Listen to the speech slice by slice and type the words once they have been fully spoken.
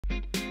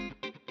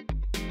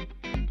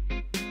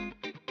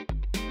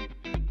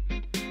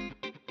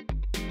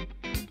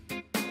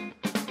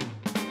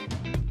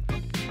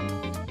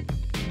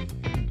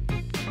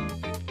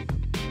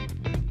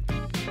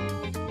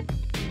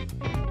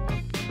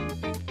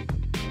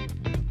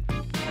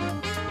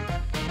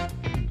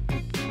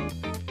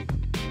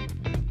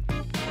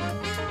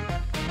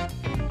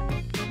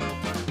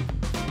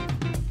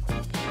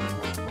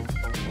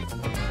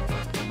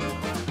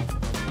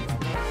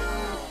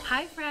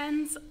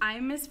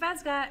I'm Ms.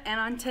 Vesga,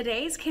 and on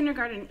today's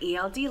kindergarten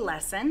ELD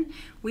lesson,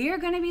 we are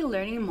going to be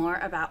learning more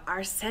about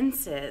our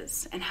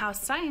senses and how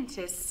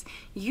scientists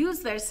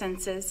use their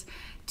senses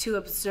to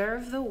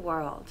observe the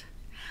world.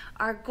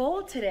 Our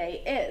goal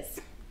today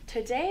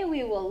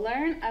we will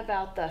learn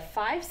about the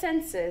 5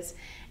 senses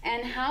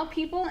and how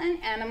people and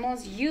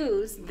animals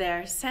use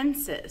their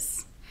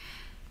senses.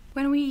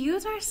 When we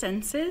use our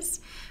senses,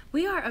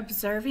 we are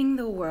observing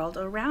the world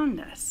around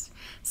us.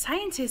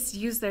 Scientists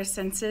use their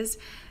senses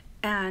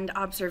and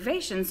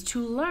observations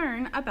to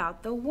learn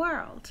about the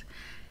world.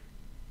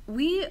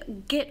 We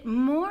get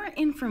more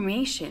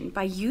information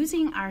by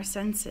using our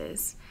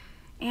senses,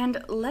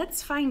 and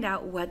let's find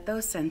out what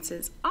those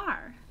senses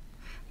are.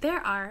 There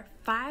are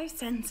 5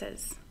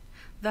 senses.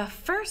 The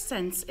first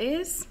sense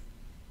is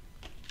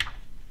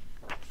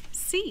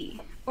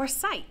see or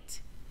sight.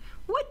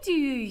 What do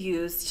you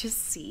use to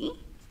see?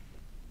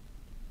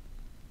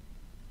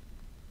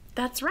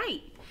 That's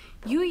right.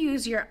 You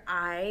use your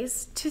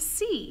eyes to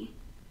see.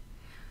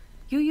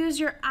 You use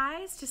your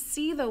eyes to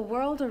see the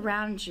world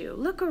around you.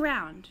 Look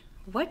around.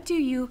 What do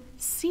you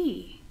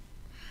see?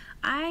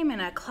 I'm in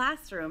a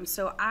classroom,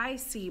 so I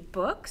see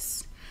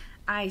books,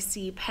 I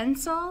see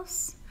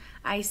pencils,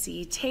 I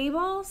see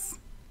tables.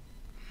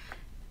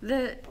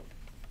 You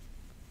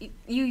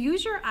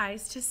use your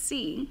eyes to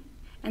see,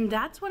 and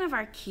that's one of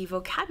our key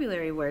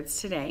vocabulary words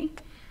today,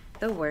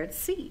 the word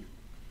see.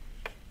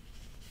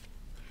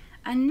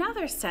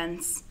 Another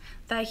sense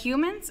that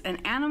humans and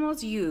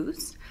animals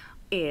use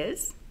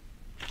is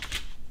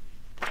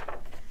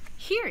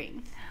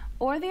hearing,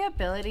 or the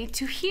ability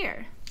to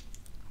hear.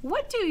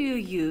 What do you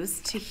use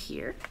to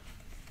hear?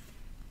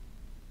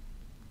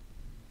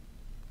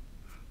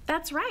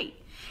 That's right.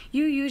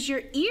 You use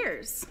your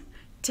ears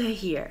to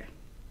hear.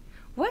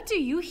 What do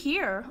you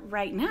hear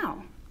right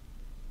now?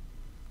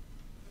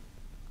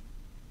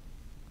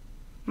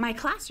 My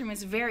classroom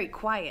is very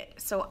quiet,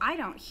 so I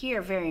don't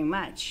hear very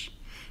much.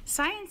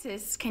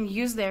 Scientists can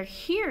use their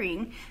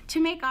hearing to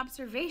make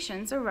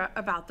observations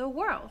about the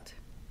world.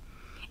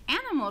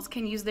 Animals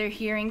can use their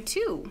hearing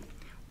too.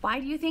 Why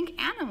do you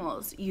think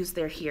animals use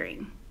their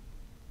hearing?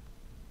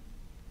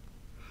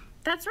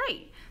 That's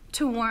right,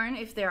 to warn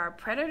if there are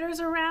predators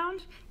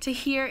around, to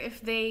hear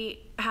if they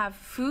have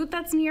food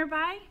that's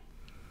nearby.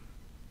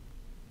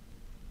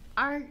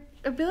 Our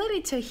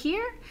ability to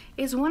hear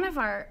is one of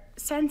our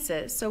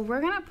senses, so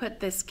we're going to put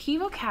this key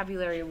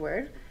vocabulary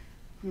word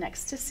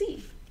next to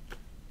see.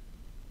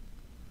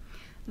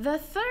 The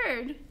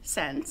third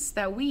sense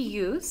that we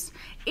use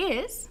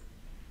is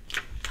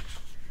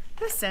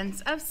the sense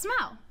of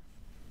smell.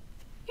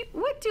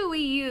 What do we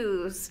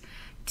use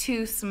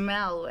to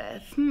smell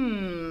with?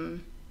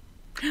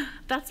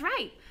 That's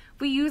right.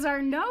 We use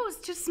our nose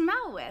to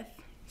smell with.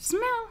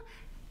 Smell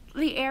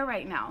the air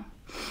right now.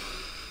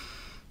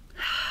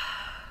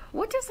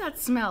 What does that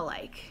smell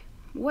like?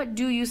 What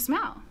do you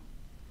smell?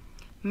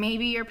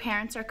 Maybe your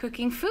parents are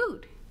cooking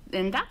food,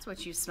 and that's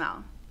what you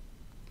smell.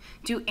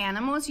 Do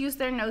animals use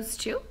their nose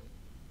too?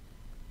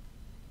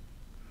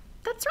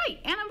 That's right,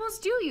 animals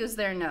do use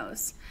their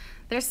nose.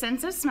 Their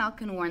sense of smell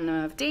can warn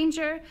them of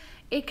danger.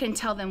 It can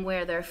tell them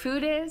where their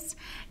food is.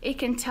 It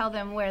can tell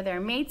them where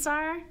their mates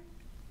are.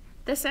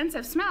 The sense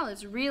of smell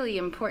is really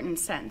important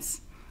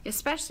sense,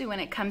 especially when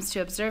it comes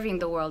to observing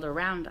the world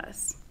around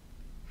us.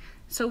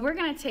 So we're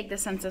going to take the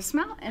sense of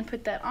smell and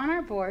put that on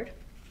our board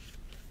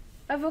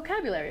of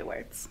vocabulary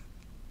words.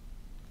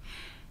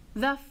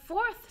 The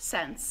fourth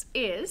sense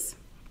is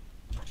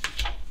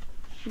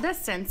the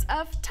sense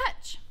of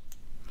touch.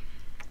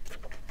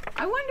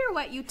 I wonder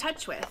what you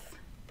touch with.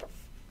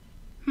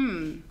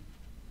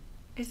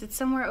 Is it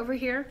somewhere over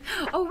here?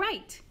 Oh,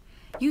 right.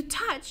 You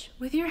touch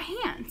with your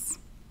hands.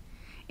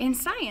 In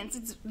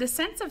science, the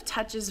sense of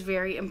touch is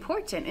very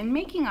important in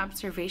making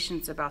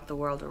observations about the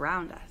world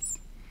around us.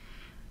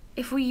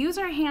 If we use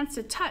our hands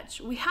to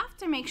touch, we have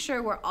to make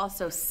sure we're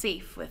also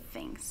safe with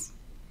things.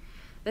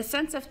 The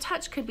sense of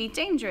touch could be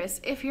dangerous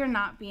if you're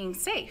not being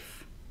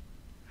safe.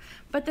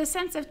 But the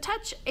sense of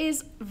touch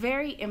is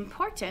very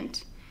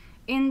important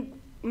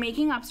in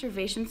making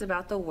observations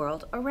about the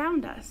world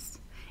around us.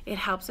 It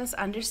helps us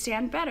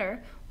understand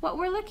better what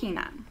we're looking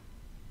at.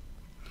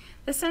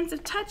 The sense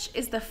of touch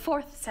is the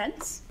fourth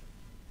sense.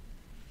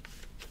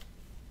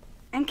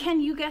 And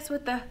can you guess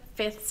what the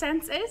fifth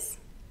sense is?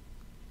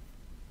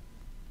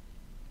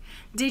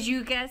 Did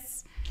you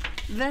guess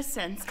the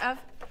sense of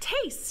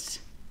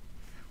taste?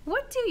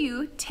 What do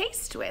you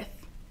taste with?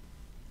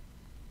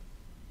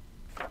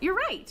 You're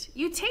right,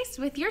 you taste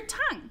with your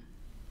tongue.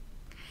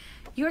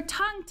 Your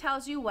tongue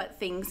tells you what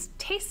things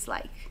taste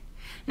like.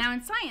 Now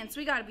in science,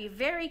 we gotta be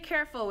very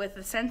careful with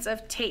the sense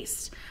of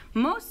taste.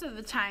 Most of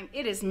the time,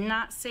 it is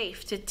not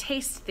safe to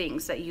taste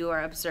things that you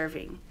are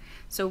observing.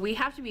 So we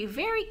have to be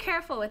very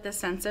careful with the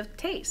sense of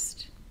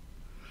taste.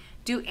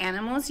 Do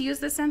animals use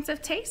the sense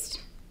of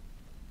taste?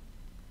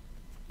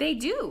 They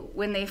do.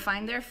 When they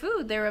find their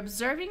food, they're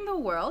observing the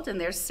world and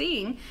they're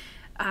seeing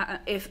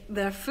if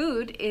the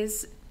food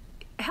is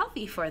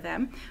healthy for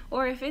them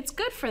or if it's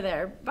good for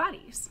their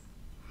bodies.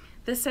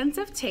 The sense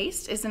of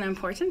taste is an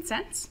important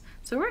sense,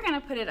 So we're going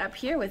to put it up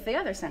here with the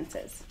other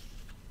senses.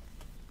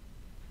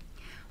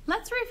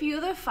 Let's review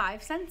the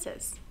 5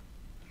 senses.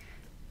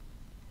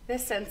 The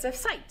sense of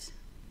sight,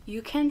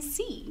 you can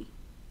see.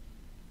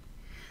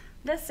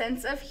 The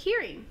sense of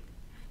hearing,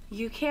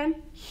 you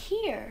can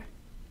hear.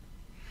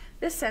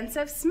 The sense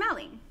of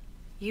smelling,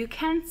 you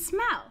can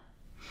smell.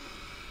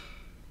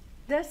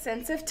 The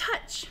sense of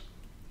touch,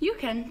 you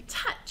can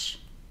touch.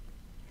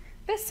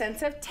 The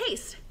sense of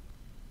taste,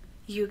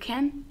 you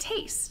can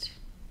taste.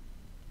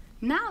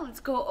 Now let's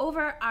go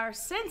over our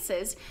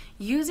senses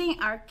using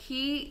our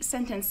key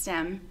sentence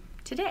stem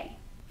today.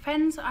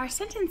 Friends, our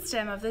sentence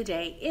stem of the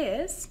day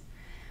is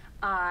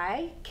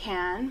I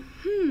can,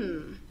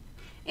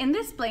 In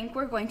this blank,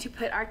 we're going to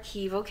put our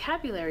key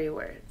vocabulary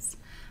words.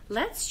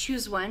 Let's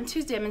choose one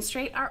to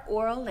demonstrate our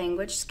oral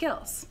language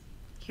skills.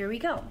 Here we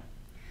go.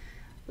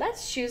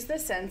 Let's choose the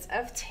sense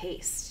of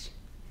taste.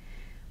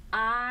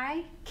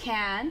 I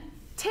can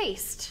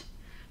taste.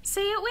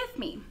 Say it with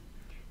me.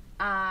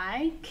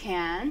 I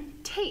can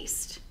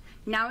taste.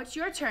 Now it's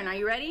your turn. Are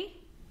you ready?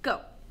 Go.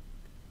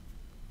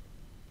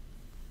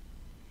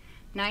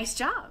 Nice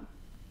job.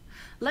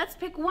 Let's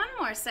pick one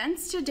more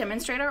sense to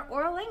demonstrate our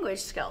oral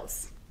language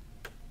skills.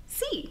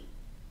 See.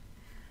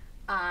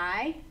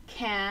 I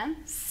can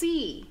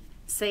see.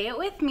 Say it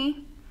with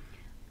me.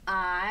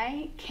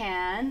 I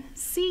can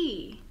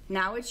see.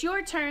 Now it's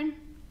your turn.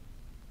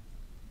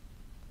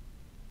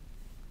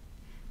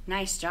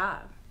 Nice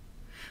job.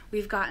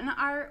 We've gotten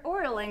our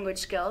oral language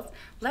skills.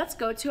 Let's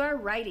go to our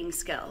writing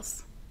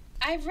skills.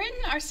 I've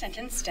written our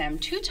sentence stem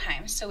 2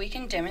 times so we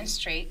can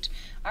demonstrate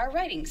our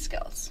writing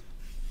skills.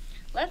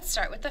 Let's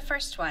start with the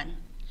first one.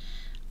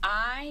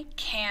 I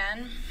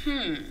can,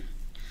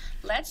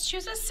 Let's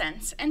choose a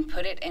sense and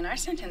put it in our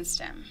sentence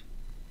stem.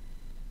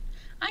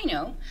 I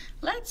know.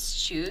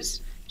 Let's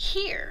choose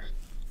hear.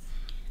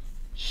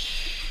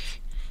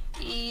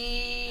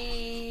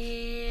 Ear.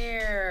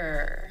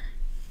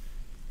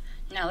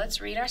 Now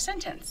let's read our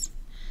sentence.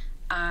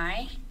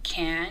 I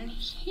can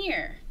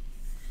hear.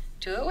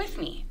 Do it with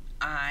me.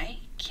 I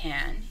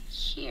can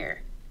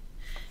hear.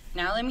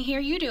 Now let me hear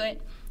you do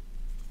it.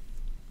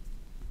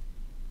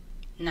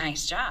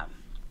 Nice job.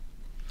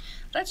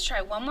 Let's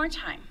try one more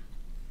time.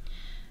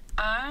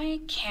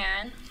 I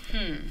can,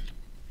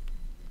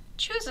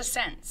 Choose a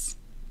sense.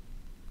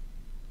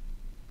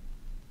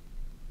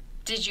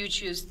 Did you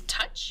choose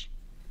touch?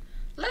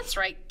 Let's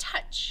write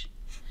touch.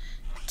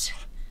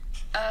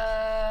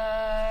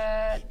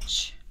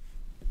 Touch.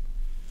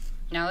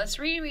 Now let's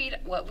reread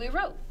what we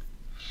wrote.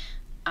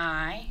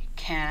 I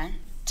can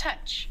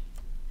touch.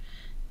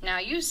 Now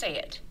you say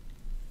it.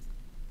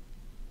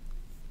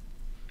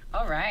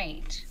 All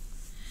right.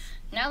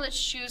 Now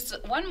let's choose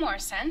one more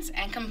sense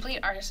and complete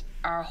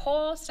our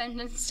whole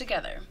sentence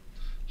together.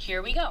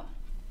 Here we go.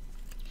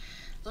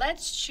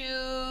 Let's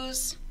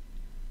choose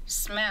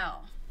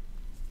smell.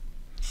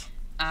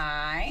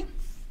 I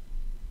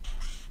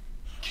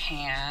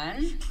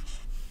can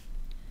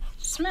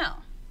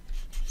smell.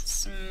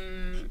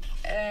 Smell.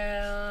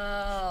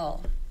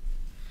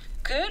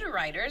 Good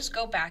writers,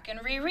 go back and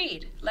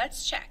reread.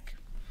 Let's check.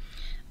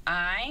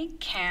 I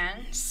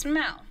can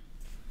smell.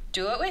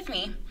 Do it with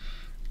me.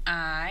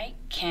 I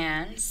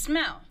can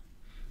smell.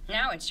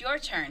 Now it's your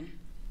turn.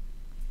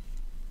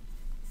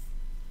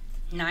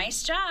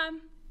 Nice job.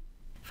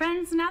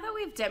 Friends, now that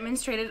we've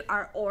demonstrated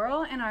our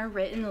oral and our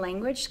written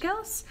language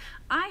skills,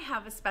 I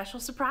have a special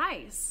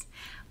surprise.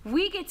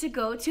 We get to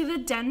go to the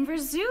Denver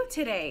Zoo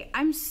today.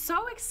 I'm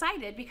so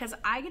excited because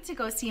I get to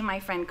go see my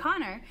friend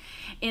Connor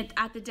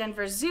at the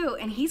Denver Zoo,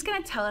 and he's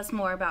going to tell us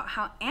more about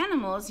how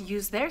animals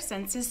use their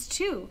senses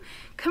too.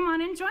 Come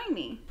on and join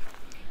me.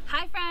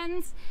 Hi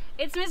friends,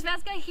 it's Ms.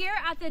 Vesca here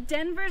at the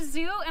Denver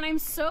Zoo, and I'm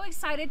so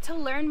excited to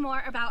learn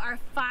more about our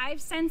 5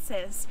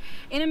 senses.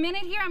 In a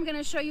minute here, I'm going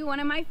to show you one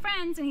of my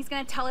friends, and he's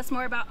going to tell us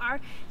more about our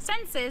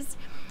senses.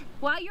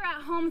 While you're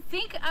at home,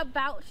 think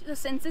about the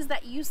senses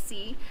that you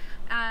see,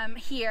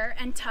 hear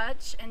and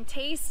touch and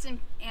taste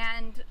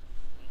and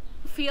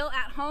feel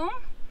at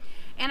home.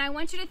 And I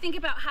want you to think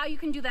about how you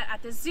can do that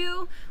at the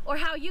zoo, or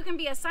how you can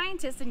be a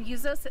scientist and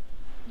use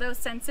those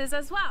senses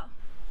as well.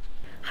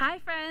 Hi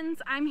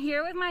friends, I'm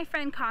here with my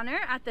friend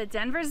Connor at the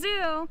Denver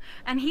Zoo,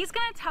 and he's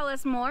going to tell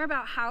us more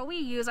about how we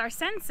use our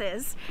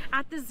senses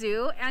at the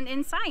zoo and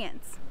in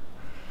science.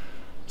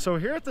 So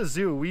here at the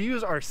zoo, we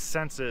use our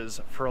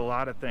senses for a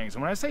lot of things.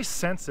 And when I say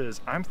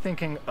senses, I'm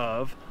thinking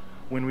of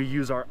when we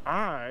use our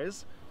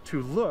eyes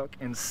to look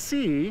and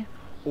see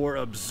or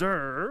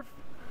observe.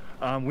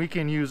 We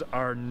can use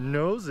our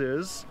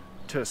noses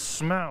to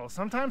smell.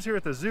 Sometimes here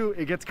at the zoo,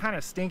 it gets kind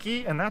of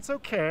stinky, and that's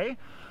okay.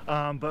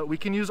 But we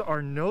can use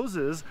our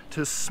noses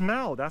to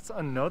smell. That's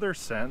another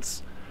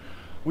sense.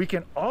 We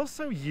can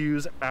also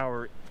use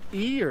our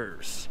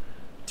ears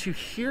to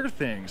hear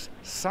things.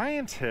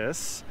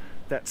 Scientists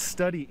that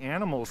study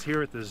animals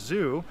here at the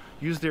zoo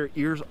use their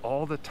ears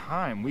all the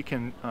time. We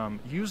can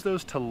use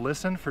those to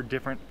listen for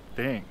different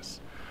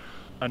things.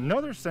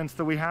 Another sense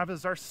that we have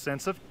is our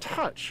sense of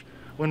touch.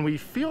 when we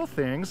feel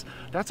things,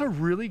 that's a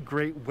really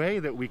great way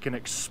that we can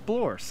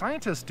explore.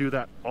 Scientists do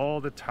that all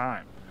the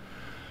time.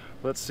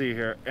 Let's see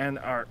here. And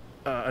our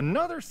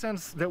another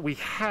sense that we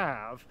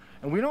have,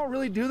 and we don't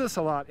really do this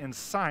a lot in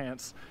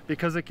science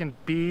because it can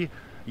be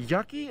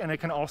yucky and it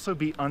can also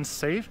be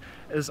unsafe,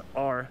 is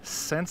our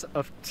sense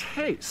of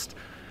taste.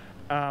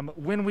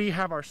 When we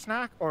have our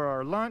snack or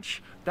our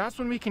lunch, that's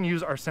when we can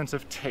use our sense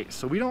of taste.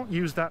 So we don't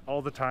use that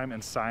all the time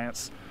in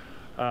science,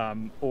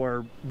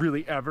 or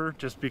really ever,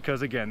 just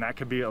because, again, that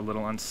could be a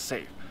little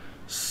unsafe.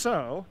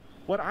 So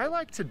what I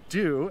like to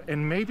do,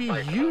 and maybe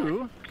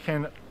you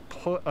can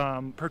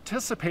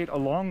participate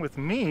along with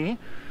me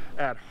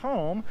at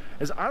home,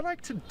 is I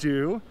like to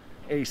do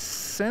a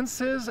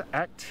senses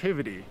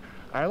activity.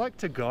 I like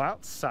to go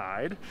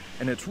outside,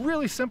 and it's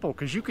really simple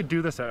because you could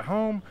do this at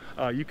home,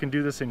 you can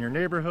do this in your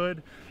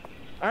neighborhood.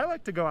 I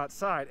like to go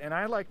outside and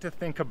I like to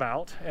think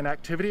about an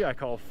activity I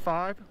call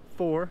 5,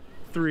 4,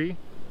 3,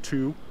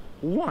 2,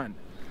 1.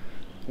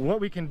 What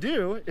we can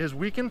do is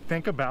we can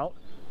think about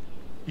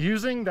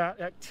using that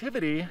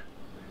activity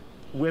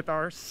with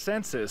our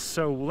senses.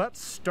 So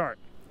let's start.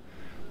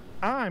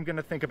 I'm going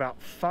to think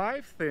about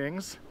 5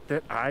 things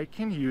that I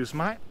can use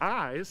my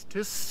eyes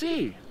to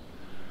see.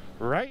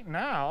 Right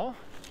now,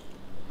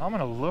 I'm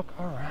gonna look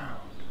around.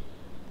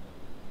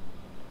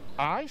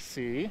 I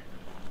see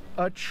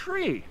a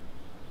tree.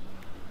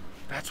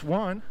 That's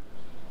one.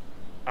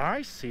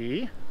 I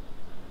see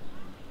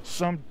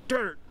some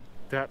dirt.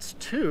 That's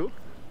 2.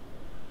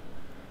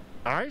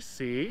 I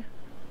see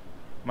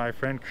my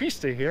friend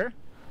Krista here.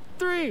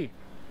 3.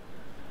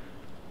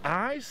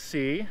 I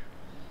see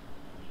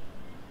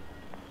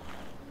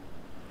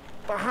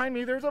behind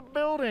me there's a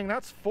building.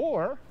 That's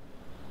 4.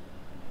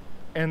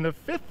 And the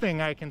 5th thing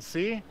I can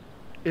see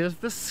is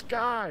the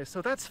sky. So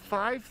that's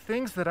 5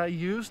 things that I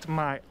used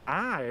my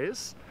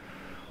eyes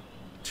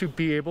to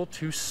be able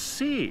to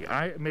see.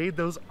 I made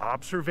those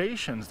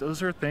observations.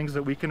 Those are things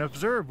that we can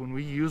observe when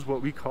we use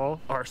what we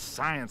call our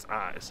science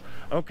eyes.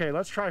 Okay,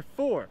 let's try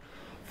 4.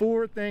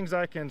 4 things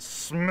I can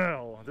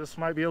smell. This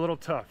might be a little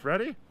tough.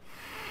 Ready?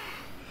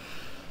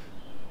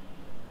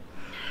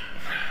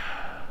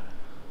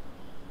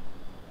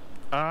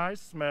 I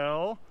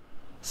smell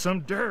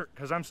some dirt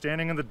because I'm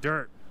standing in the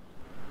dirt.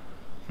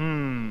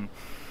 I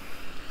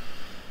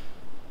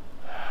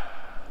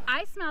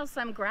smell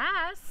some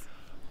grass.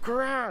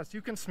 Grass.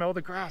 You can smell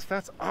the grass.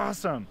 That's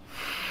awesome.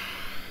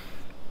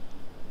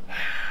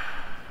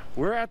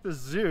 We're at the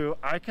zoo.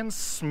 I can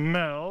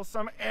smell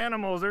some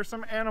animals. There's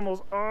some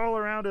animals all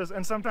around us,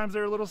 and sometimes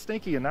they're a little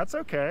stinky, and that's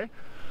okay.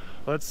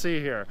 Let's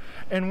see here.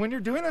 And when you're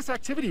doing this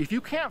activity, if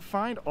you can't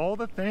find all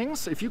the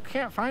things, if you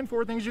can't find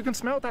 4 things you can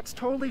smell, that's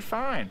totally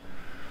fine.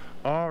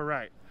 All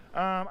right.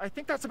 I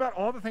think that's about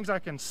all the things I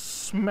can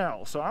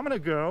smell. So I'm gonna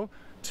go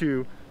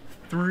to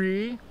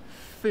 3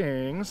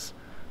 things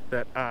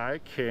that I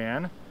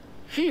can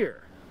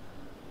hear.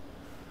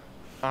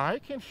 I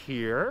can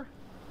hear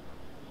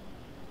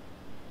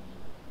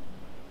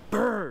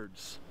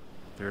birds.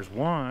 There's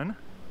 1.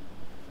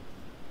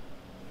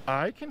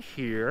 I can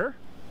hear,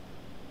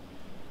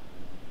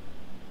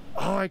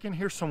 oh, I can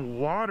hear some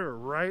water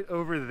right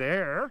over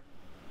there.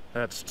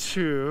 That's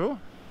 2.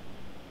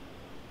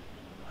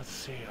 Let's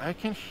see, I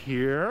can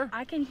hear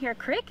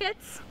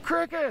crickets.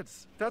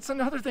 Crickets! That's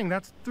another thing.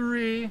 That's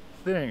 3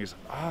 things.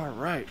 All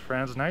right,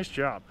 friends, nice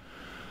job.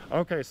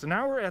 Okay, so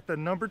now we're at the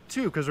number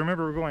 2, because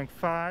remember we're going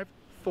 5,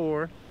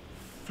 4,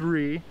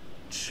 3,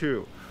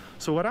 2.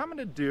 So what I'm going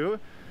to do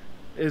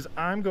is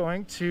I'm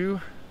going to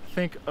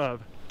think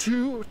of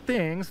 2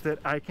 things that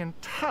I can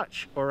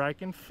touch or I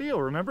can feel.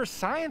 Remember,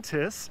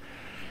 scientists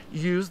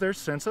use their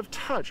sense of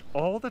touch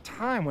all the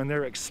time when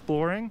they're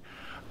exploring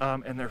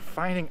and they're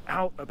finding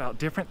out about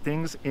different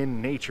things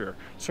in nature.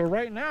 So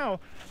right now,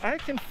 I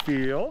can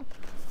feel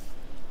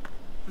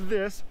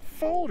this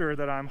folder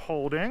that I'm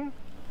holding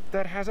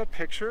that has a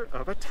picture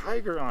of a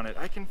tiger on it.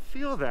 I can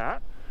feel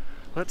that.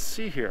 Let's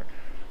see here.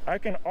 I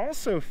can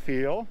also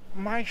feel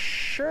my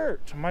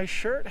shirt. My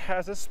shirt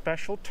has a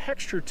special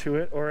texture to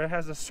it, or it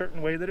has a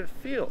certain way that it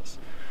feels.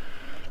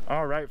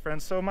 All right,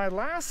 friends, so my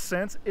last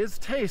sense is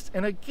taste.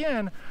 And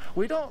again,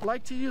 we don't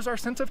like to use our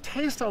sense of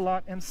taste a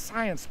lot in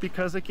science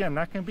because, again,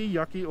 that can be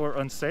yucky or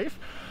unsafe.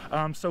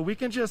 So we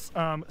can just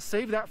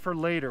save that for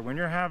later. When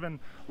you're having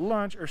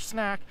lunch or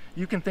snack,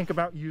 you can think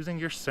about using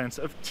your sense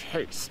of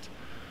taste.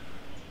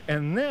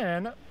 And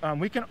then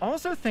we can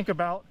also think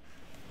about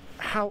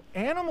how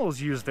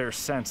animals use their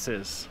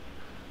senses.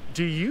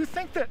 Do you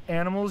think that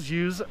animals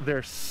use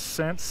their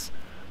sense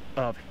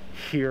of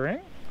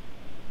hearing?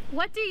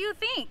 What do you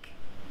think?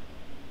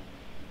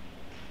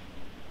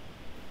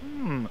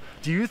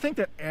 Do you think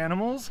that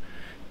animals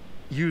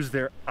use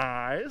their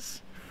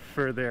eyes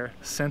for their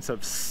sense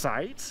of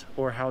sight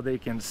or how they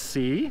can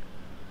see?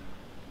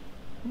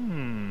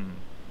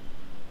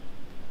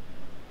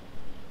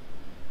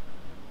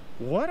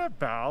 What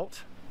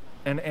about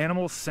an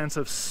animal's sense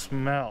of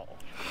smell?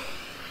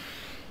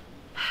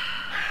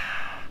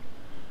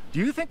 Do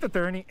you think that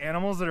there are any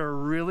animals that are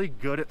really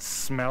good at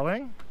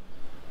smelling?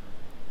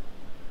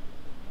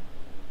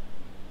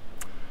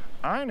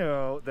 I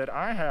know that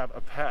I have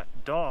a pet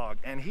dog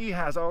and he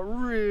has a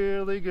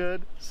really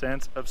good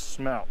sense of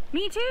smell.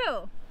 Me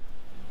too.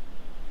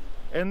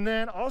 And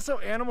then also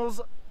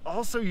animals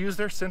also use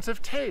their sense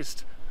of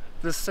taste.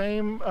 The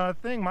same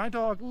thing, my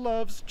dog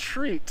loves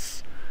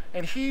treats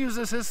and he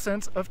uses his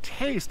sense of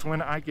taste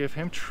when I give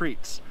him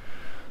treats.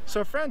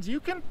 So friends, you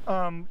can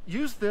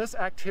use this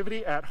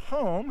activity at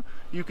home.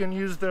 You can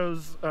use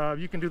those,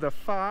 you can do the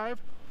 5,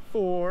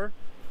 4,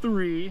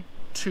 3,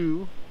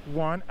 2,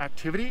 1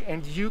 activity,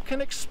 and you can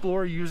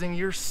explore using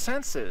your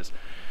senses.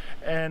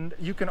 And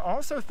you can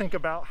also think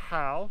about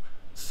how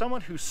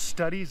someone who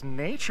studies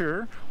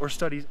nature or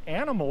studies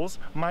animals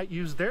might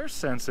use their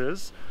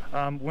senses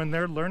when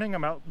they're learning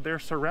about their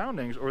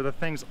surroundings or the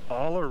things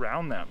all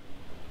around them.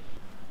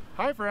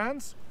 Hi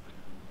friends!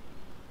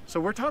 So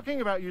we're talking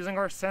about using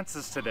our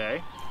senses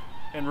today.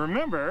 And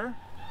remember,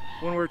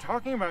 when we're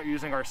talking about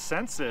using our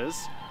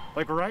senses,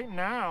 like right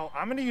now,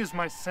 I'm gonna use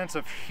my sense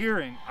of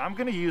hearing. I'm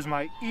gonna use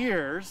my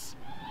ears.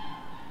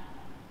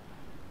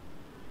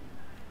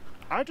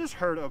 I just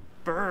heard a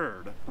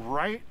bird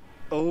right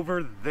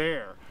over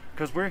there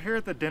because we're here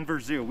at the Denver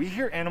Zoo. We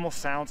hear animal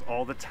sounds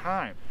all the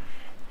time.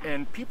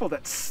 And people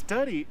that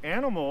study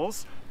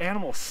animals,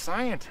 animal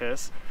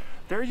scientists,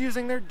 they're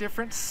using their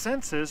different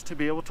senses to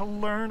be able to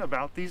learn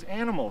about these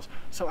animals.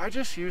 So I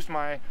just used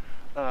my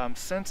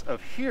sense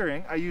of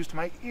hearing. I used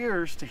my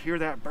ears to hear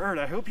that bird.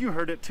 I hope you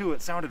heard it too.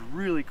 It sounded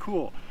really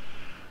cool.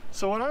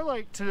 So what I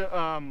like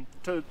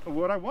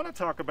what I want to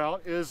talk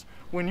about is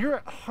when you're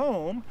at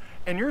home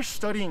and you're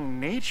studying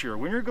nature,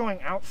 when you're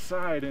going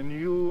outside and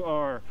you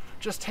are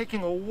just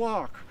taking a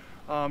walk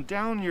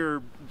down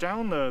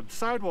the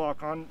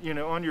sidewalk on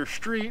your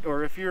street,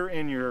 or if you're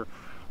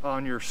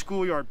on your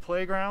schoolyard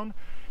playground,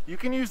 you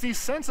can use these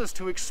senses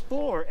to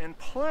explore and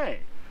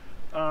play.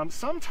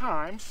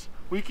 Sometimes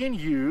we can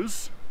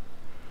use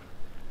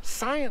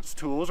science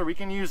tools, or we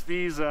can use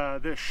these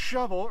this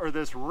shovel or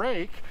this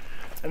rake,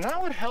 and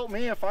that would help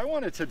me if I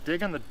wanted to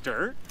dig in the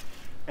dirt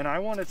and I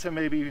wanted to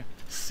maybe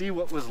see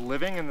what was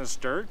living in this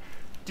dirt.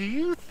 Do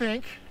you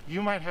think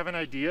you might have an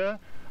idea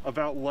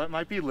about what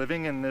might be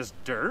living in this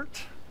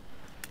dirt?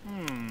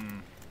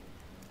 I'm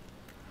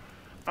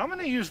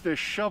gonna use this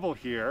shovel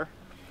here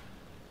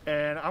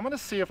and I'm gonna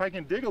see if I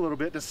can dig a little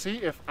bit to see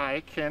if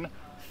I can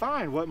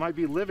find what might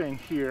be living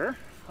here.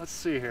 Let's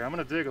see here, I'm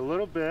gonna dig a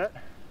little bit.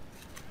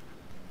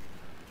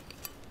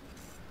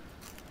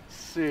 Let's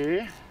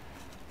see.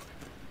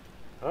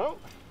 Oh,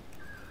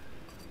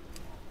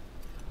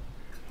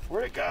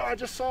 where'd it go? I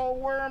just saw a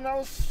worm. That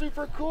was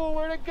super cool.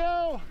 Where'd it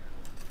go?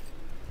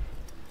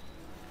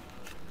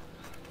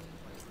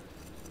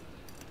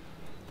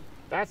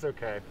 That's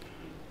okay.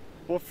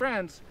 Well,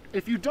 friends,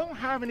 if you don't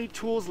have any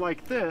tools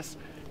like this,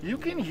 you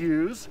can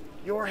use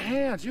your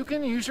hands. You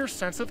can use your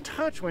sense of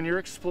touch when you're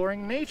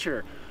exploring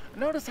nature.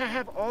 Notice I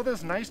have all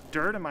this nice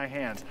dirt in my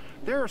hands.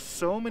 There are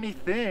so many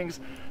things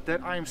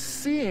that I'm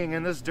seeing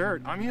in this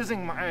dirt. I'm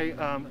using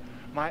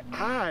my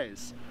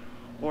eyes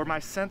or my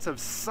sense of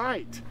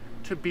sight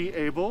to be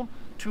able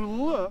to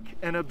look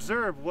and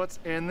observe what's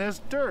in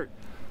this dirt.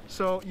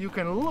 So you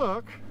can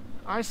look,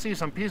 I see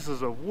some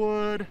pieces of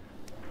wood,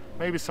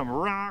 maybe some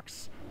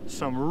rocks,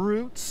 some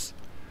roots.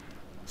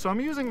 So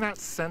I'm using that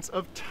sense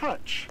of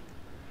touch.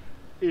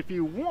 If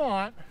you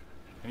want,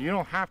 and you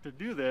don't have to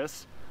do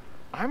this,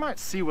 I might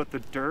see what the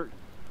dirt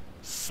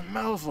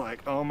smells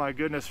like. Oh my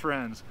goodness,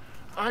 friends.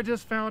 I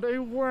just found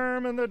a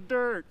worm in the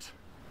dirt.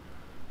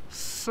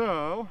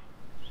 So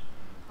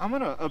I'm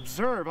gonna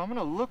observe, I'm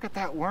gonna look at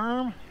that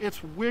worm.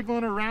 It's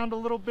wiggling around a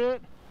little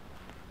bit.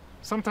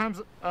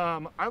 Sometimes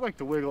I like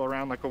to wiggle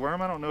around like a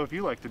worm. I don't know if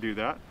you like to do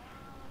that.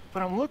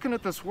 But I'm looking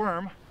at this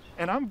worm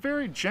and I'm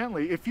very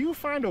gently, if you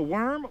find a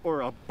worm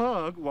or a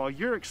bug while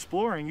you're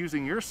exploring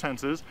using your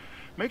senses,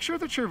 make sure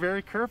that you're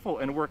very careful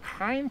and we're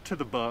kind to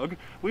the bug.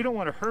 We don't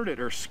want to hurt it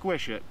or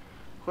squish it.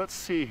 Let's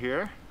see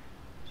here.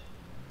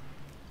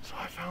 So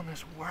I found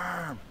this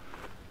worm.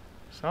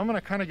 So I'm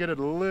gonna kind of get it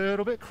a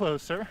little bit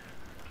closer.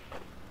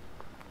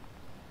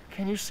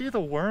 Can you see the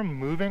worm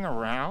moving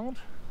around?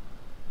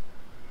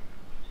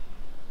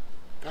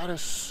 That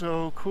is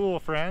so cool,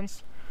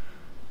 friends.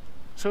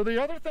 So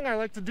the other thing I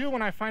like to do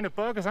when I find a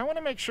bug is I want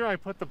to make sure I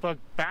put the bug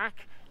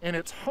back in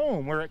its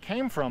home where it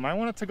came from. I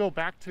want it to go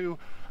back to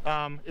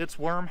its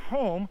worm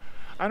home.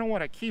 I don't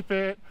want to keep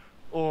it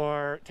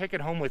or take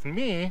it home with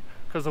me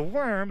because the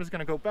worm is going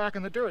to go back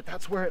in the dirt.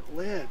 That's where it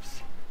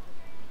lives.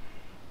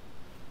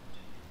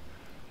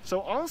 So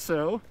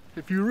also,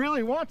 if you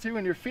really want to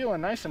and you're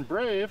feeling nice and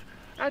brave,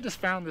 I just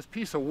found this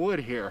piece of wood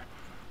here.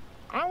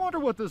 I wonder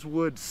what this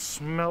wood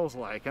smells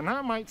like, and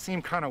that might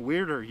seem kind of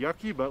weird or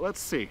yucky, but let's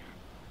see.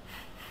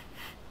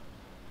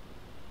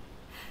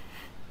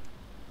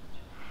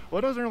 Well,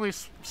 it doesn't really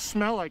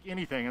smell like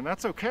anything, and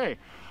that's okay.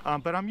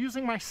 But I'm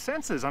using my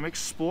senses, I'm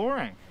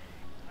exploring.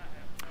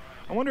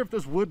 I wonder if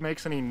this wood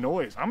makes any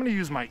noise. I'm gonna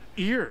use my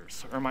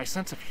ears, or my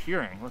sense of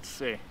hearing. Let's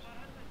see.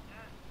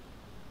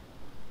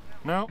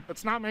 No,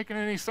 it's not making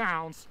any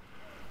sounds,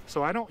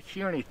 so I don't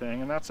hear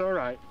anything, and that's all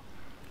right.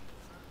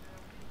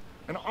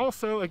 And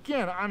also,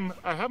 again,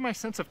 I have my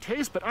sense of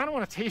taste, but I don't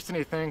want to taste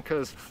anything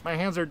because my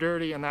hands are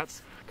dirty and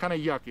that's kind of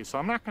yucky. So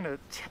I'm not going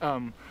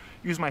to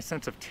use my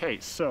sense of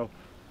taste.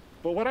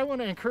 But what I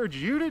want to encourage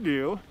you to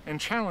do and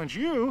challenge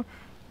you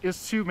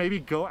is to maybe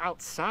go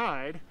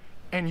outside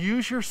and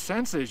use your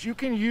senses.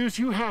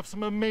 You have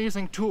some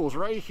amazing tools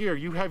right here.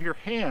 You have your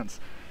hands,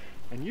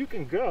 and you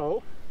can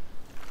go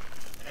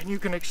and you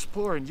can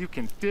explore and you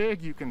can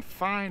dig, you can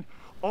find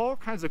all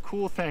kinds of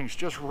cool things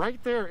just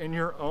right there in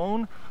your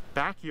own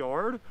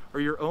backyard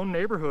or your own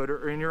neighborhood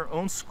or in your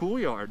own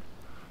schoolyard.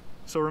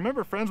 So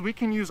remember, friends, we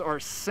can use our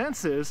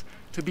senses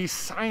to be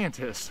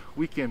scientists.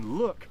 We can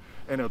look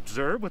and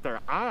observe with our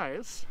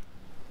eyes.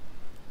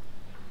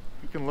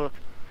 We can look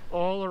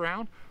all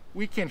around.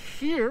 We can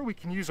hear, we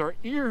can use our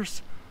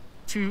ears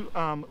to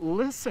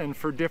listen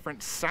for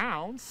different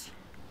sounds.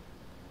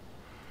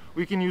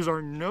 We can use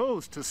our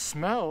nose to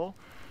smell,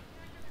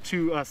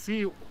 to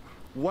see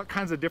what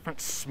kinds of different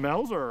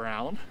smells are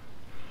around.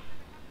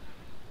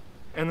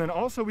 And then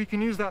also we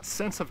can use that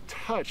sense of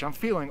touch. I'm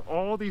feeling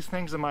all these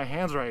things in my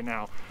hands right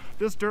now.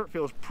 This dirt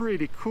feels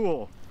pretty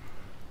cool.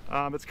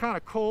 It's kind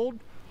of cold,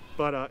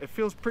 but it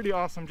feels pretty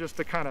awesome just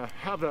to kind of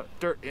have that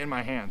dirt in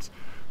my hands.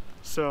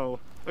 So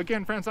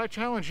again, friends, I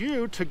challenge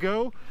you to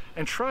go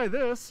and try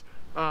this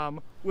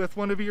with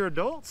one of your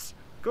adults.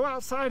 Go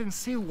outside and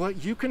see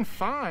what you can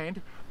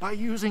find by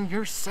using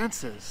your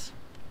senses.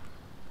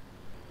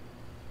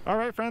 All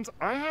right, friends,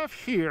 I have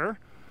here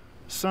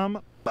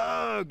some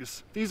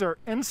bugs. These are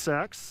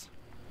insects.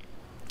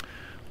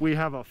 We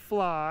have a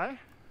fly,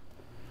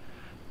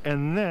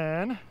 and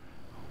then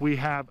we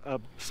have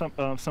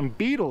some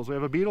beetles. We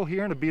have a beetle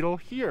here and a beetle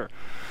here.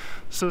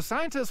 So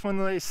scientists, when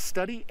they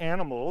study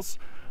animals,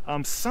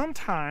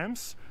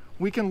 sometimes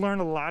we can learn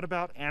a lot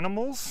about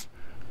animals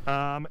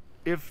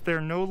if they're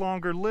no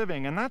longer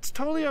living, and that's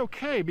totally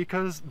okay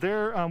because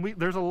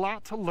there's a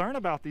lot to learn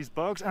about these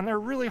bugs, and they're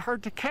really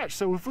hard to catch.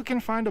 So if we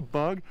can find a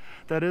bug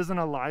that isn't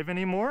alive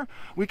anymore,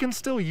 we can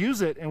still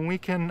use it and we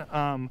can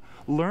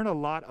learn a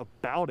lot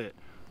about it.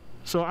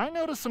 So I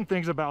noticed some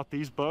things about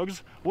these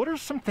bugs. What are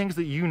some things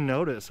that you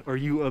notice or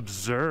you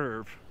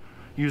observe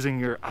using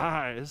your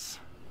eyes?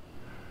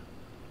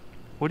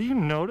 What do you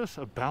notice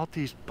about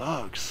these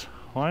bugs?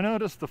 Well, I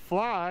noticed the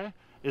fly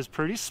is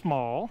pretty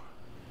small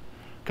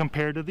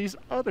compared to these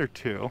other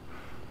two.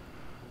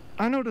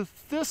 I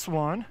noticed this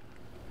one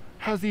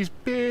has these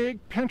big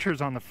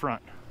pinchers on the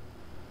front.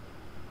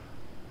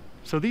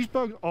 So these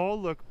bugs all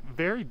look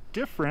very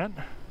different,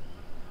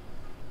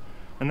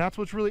 and that's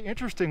what's really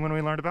interesting when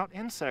we learn about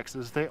insects,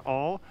 is they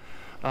all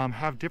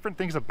have different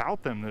things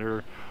about them that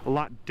are a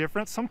lot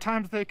different.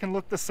 Sometimes they can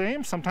look the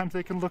same, sometimes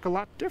they can look a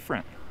lot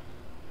different.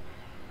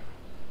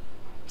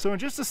 So in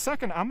just a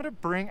second, I'm going to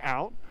bring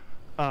out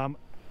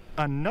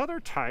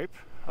another type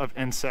of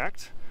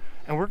insect,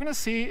 and we're going to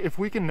see if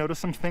we can notice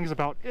some things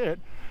about it,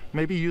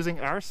 maybe using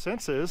our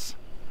senses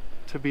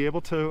to be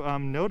able to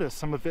notice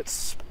some of its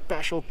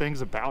special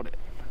things about it.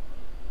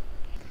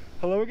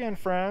 Hello again,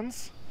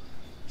 friends.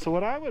 So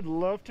what I would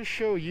love to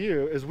show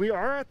you is we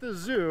are at the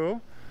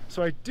zoo.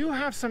 So I do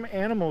have some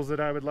animals that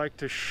I would like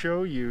to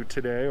show you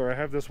today, or I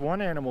have this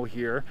one animal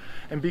here.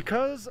 And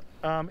because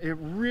it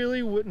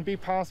really wouldn't be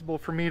possible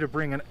for me to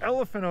bring an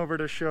elephant over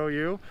to show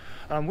you,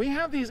 we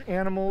have these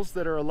animals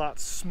that are a lot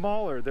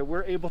smaller that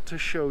we're able to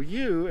show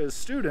you as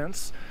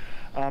students.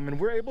 And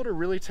we're able to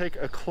really take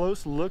a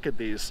close look at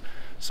these.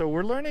 So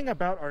we're learning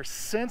about our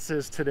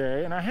senses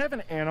today, and I have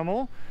an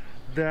animal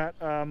that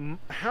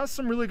has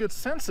some really good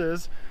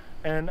senses.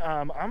 And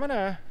I'm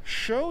gonna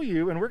show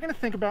you, and we're gonna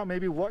think about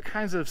maybe what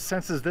kinds of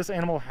senses this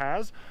animal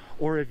has,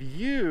 or if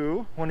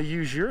you wanna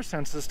use your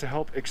senses to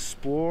help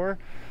explore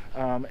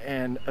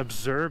and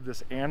observe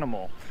this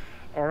animal.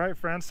 All right,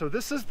 friends, so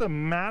this is the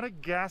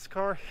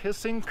Madagascar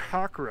hissing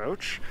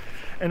cockroach.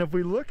 And if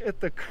we look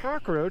at the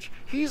cockroach,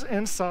 he's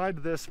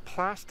inside this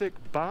plastic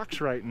box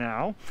right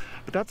now,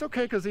 but that's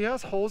okay because he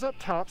has holes up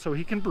top so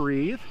he can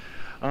breathe.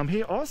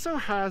 He also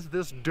has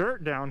this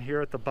dirt down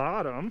here at the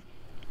bottom.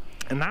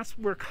 And that's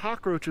where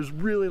cockroaches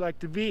really like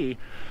to be,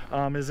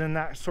 is in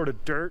that sort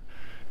of dirt.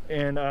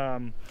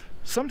 And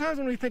sometimes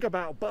when we think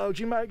about bugs,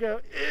 you might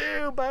go,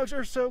 ew, bugs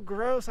are so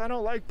gross, I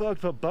don't like bugs.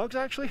 But bugs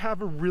actually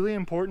have a really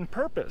important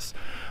purpose.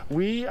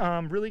 We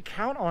really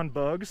count on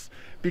bugs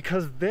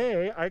because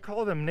I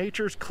call them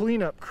nature's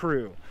cleanup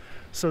crew.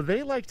 So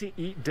they like to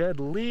eat dead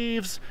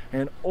leaves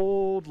and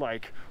old,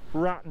 like,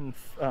 rotten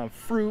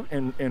fruit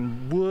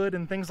and wood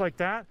and things like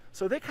that.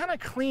 So they kind of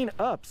clean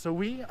up. So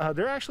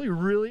they're actually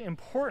really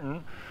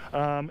important.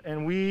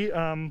 And we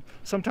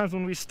sometimes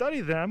when we study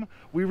them,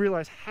 we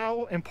realize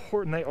how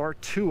important they are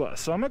to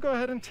us. So I'm gonna go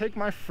ahead and take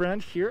my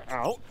friend here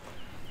out.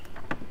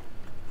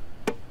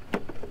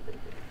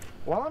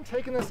 While I'm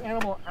taking this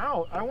animal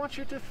out, I want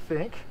you to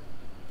think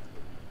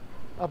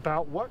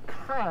about what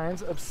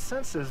kinds of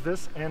senses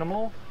this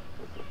animal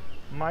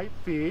might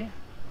be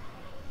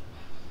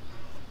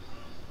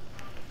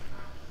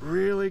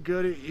really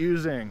good at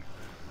using.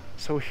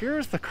 So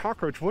here's the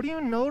cockroach. What do you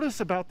notice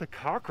about the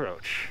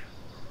cockroach?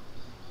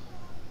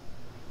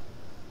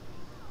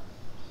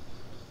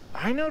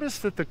 I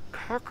noticed that the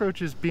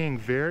cockroach is being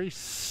very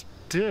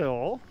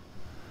still.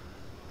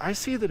 I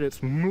see that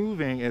it's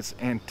moving its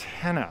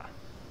antenna.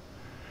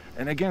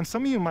 And again,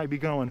 some of you might be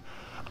going,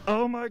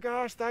 oh my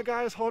gosh, that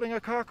guy is holding a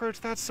cockroach,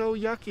 that's so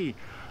yucky.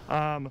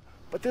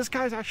 But this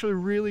guy's actually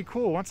really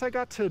cool. Once I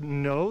got to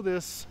know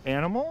this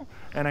animal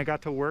and I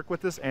got to work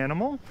with this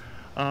animal,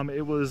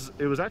 it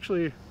was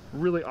actually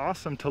really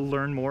awesome to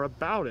learn more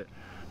about it.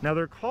 Now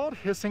they're called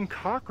hissing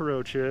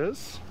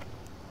cockroaches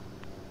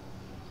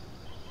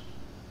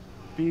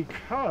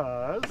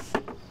because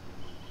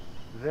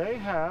they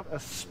have a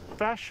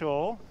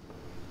special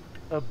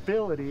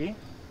ability.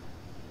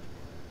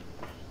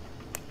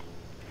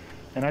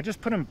 And I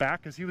just put him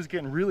back because he was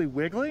getting really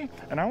wiggly,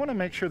 and I want to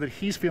make sure that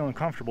he's feeling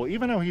comfortable.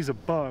 Even though he's a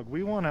bug,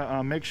 we want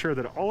to make sure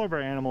that all of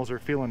our animals are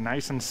feeling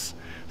nice and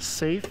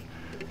safe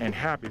and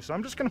happy. So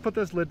I'm just going to put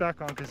this lid back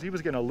on because he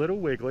was getting a little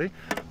wiggly,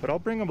 but I'll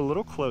bring him a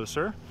little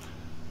closer.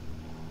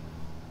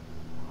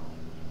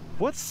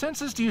 What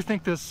senses do you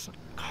think this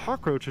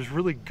cockroach is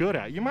really good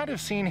at? You might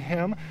have seen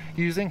him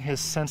using his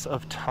sense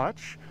of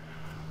touch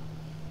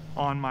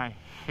on my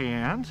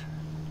hand.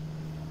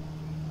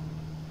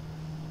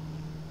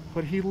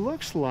 But he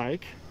looks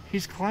like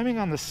he's climbing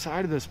on the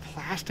side of this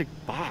plastic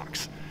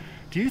box.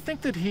 Do you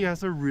think that he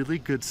has a really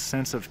good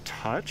sense of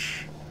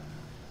touch?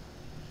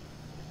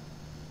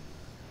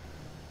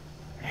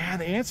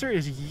 And the answer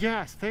is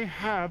yes.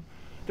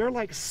 They're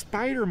like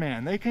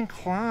Spider-Man. They can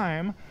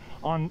climb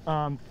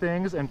on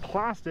things and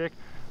plastic,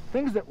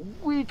 things that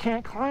we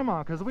can't climb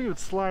on because we would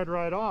slide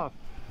right off.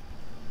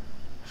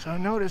 So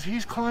notice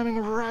he's climbing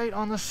right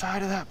on the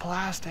side of that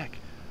plastic.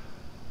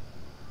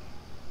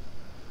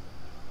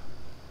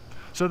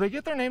 So they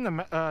get their name,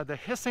 the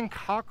hissing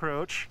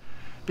cockroach,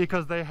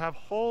 because they have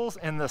holes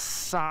in the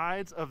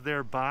sides of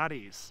their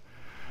bodies.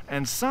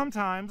 And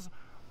sometimes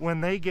when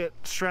they get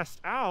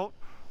stressed out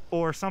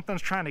or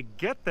something's trying to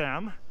get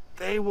them,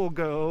 they will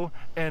go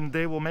and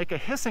they will make a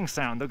hissing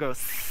sound. They'll go,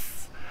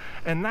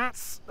 and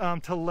that's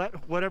to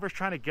let whatever's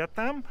trying to get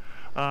them,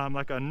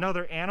 like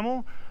another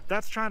animal,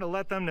 that's trying to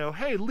let them know,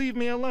 hey, leave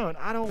me alone.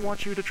 I don't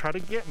want you to try to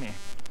get me.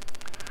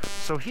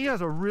 So he has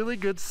a really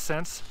good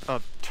sense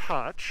of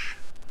touch.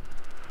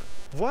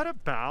 What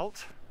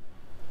about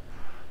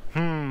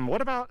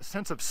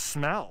sense of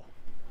smell?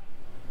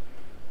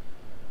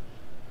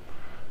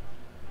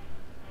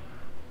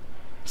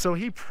 So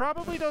he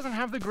probably doesn't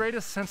have the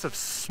greatest sense of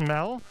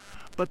smell,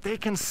 but they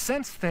can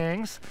sense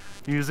things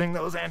using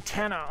those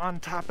antennae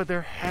on top of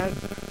their head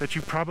that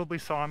you probably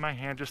saw in my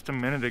hand just a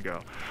minute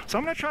ago. So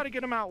I'm gonna try to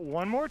get him out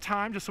one more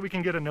time just so we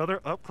can get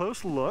another up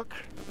close look.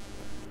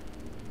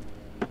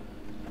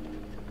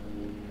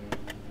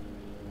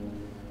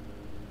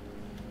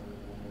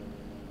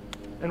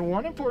 And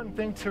one important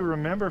thing to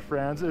remember,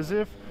 friends, is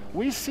if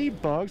we see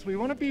bugs, we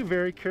want to be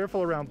very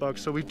careful around bugs.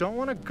 So we don't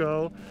want to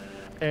go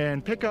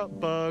and pick up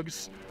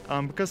bugs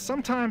because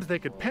sometimes they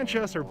could pinch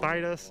us or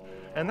bite us,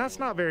 and that's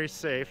not very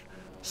safe.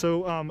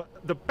 So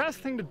the best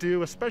thing to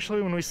do,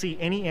 especially when we see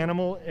any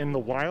animal in the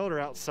wild or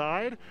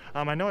outside,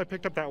 I know I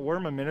picked up that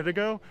worm a minute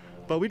ago,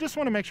 but we just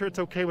want to make sure it's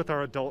okay with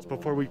our adults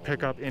before we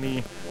pick up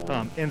any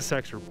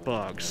insects or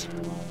bugs.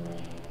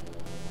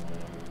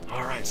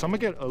 All right, so I'm gonna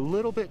get a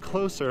little bit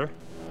closer.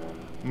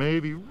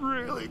 Maybe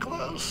really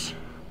close.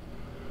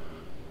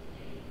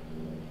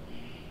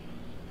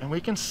 And we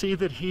can see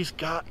that he's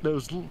got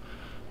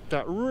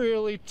that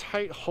really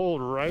tight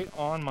hold right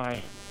on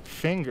my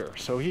finger.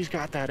 So he's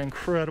got that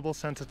incredible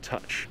sense of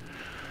touch.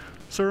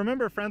 So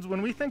remember, friends,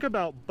 when we think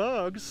about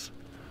bugs,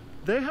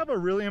 they have a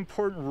really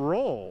important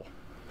role.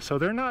 So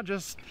they're not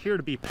just here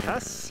to be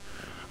pests.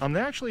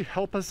 They actually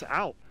help us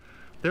out.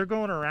 They're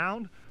going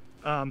around.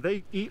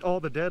 They eat all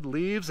the dead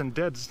leaves and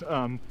dead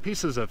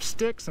pieces of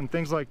sticks and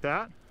things like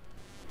that.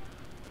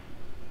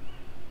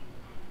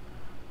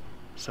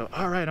 So,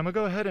 all right, I'm gonna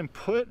go ahead and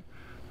put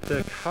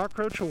the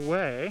cockroach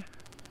away.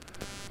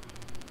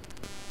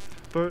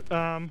 But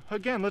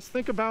again, let's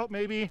think about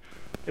maybe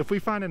if we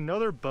find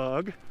another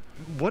bug,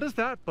 what is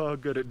that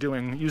bug good at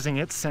doing using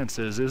its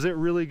senses? Is it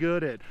really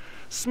good at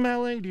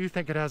smelling? Do you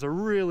think it has a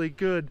really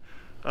good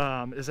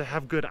does it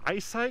have good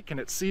eyesight? Can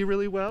it see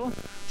really well?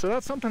 So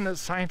that's something that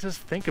scientists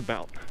think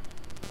about.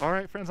 All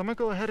right, friends, I'm gonna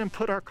go ahead and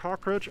put our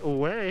cockroach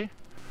away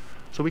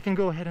so we can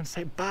go ahead and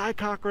say bye,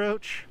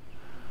 cockroach.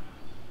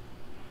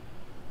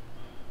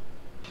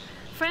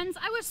 Friends,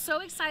 I was so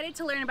excited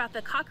to learn about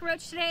the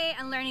cockroach today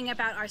and learning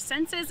about our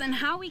senses and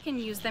how we can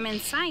use them in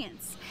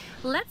science.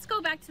 Let's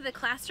go back to the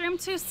classroom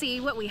to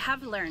see what we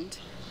have learned.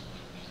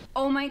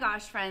 Oh my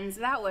gosh, friends,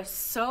 that was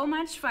so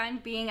much fun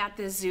being at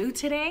the zoo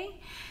today.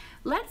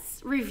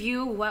 Let's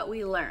review what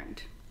we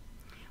learned.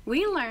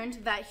 We learned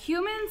that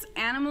humans,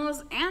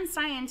 animals, and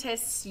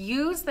scientists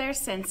use their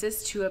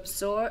senses to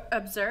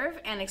observe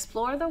and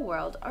explore the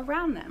world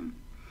around them.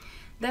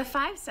 The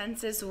 5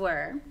 senses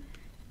were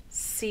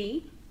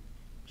see,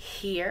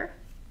 hear,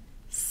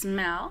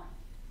 smell,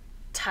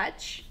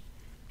 touch,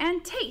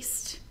 and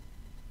taste.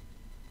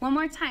 One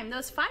more time,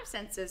 those 5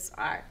 senses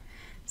are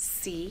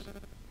see,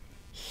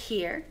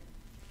 hear,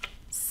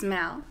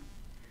 smell,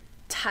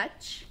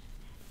 touch,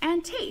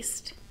 and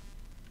taste.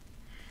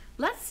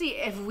 Let's see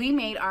if we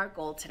made our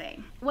goal today.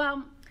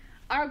 Well,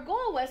 our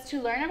goal was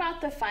to learn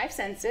about the 5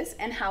 senses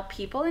and how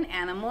people and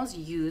animals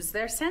use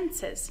their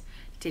senses.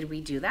 Did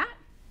we do that?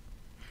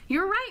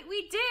 You're right,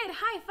 we did.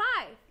 High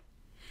five.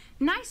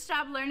 Nice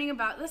job learning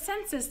about the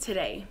senses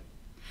today.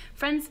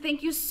 Friends,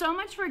 thank you so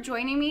much for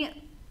joining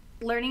me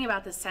learning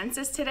about the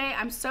senses today.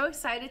 I'm so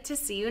excited to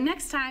see you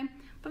next time.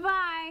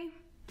 Bye-bye.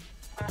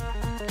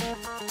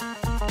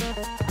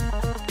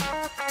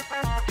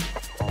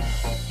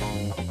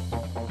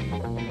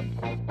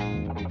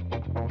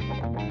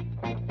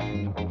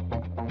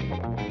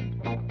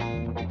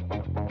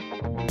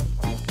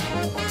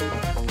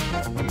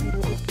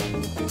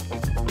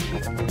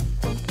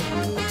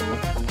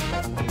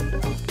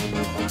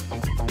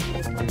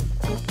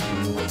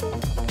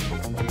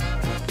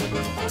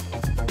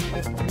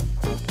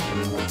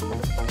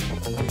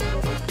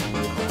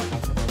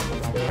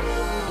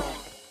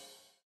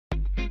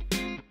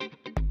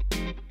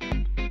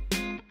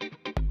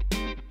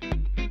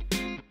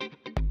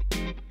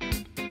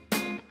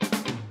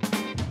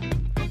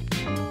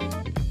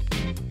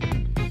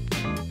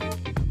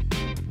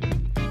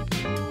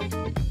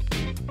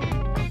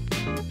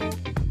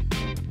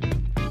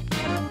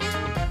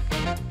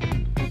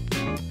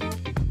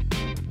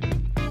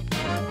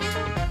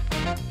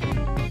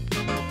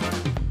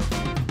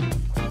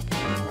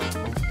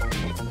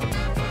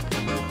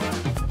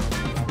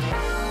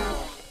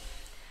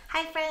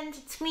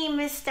 It's me,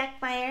 Ms.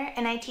 Steckmeyer,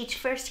 and I teach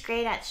first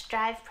grade at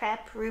Strive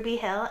Prep Ruby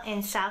Hill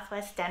in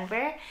Southwest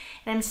Denver.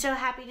 And I'm so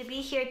happy to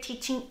be here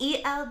teaching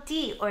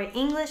ELD, or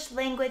English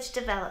Language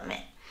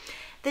Development.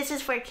 This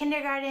is for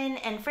kindergarten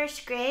and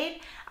first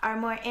grade, our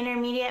more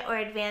intermediate or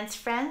advanced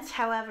friends.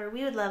 However,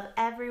 we would love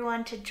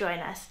everyone to join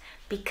us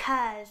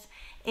because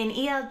in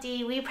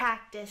ELD we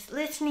practice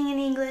listening in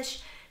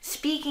English,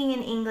 speaking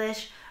in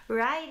English,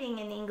 writing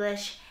in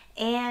English,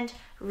 and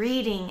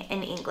reading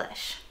in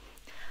English.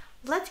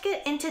 Let's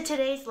get into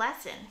today's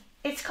lesson.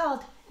 It's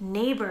called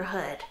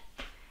neighborhood.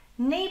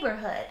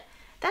 Neighborhood.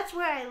 That's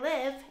where I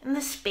live and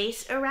the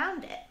space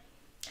around it.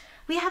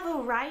 We have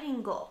a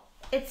writing goal.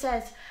 It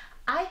says,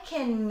 I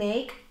can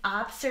make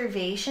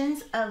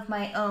observations of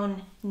my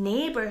own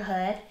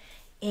neighborhood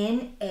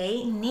in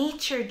a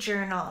nature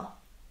journal.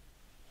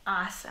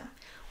 Awesome.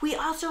 We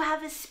also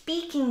have a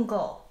speaking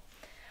goal.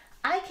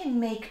 I can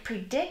make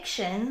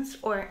predictions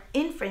or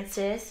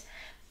inferences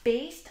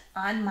based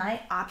on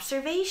my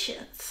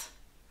observations.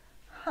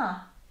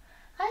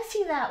 I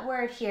see that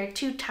word here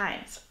 2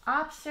 times.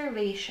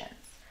 Observations.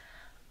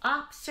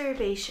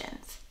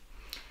 Observations.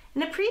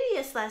 In a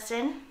previous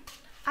lesson,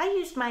 I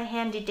used my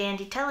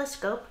handy-dandy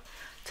telescope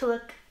to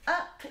look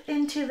up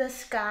into the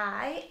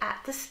sky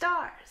at the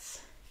stars.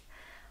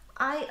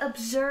 I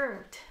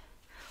observed,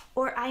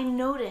 or I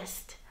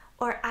noticed,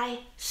 or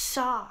I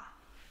saw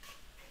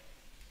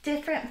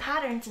different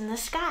patterns in the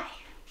sky.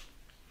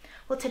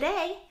 Well,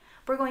 today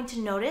we're going to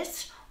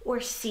notice or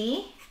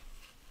see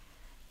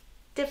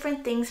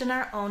different things in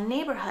our own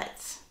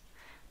neighborhoods.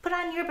 Put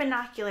on your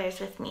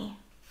binoculars with me.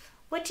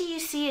 What do you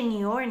see in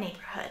your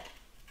neighborhood?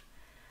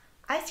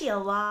 I see a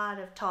lot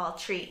of tall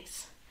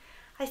trees.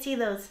 I see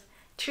those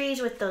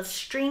trees with those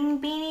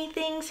string beanie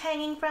things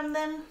hanging from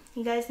them.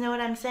 You guys know what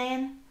I'm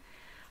saying?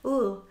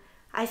 Ooh,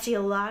 I see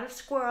a lot of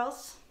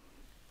squirrels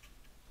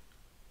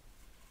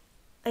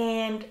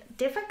and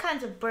different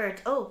kinds of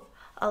birds. Oh,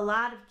 a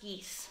lot of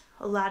geese.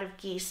 A lot of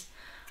geese.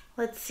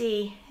 Let's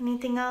see,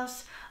 anything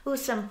else? Ooh,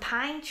 some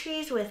pine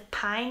trees with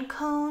pine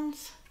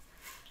cones,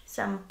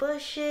 some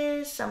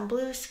bushes, some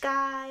blue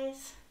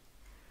skies.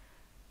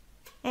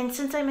 And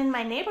since I'm in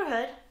my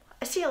neighborhood,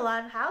 I see a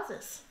lot of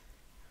houses.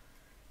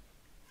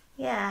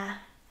 Yeah,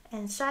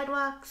 and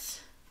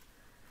sidewalks.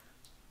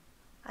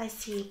 I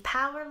see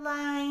power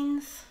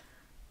lines.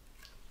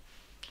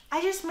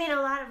 I just made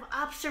a lot of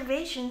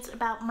observations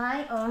about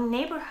my own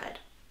neighborhood.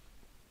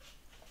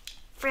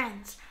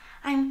 Friends,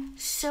 I'm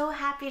so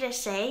happy to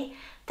say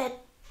that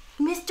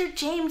Mr.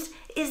 James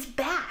is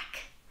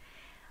back.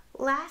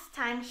 Last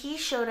time he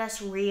showed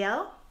us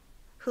Rio,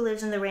 who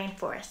lives in the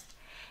rainforest.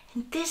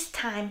 And this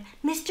time,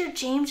 Mr.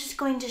 James is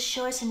going to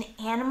show us an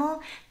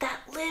animal that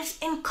lives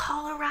in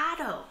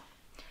Colorado.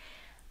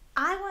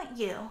 I want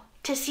you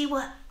to see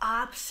what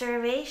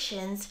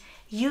observations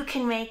you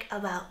can make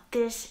about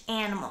this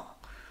animal.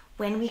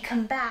 When we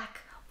come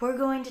back, we're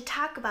going to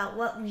talk about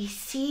what we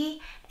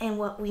see and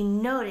what we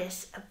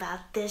notice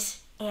about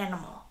this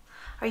animal.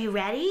 Are you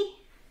ready?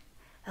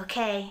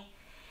 Okay,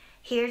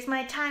 here's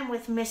my time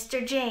with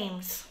Mr.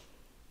 James.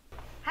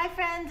 Hi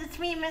friends, it's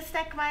me, Ms.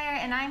 Steckmeyer,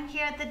 and I'm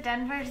here at the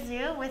Denver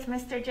Zoo with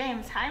Mr.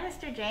 James. Hi,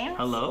 Mr. James.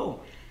 Hello.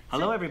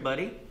 Hello,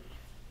 everybody.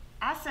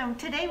 Awesome.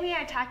 Today we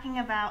are talking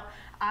about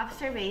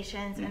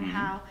observations and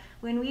how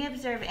when we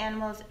observe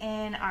animals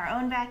in our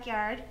own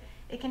backyard,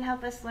 it can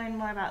help us learn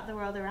more about the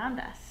world around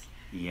us.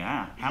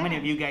 Yeah. How many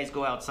of you guys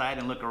go outside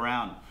and look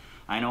around?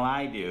 I know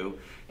I do.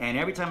 And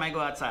every time I go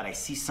outside, I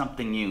see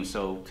something new.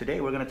 So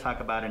today we're going to talk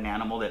about an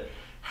animal that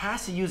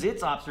has to use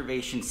its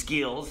observation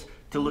skills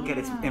to look at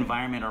its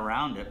environment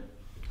around it.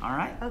 All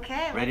right.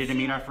 Okay. Ready to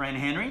meet our friend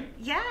Henry?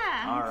 Yeah,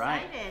 I'm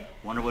excited. excited.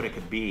 Wonder what it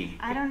could be.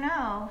 I don't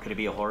know. Could it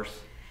be a horse?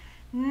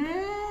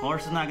 Mm,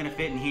 Horse is not going to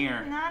fit in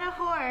here. Not a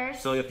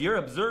horse. So if you're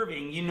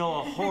observing, you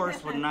know a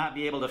horse would not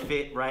be able to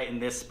fit right in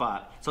this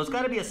spot. So it's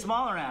got to be a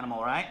smaller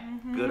animal, right?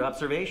 Good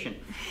observation.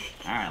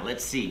 All right,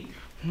 let's see.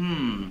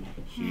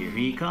 Here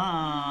he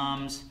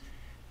comes.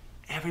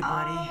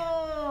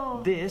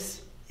 Everybody,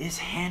 this is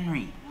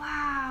Henry.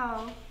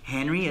 Wow.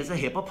 Henry is a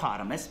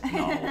hippopotamus.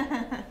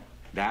 No,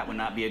 that would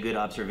not be a good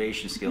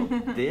observation skill.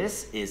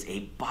 This is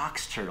a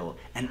box turtle,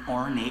 an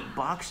ornate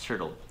box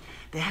turtle.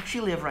 They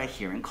actually live right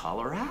here in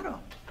Colorado.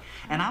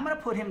 And I'm gonna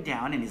put him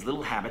down in his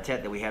little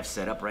habitat that we have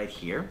set up right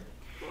here.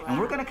 And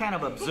we're gonna kind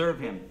of observe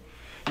him.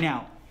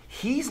 Now,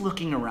 he's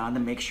looking around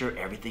to make sure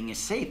everything is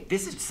safe.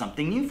 This is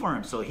something new for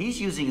him. So he's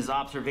using his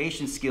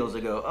observation skills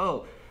to go,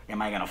 oh, am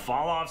I gonna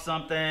fall off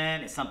something?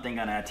 Is something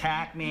gonna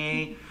attack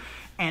me?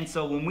 And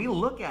so when we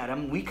look at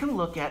him, we can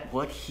look at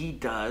what he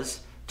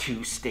does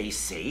to stay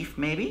safe,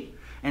 maybe.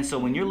 And so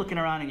when you're looking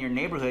around in your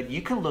neighborhood,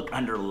 you can look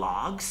under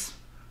logs,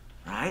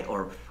 right?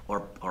 Or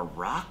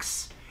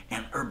rocks,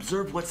 and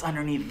observe what's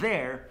underneath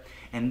there.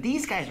 And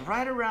these guys,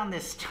 right around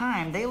this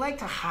time, they like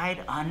to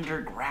hide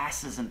under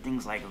grasses and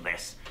things like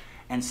this.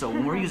 And so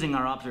when we're using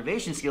our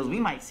observation skills, we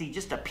might see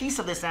just a piece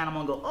of this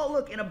animal and go, oh,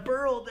 look, in a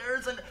burrow,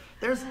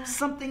 there's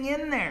something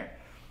in there.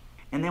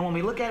 And then when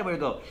we look at it, we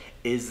go,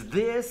 is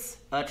this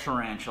a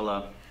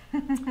tarantula?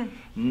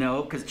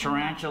 No, because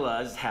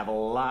tarantulas have a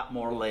lot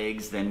more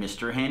legs than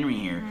Mr. Henry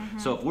here.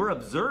 So if we're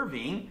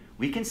observing,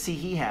 we can see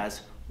he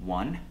has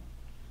 1,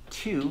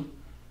 2,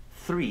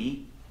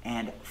 3,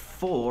 and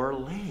 4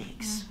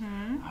 legs.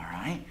 All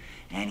right,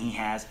 and he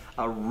has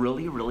a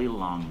really, really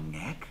long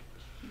neck.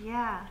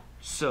 Yeah.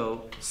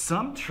 So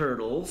some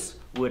turtles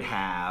would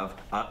have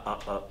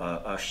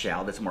a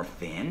shell that's more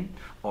thin,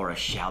 or a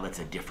shell that's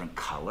a different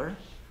color.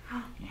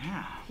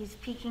 Yeah. He's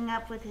peeking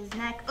up with his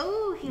neck.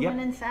 Oh, he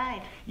went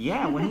inside.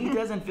 Yeah, when he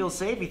doesn't feel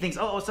safe, he thinks,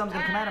 oh,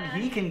 something's gonna come at him.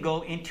 He can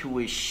go into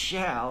his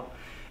shell,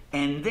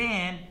 and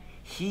then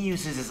he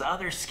uses his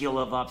other skill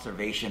of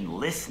observation,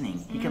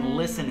 listening. He can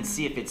listen and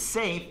see if it's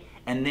safe,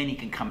 and then he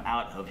can come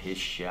out of his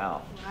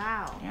shell.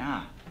 Wow.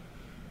 Yeah.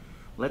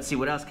 Let's see,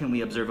 what else can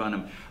we observe on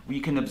him?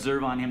 We can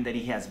observe on him that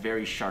he has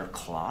very sharp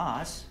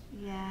claws.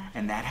 Yeah.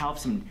 And that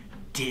helps him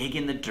dig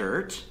in the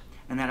dirt.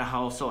 And that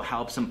also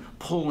helps him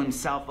pull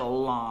himself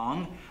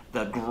along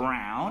the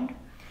ground.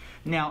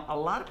 Now, a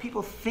lot of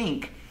people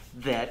think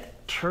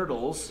that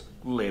turtles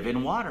live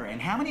in water. And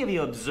how many of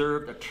you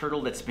observed a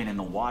turtle that's been in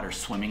the water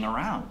swimming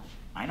around?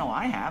 I know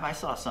I have. I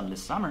saw some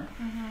this summer.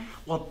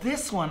 Well,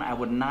 this one I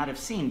would not have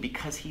seen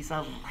because he's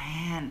a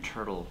land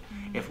turtle.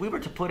 If we were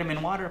to put him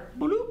in water,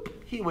 bloop,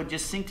 he would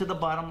just sink to the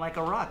bottom like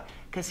a rock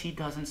because he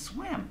doesn't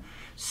swim.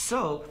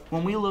 So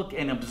when we look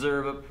and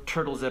observe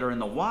turtles that are in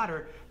the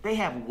water, they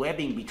have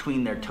webbing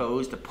between their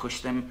toes to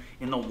push them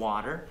in the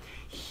water.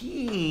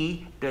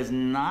 He does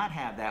not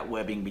have that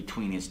webbing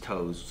between his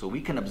toes. So we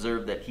can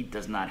observe that he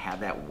does not have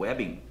that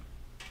webbing.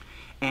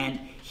 And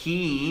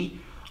he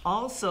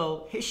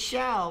also, his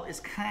shell is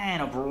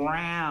kind of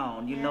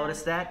round. You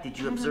notice that? Did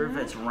you observe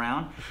it's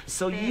round?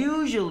 So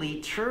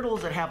usually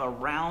turtles that have a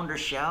rounder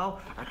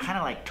shell are kind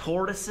of like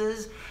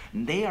tortoises,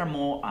 and they are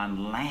more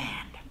on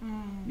land.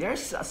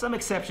 There's some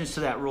exceptions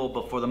to that rule,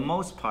 but for the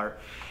most part,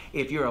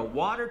 if you're a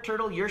water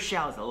turtle, your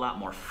shell is a lot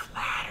more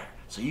flatter.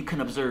 So you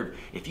can observe,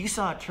 if you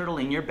saw a turtle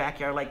in your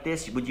backyard like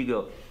this, would you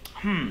go,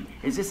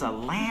 is this a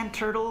land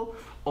turtle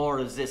or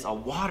is this a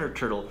water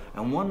turtle?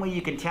 And one way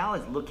you can tell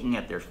is looking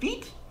at their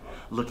feet,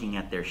 looking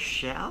at their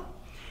shell.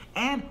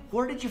 And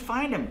where did you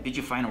find them? Did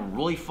you find them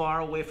really far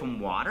away from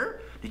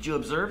water? Did you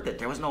observe that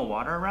there was no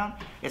water around?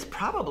 It's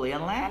probably a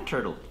land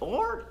turtle.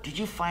 Or did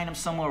you find them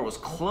somewhere that was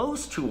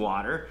close to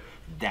water?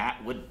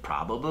 That would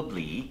probably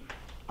be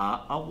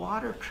a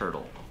water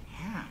turtle.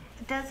 Yeah.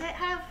 Does it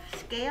have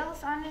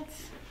scales on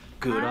its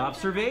Good arms?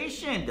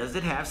 observation. Does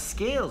it have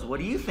scales? What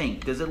do you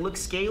think? Does it look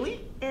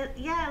scaly?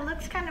 Yeah, it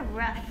looks kind of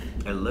rough.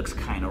 It looks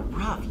kind of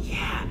rough,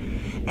 yeah.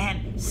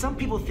 And some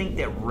people think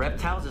that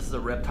reptiles, this is a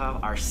reptile,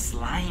 are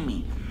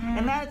slimy.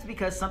 And that's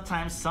because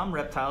sometimes some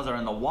reptiles are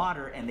in the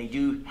water and they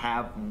do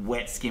have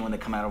wet skin when they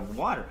come out of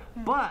water.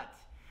 But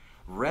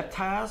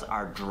reptiles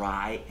are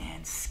dry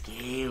and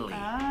scaly.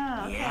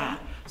 Oh, okay. Yeah.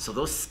 So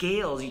those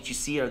scales that you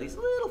see are these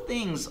little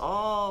things,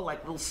 all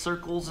like little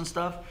circles and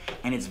stuff,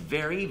 and it's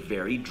very,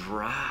 very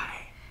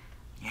dry.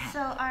 Yeah. So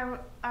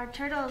are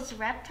turtles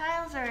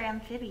reptiles or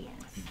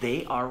amphibians?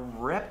 They are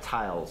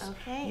reptiles.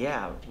 Okay.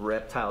 Yeah,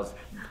 reptiles.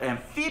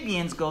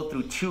 Amphibians go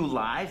through 2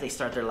 lives. They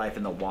start their life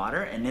in the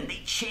water, and then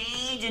they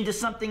change into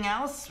something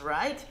else,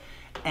 right?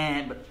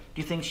 And do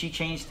you think she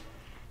changed?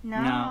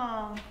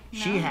 No.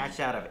 She hatched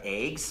out of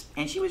eggs,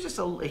 and he was just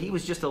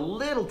a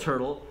little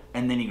turtle,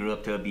 and then he grew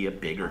up to be a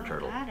bigger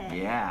turtle. Got it.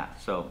 Yeah.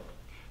 So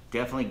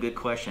definitely good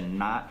question.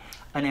 Not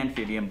an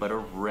amphibian, but a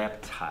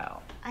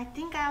reptile. I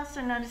think I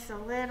also noticed a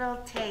little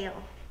tail.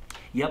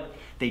 Yep,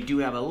 they do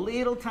have a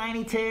little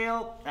tiny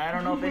tail. I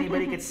don't know if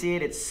anybody could see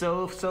it. It's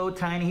so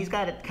tiny. He's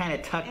got it kind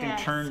of tucked and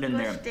turned in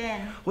there.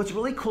 In. What's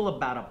really cool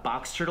about a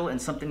box turtle,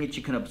 and something that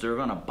you can observe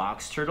on a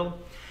box turtle,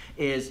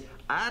 is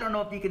I don't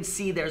know if you can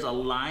see there's a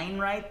line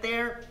right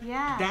there.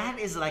 Yeah. That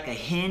is like a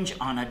hinge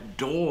on a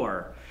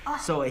door. Oh.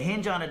 So a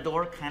hinge on a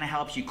door kind of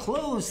helps you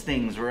close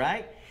things,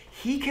 right?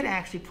 He could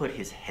actually put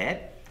his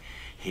head,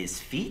 his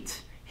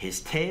feet,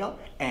 his tail,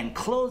 and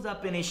close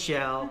up in his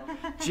shell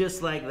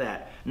just like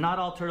that. Not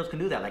all turtles can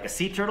do that. Like a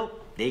sea turtle,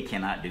 they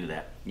cannot do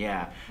that.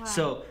 Yeah. Wow.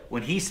 So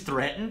when he's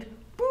threatened,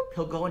 boop,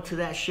 he'll go into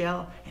that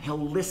shell and he'll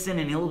listen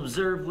and he'll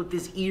observe with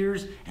his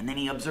ears, and then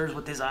he observes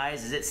with his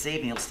eyes. Is it safe?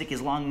 And he'll stick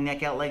his long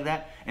neck out like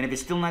that. And if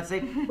it's still not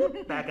safe,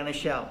 boop, back in the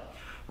shell.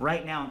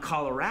 Right now in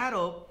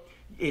Colorado,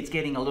 it's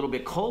getting a little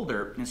bit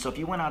colder, and so if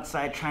you went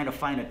outside trying to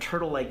find a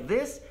turtle like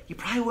this, you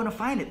probably wouldn't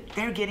find it.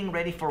 They're getting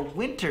ready for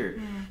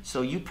winter.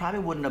 So you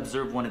probably wouldn't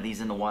observe one of these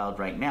in the wild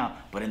right now,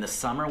 but in the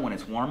summer when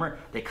it's warmer,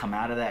 they come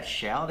out of that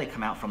shell, they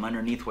come out from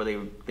underneath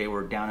where they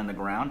were down in the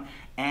ground,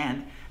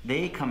 and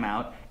they come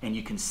out and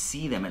you can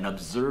see them and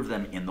observe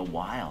them in the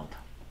wild.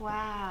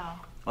 Wow.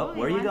 Oh, Ooh,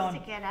 where are you he wants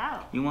going? to get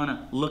out. You want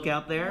to look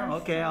out there?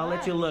 Yes, Okay, I'll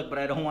let you look, but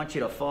I don't want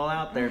you to fall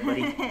out there,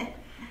 buddy.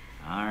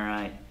 All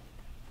right.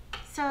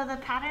 So the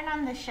pattern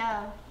on the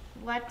shell,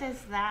 what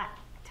does that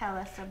tell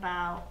us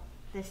about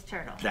this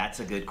turtle? That's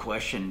a good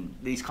question.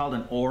 He's called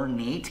an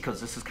ornate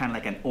because this is kind of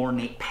like an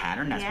ornate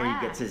pattern. That's where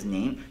he gets his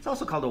name. It's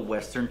also called a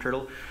western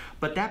turtle.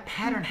 But that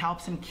pattern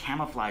helps him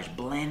camouflage,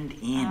 blend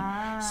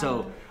in.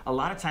 So a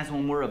lot of times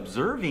when we're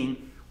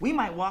observing, we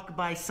might walk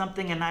by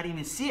something and not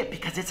even see it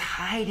because it's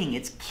hiding,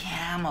 it's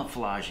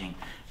camouflaging.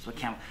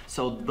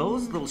 So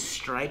those little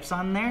stripes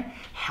on there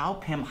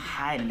help him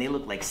hide, and they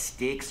look like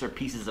sticks or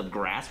pieces of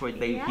grass where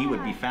he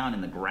would be found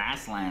in the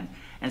grassland.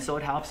 And so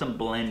it helps him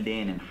blend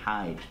in and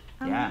hide.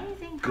 Amazing.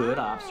 Yeah, good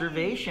Hi.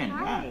 observation.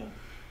 Hi.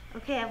 Yeah.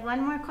 Okay, I have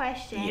one more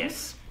question.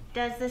 Yes.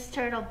 Does this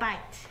turtle bite?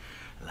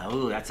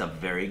 Oh, that's a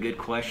very good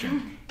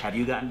question. Have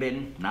you gotten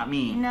bitten? Not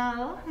me.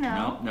 No.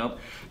 Nope.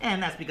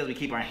 And that's because we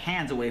keep our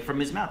hands away from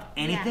his mouth.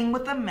 Anything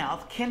with a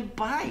mouth can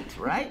bite,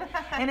 right?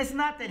 And it's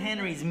not that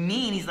Henry's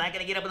mean. He's not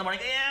gonna get up in the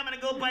morning, yeah, I'm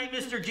gonna go bite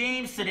Mr.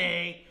 James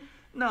today.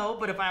 No,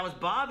 but if I was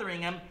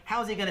bothering him,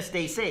 how's he gonna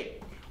stay safe?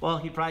 Well,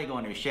 he'd probably go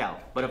into his shell.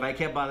 But if I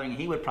kept bothering him,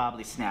 he would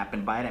probably snap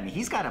and bite at me.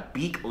 He's got a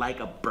beak like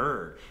a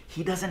bird.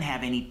 He doesn't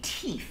have any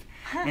teeth.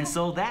 And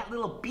so that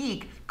little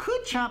beak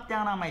could chomp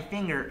down on my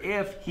finger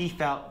if he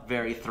felt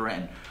very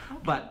threatened.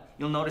 But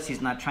you'll notice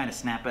he's not trying to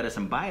snap at us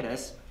and bite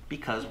us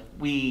because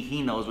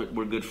he knows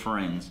we're good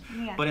friends.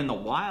 Yeah. But in the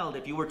wild,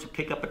 if you were to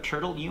pick up a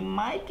turtle, you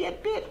might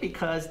get bit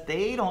because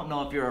they don't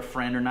know if you're a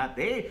friend or not.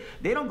 They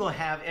don't go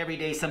have every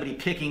day somebody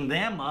picking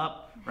them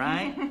up.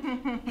 Right?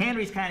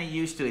 Henry's kind of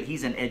used to it.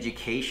 He's an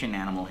education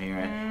animal here,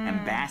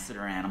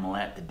 ambassador animal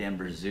at the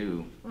Denver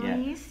Zoo. Well,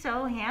 he's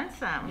so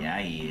handsome. Yeah,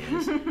 he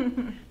is.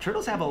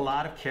 Turtles have a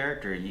lot of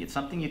character. It's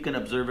something you can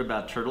observe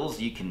about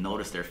turtles. You can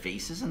notice their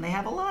faces, and they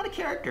have a lot of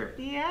character.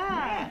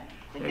 Yeah.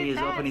 There he is,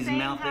 opening his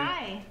mouth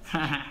hi.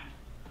 there.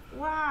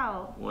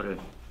 Wow. What a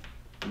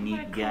neat What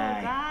a cool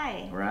guy.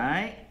 guy.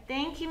 Right?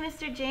 Thank you,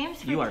 Mr.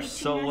 James, for You are teaching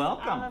so us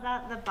welcome. all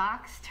about the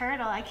box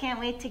turtle. I can't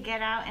wait to get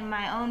out in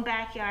my own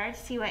backyard,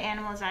 see what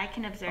animals I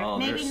can observe. Oh,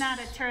 Maybe not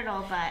a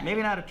turtle, but...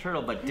 Maybe not a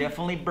turtle, but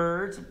definitely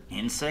birds.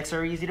 Insects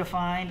are easy to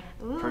find.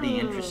 Pretty Ooh.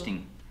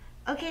 interesting.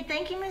 Okay,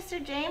 thank you,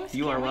 Mr. James.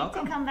 You are Can't wait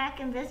welcome. to come back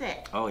and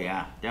visit. Oh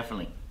yeah,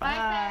 definitely.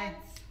 Bye,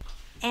 friends.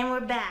 And we're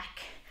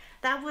back.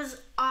 That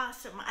was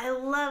awesome. I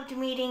loved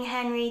meeting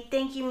Henry.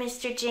 Thank you,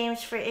 Mr.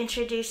 James, for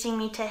introducing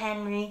me to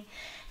Henry.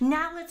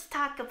 Now let's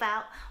talk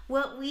about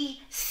what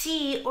we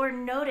see or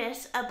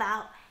notice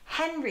about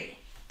Henry.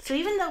 So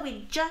even though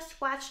we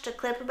just watched a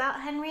clip about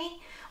Henry,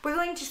 we're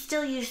going to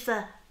still use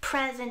the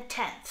present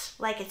tense,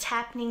 like it's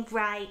happening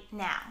right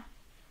now.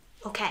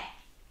 Okay.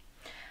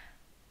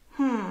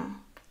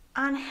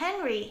 On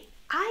Henry,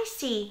 I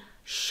see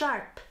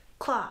sharp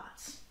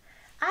claws.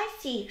 I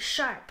see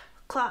sharp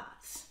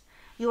claws.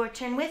 Your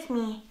turn with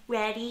me.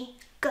 Ready,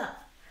 go.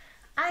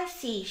 I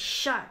see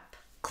sharp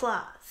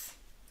claws.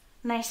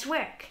 Nice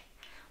work.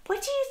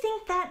 What do you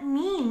think that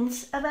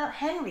means about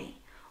Henry?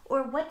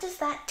 Or what does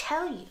that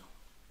tell you?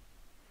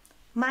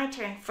 My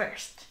turn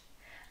first.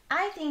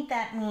 I think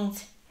that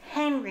means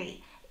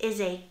Henry is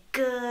a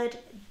good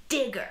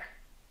digger.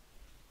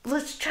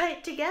 Let's try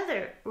it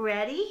together.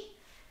 Ready?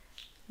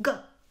 Go.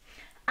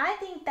 I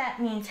think that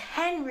means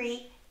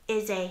Henry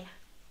is a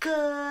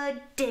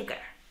good digger.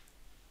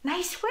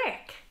 Nice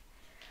work.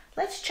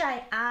 Let's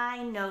try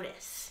I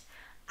notice.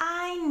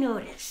 I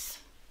notice.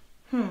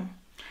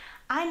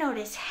 I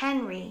notice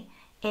Henry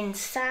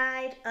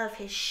inside of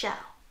his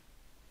shell.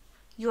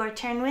 Your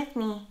turn with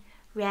me.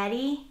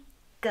 Ready?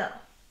 Go.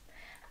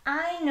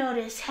 I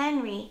notice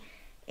Henry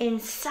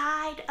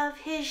inside of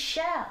his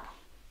shell.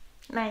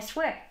 Nice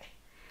work.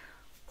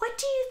 What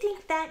do you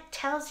think that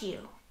tells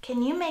you?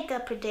 Can you make a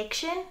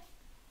prediction?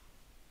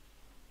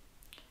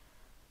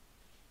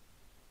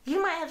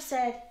 You might have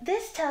said,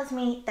 this tells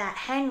me that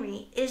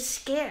Henry is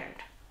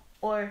scared.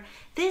 Or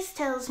this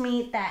tells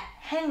me that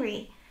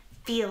Henry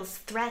feels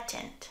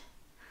threatened.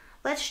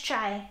 Let's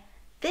try,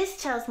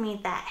 this tells me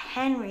that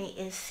Henry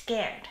is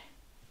scared.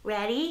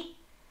 Ready?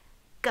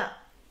 Go.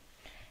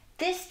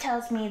 This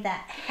tells me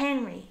that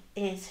Henry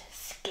is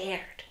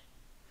scared.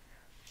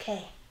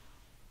 Okay.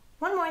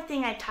 One more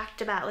thing I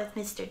talked about with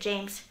Mr.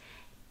 James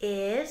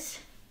is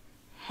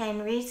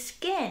Henry's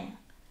skin.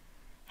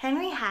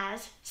 Henry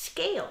has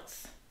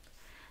scales.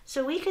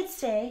 So we could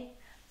say,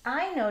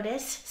 I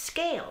notice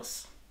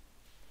scales.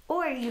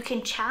 Or you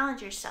can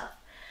challenge yourself.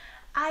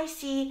 I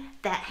see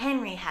that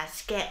Henry has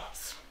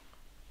scales.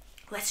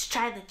 Let's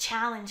try the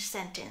challenge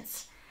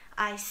sentence.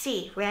 I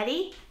see.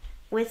 Ready?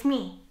 With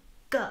me.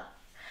 Go.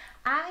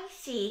 I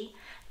see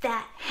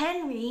that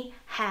Henry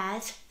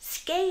has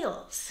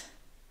scales.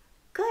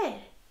 Good.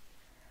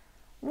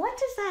 What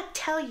does that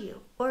tell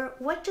you? Or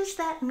what does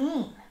that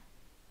mean?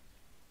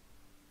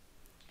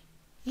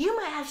 You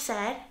might have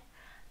said,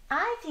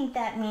 I think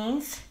that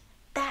means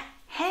that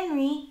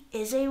Henry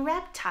is a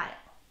reptile.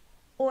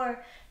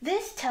 Or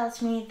this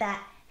tells me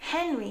that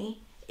Henry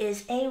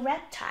is a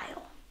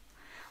reptile.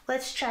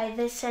 Let's try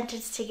this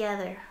sentence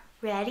together.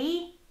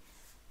 Ready?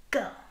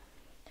 Go.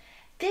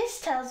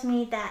 This tells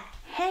me that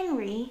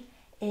Henry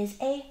is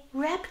a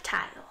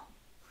reptile.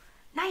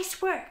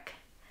 Nice work.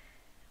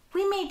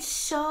 We made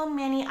so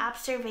many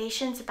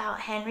observations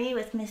about Henry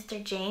with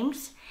Mr.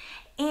 James,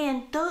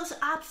 and those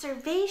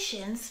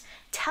observations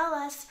tell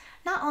us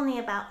not only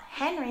about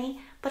Henry,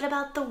 but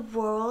about the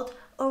world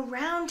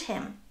around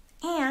him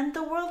and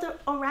the world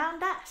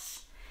around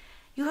us.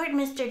 You heard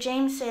Mr.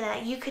 James say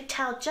that you could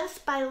tell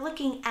just by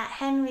looking at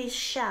Henry's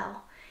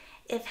shell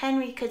if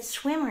Henry could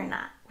swim or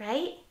not,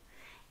 right?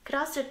 You could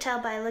also tell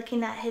by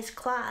looking at his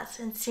claws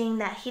and seeing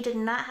that he did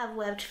not have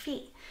webbed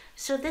feet.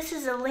 So this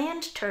is a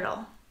land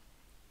turtle.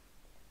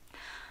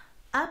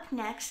 Up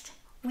next,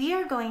 we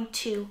are going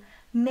to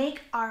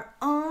make our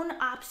own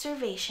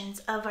observations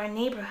of our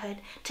neighborhood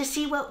to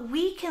see what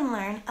we can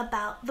learn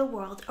about the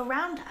world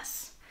around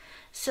us.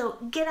 So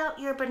get out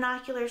your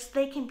binoculars.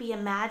 They can be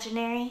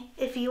imaginary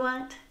if you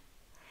want.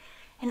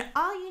 And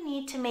all you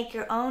need to make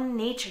your own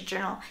nature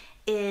journal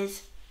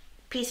is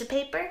a piece of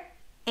paper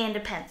and a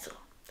pencil.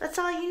 That's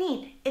all you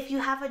need. If you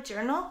have a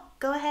journal,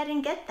 go ahead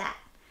and get that.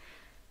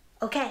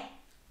 Okay,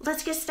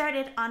 let's get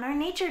started on our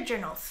nature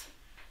journals.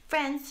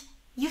 Friends,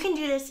 you can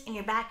do this in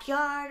your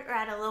backyard or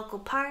at a local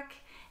park.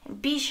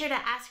 And be sure to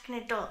ask an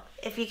adult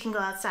if you can go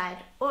outside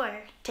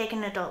or take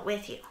an adult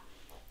with you.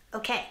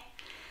 Okay,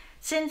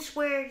 since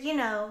we're, in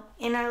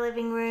our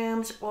living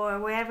rooms or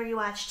wherever you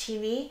watch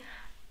TV,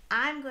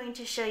 I'm going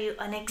to show you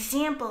an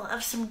example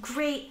of some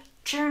great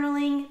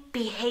journaling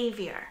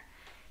behavior.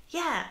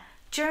 Yeah,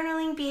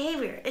 journaling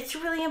behavior. It's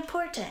really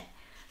important.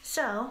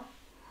 So,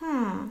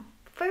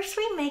 first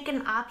we make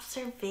an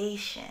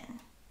observation.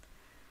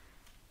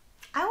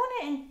 I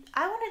want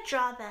to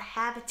draw the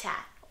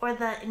habitat or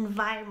the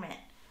environment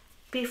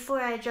before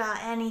I draw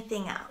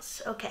anything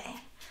else. Okay,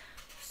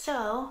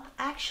 so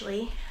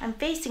actually I'm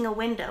facing a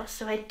window,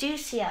 so I do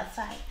see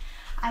outside.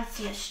 I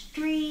see a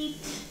street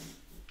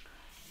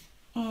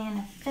and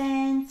a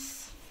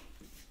fence.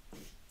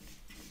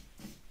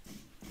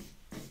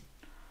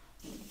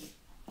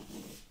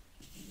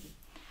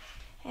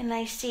 And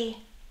I see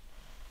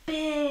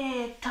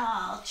big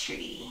tall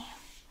tree.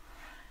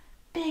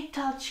 Big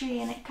tall tree,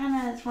 and it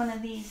kind of is one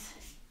of these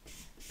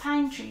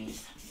pine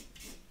trees.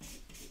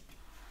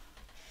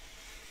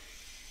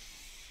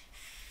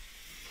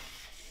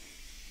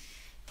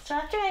 So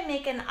after I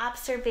make an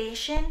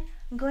observation,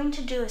 I'm going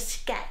to do a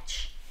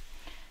sketch.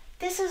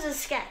 This is a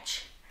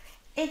sketch.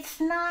 It's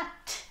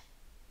not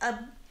a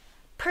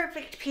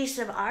perfect piece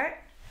of art,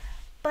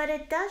 but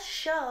it does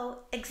show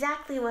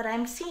exactly what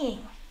I'm seeing.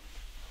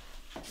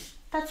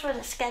 That's what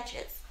a sketch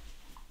is.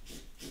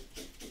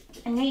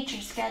 A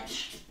nature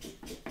sketch.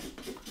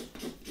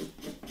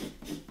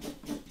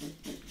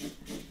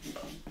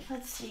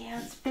 Let's see,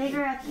 it's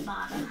bigger at the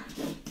bottom.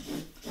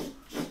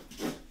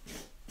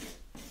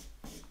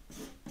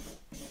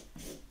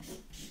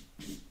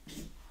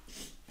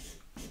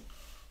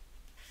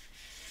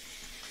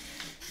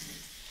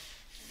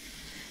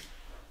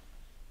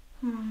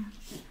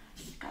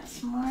 Got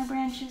some more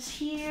branches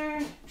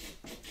here.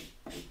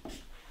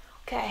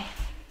 Okay.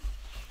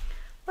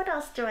 What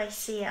else do I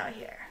see out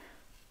here?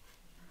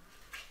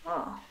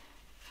 Oh,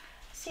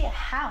 I see a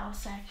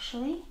house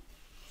actually.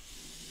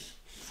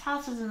 This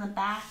house is in the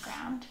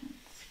background.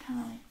 It's kind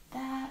of like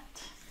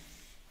that.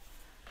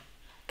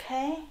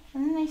 Okay,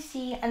 and then I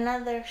see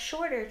another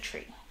shorter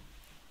tree.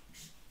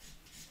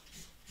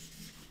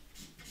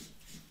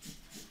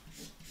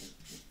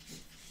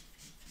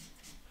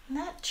 And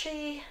that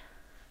tree,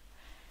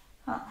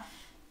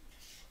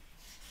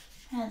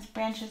 has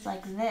branches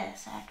like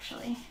this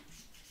actually.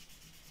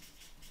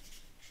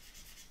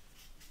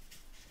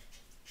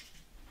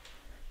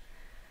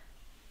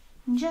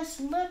 I'm just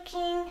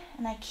looking,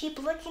 and I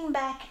keep looking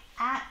back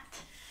at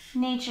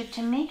nature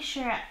to make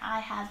sure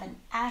I have an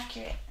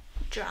accurate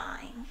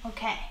drawing.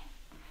 Okay,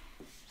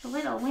 a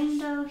little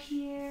window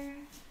here,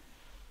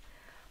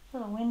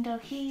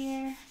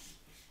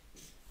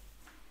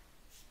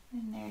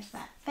 and there's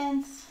that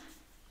fence.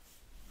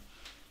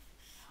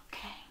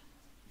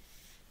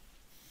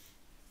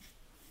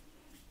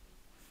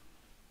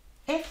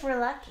 if we're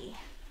lucky,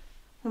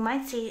 we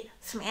might see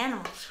some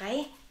animals,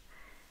 right?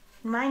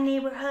 In my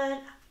neighborhood,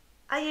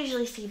 I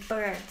usually see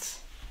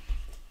birds.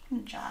 I'm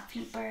gonna draw a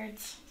few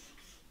birds.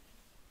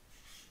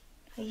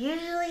 I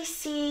usually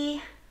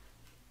see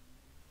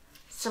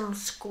some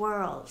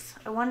squirrels.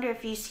 I wonder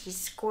if you see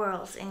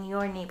squirrels in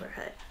your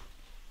neighborhood.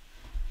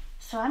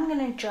 So I'm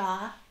gonna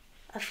draw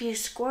a few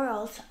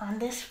squirrels on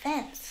this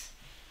fence.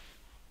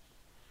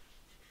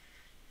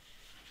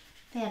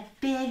 They have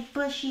big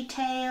bushy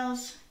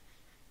tails,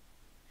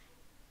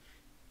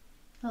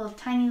 little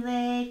tiny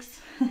legs,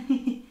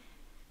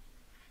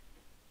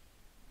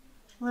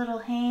 little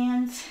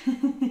hands.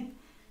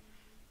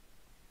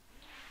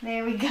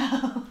 There we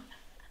go.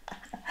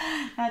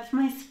 That's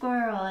my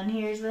squirrel, and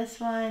here's this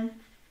one.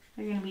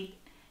 They're gonna be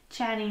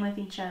chatting with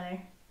each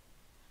other.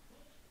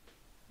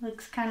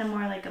 Looks kind of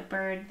more like a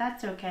bird.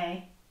 That's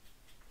okay.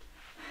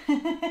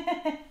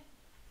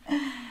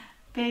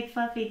 Big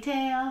fluffy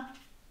tail.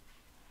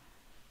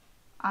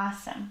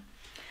 Awesome.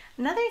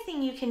 Another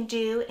thing you can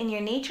do in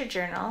your nature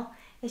journal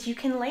is you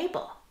can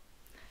label.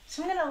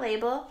 So I'm gonna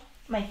label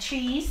my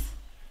trees,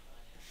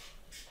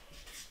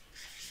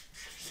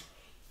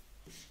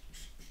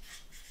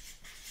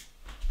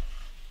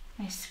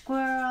 my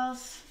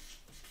squirrels,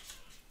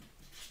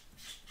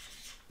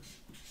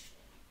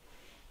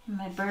 and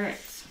my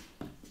birds.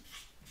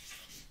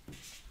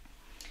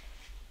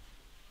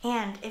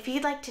 And if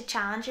you'd like to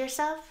challenge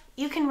yourself,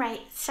 you can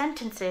write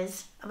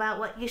sentences about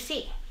what you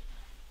see.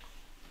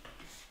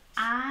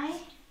 I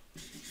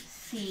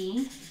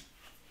see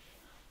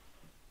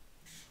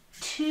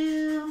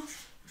 2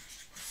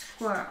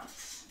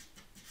 squirrels.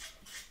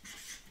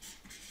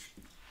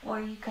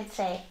 Or you could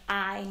say,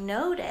 I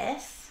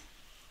notice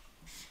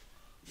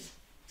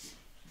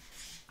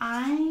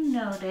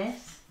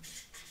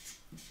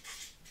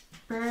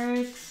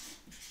birds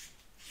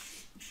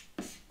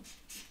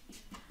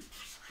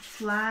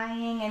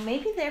flying, and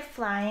maybe they're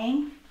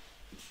flying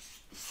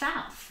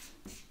south.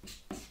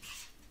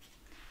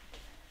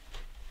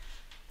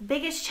 The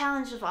biggest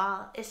challenge of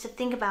all is to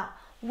think about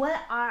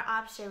what our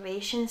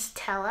observations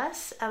tell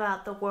us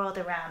about the world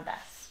around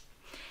us.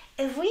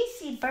 If we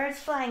see birds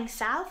flying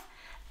south,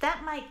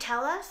 that might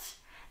tell us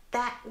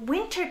that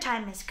winter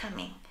time is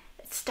coming.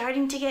 It's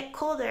starting to get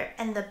colder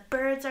and the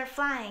birds are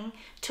flying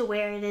to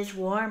where it is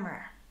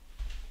warmer.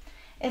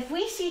 If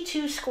we see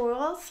 2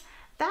 squirrels,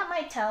 that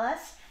might tell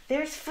us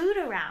there's food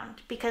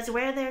around, because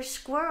where there's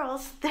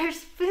squirrels, there's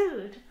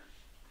food.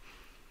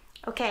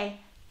 Okay,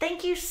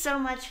 thank you so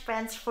much,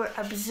 friends, for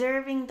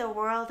observing the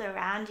world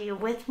around you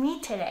with me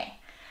today.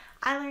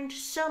 I learned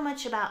so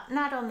much about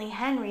not only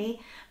Henry,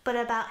 but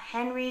about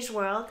Henry's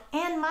world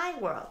and my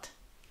world.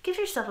 Give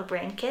yourself a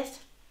brain kiss.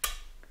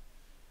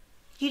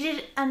 You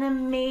did an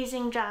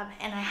amazing job,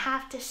 and I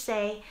have to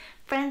say,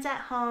 friends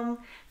at home,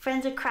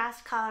 friends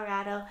across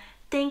Colorado,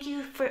 thank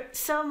you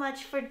so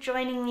much for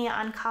joining me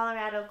on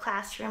Colorado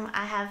Classroom.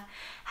 I have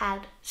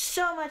had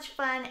so much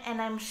fun,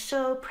 and I'm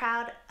so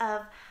proud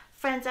of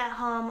friends at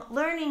home,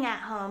 learning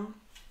at home,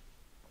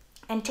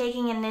 and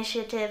taking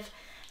initiative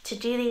to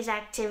do these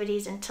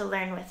activities and to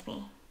learn with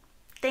me.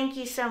 Thank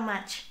you so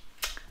much.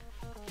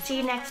 See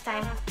you next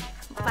time.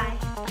 Bye.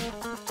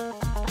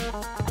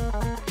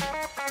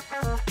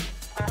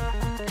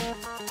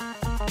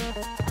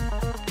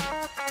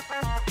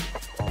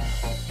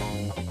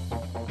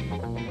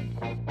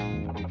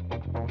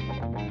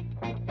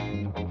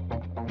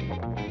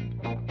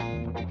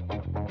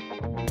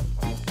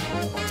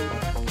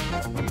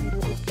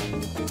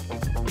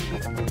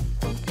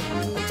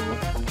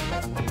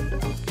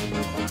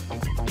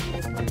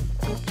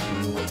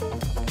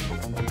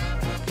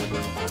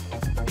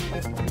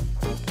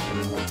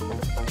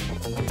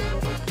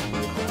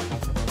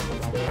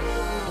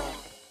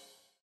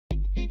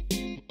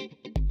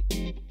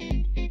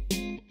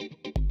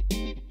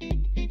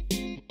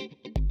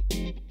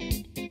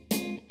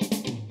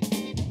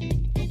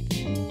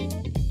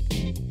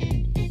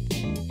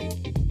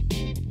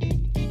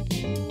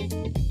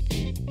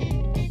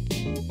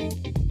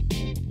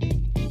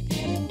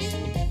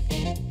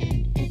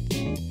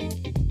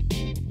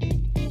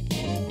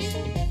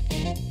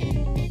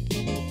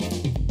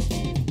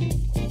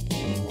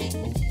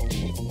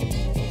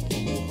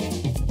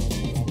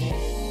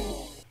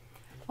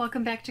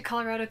 Welcome back to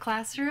Colorado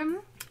Classroom.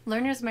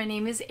 Learners, my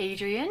name is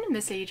Adrian,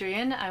 Miss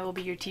Adrian. I will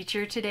be your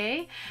teacher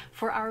today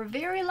for our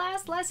very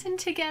last lesson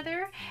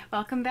together.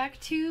 Welcome back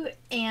to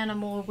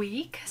Animal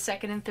Week,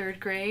 2nd and 3rd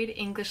grade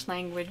English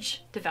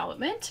language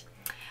development.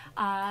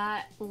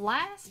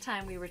 Last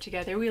time we were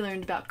together, we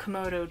learned about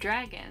Komodo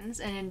dragons,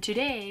 and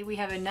today we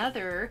have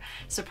another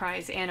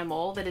surprise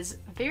animal that is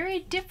very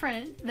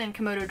different than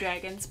Komodo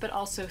dragons, but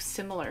also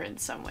similar in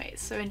some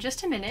ways. So in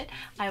just a minute,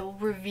 I will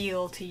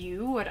reveal to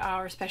you what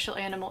our special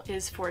animal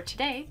is for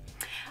today.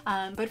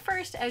 But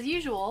first, as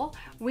usual,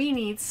 we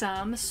need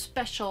some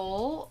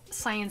special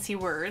sciencey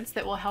words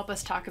that will help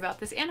us talk about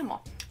this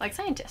animal, like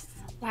scientists.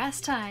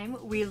 Last time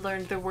we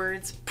learned the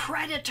words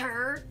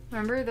predator,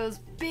 remember those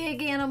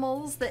big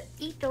animals that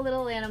eat the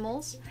little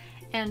animals,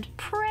 and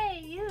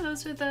prey,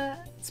 those are the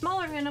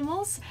smaller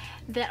animals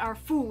that are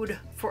food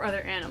for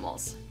other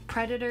animals,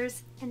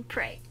 predators and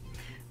prey.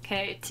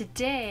 Okay,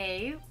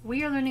 today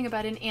we are learning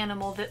about an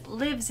animal that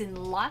lives in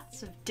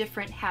lots of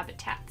different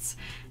habitats.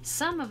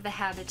 Some of the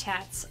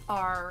habitats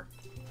are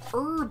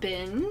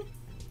urban.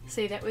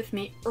 Say that with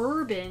me,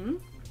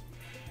 urban.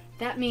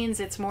 That means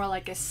it's more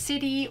like a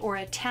city or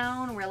a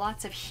town where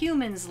lots of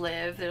humans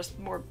live. There's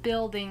more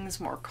buildings,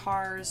 more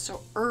cars,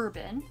 so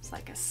urban. It's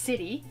like a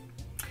city.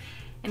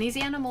 And these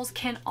animals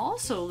can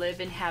also live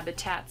in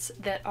habitats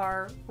that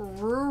are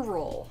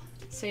rural.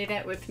 Say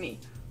that with me,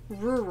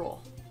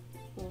 rural.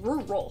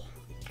 Rural,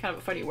 kind of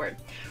a funny word.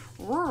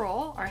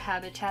 Rural are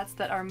habitats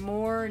that are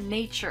more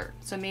nature.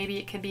 So maybe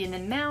it could be in the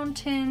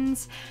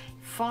mountains,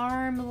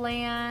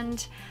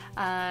 farmland,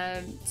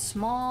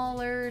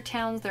 smaller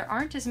towns. There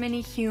aren't as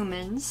many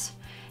humans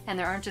and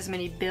there aren't as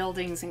many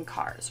buildings and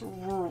cars.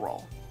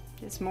 Rural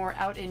is more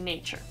out in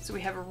nature. So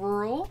we have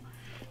rural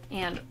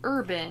and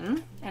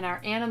urban, and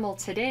our animal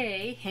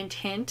today, hint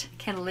hint,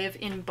 can live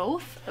in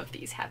both of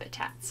these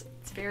habitats.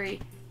 It's very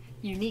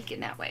unique in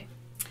that way.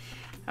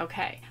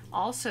 Okay,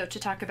 also to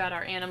talk about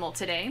our animal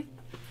today,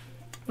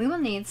 we will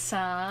need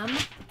some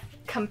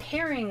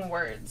comparing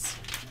words.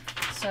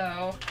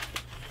 So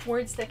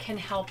words that can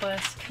help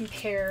us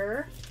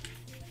compare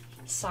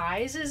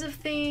sizes of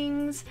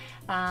things,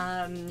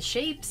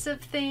 shapes of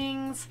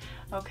things,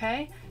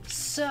 okay?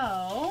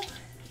 So,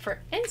 for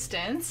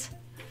instance,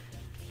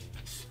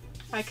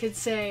 I could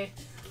say,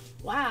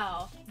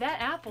 wow,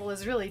 that apple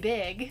is really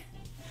big.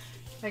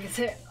 I could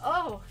say,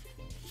 oh,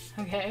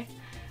 okay.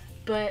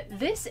 But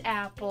this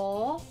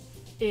apple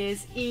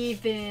is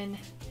even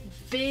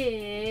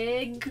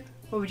big.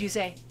 What would you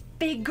say?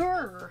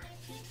 Bigger.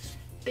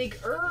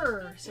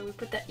 Bigger. So we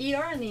put the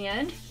ER in the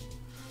end.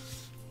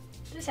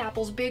 This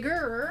apple's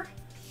bigger.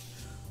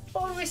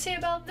 What would we say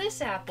about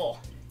this apple?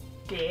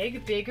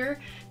 Big, bigger.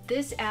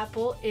 This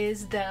apple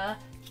is the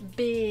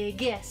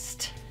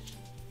biggest.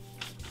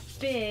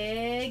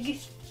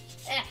 Big-est.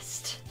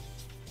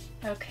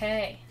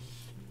 Okay.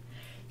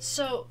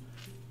 So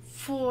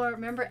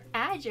remember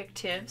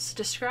adjectives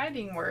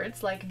describing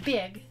words like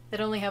big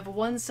that only have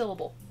one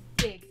syllable.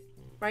 Big,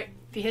 right?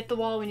 If you hit the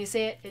wall when you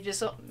say it, it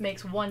just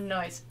makes one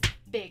noise.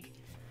 Big.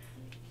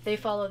 They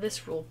follow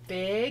this rule.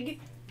 Big,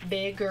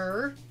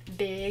 bigger,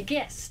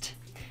 biggest.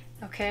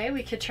 Okay,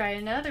 we could try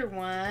another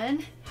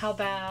one. How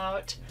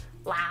about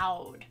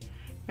loud?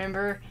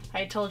 Remember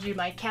I told you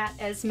my cat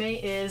Esme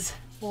is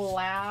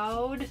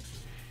loud.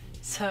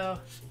 So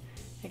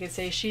I could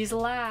say she's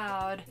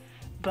loud,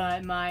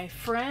 but my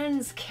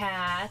friend's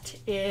cat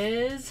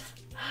is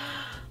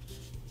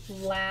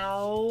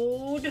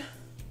loud.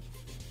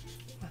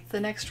 What's the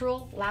next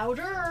rule?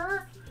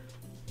 Louder.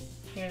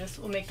 Here,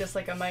 we'll make this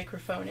like a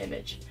microphone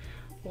image.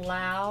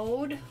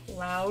 Loud,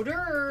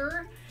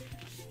 louder.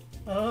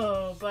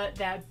 Oh, but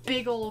that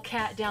big old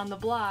cat down the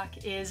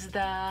block is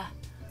the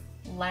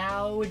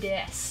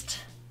loudest.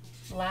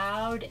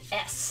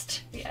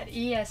 Loudest. We add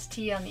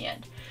EST on the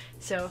end.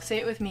 So say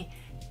it with me.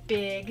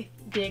 Big,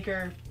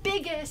 bigger,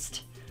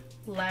 biggest.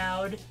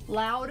 Loud,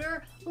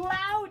 louder,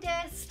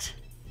 loudest.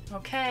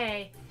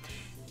 Okay.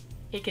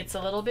 It gets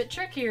a little bit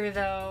trickier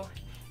though.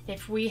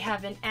 If we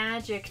have an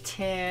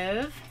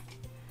adjective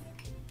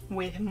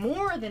with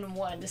more than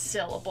one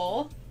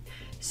syllable.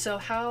 So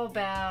how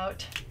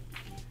about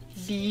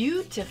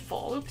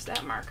beautiful? Oops,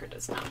 that marker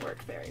does not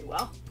work very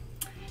well.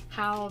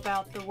 How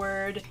about the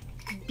word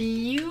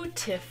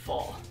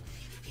beautiful?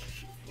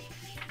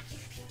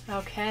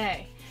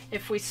 Okay,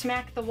 if we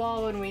smack the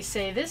wall when we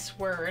say this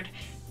word,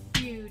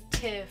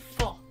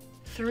 beautiful,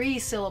 3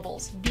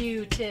 syllables,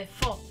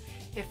 beautiful,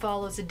 it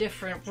follows a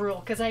different rule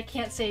because I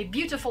can't say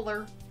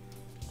beautifuler.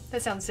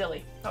 That sounds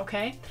silly,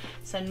 okay?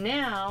 So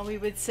now we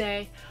would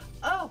say,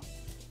 oh,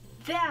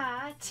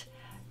 that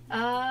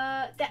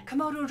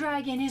Komodo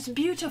dragon is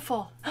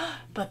beautiful,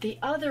 but the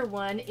other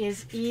one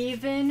is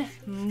even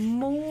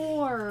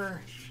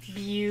more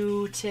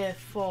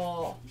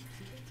beautiful.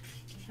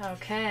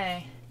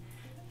 Okay,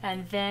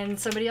 and then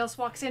somebody else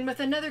walks in with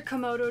another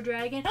Komodo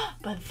dragon,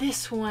 but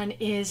this one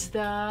is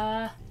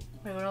the,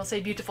 we don't say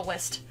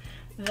beautifulest,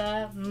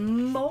 the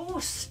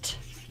most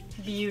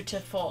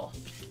beautiful.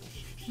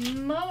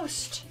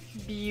 Most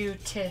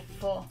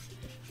beautiful.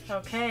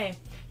 Okay,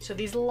 so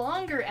these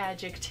longer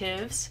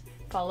adjectives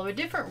follow a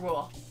different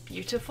rule.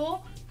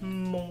 Beautiful,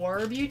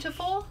 more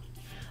beautiful,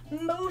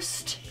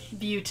 most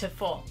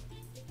beautiful.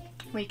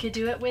 We could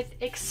do it with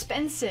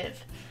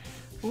expensive.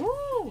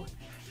 Ooh,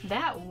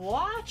 that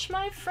watch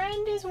my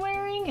friend is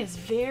wearing is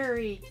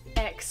very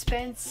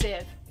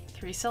expensive.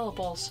 3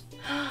 syllables.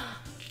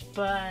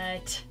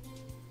 But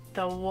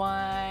the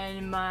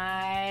one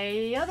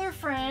my other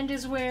friend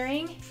is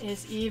wearing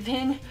is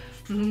even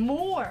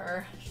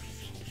more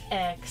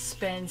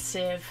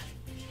expensive.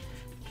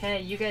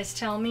 Okay, you guys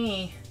tell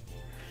me.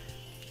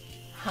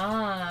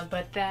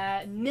 But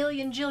that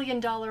 $1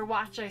 jillion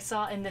watch I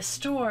saw in the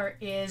store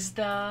is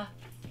the,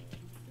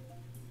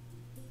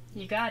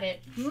 you got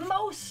it,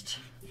 most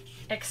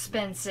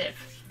expensive.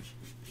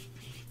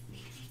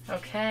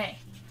 Okay,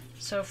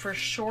 So for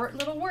short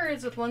little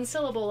words with one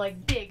syllable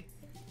like big,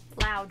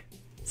 loud,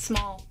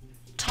 small,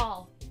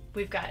 tall,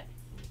 we've got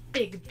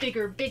big,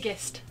 bigger,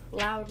 biggest,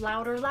 loud,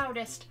 louder,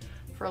 loudest.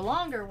 For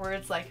longer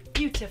words like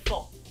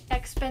beautiful,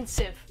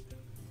 expensive,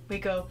 we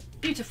go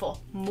beautiful,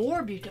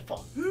 more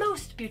beautiful,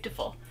 most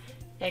beautiful,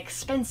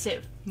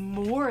 expensive,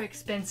 more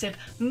expensive,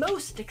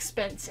 most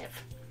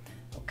expensive.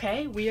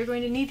 Okay, we are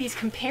going to need these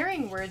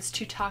comparing words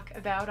to talk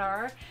about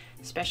our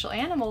special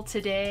animal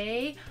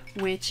today,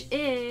 which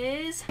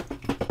is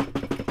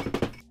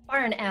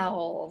barn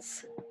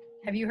owls.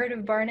 Have you heard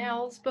of barn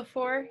owls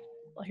before?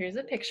 Well, here's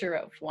a picture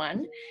of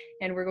one,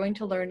 and we're going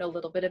to learn a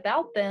little bit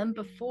about them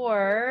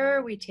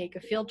before we take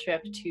a field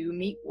trip to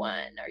meet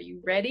one. Are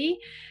you ready?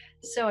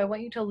 So I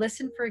want you to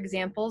listen for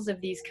examples of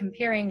these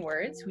comparing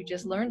words we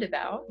just learned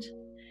about.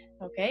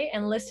 Okay,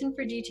 and listen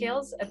for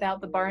details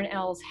about the barn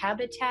owl's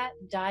habitat,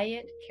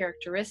 diet,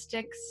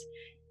 characteristics,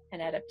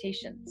 and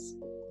adaptations.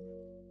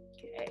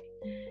 Okay,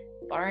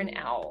 barn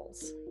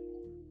owls.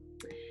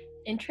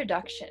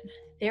 Introduction.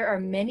 There are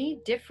many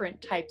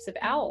different types of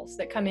owls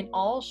that come in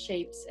all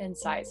shapes and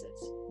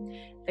sizes.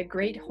 The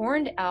great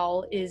horned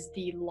owl is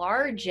the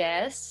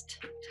largest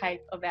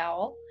type of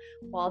owl,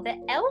 while the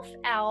elf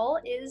owl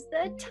is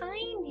the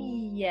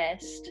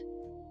tiniest.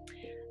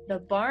 The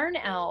barn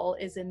owl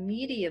is a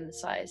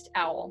medium-sized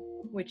owl,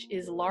 which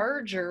is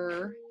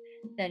larger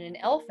than an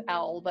elf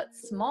owl, but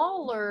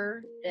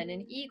smaller than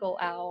an eagle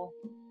owl.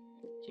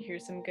 Did you hear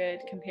some good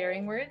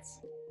comparing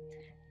words?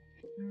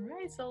 All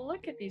right, so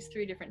look at these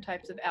three different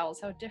types of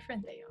owls, how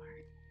different they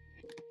are.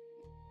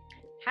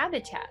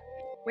 Habitat.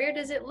 Where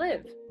does it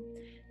live?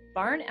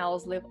 Barn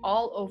owls live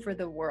all over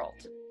the world.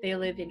 They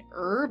live in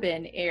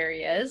urban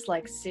areas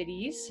like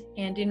cities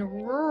and in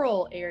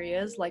rural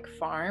areas like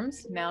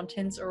farms,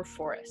 mountains, or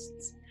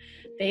forests.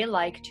 They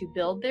like to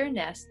build their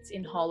nests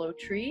in hollow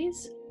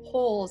trees,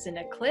 holes in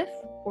a cliff,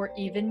 or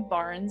even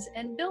barns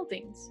and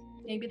buildings.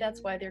 Maybe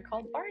that's why they're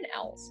called barn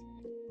owls.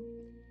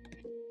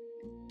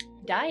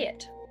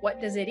 Diet. What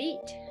does it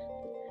eat?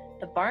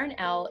 The barn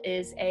owl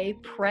is a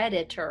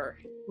predator,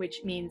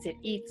 which means it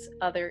eats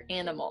other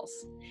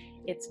animals.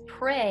 Its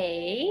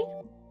prey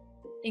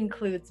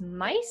includes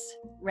mice,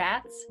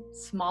 rats,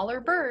 smaller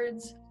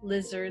birds,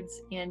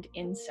 lizards, and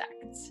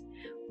insects.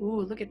 Ooh,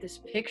 look at this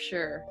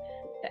picture.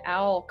 The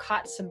owl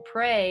caught some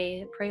prey.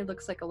 The prey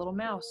looks like a little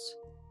mouse.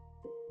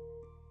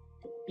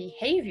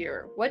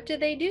 Behavior. What do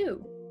they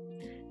do?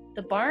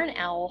 The barn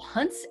owl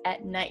hunts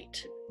at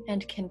night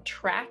and can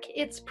track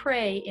its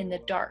prey in the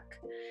dark.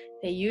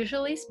 They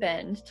usually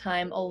spend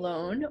time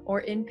alone or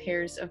in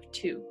pairs of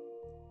two.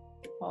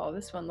 Oh,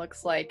 this one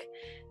looks like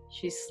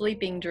she's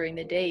sleeping during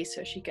the day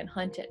so she can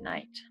hunt at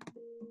night.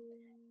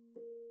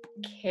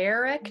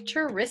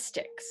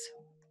 Characteristics.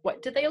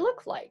 What do they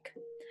look like?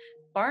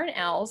 Barn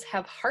owls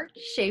have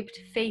heart-shaped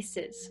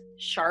faces,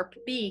 sharp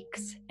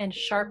beaks, and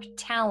sharp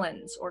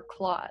talons or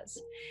claws.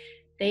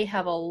 They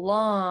have a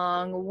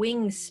long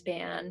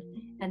wingspan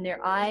and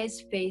their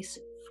eyes face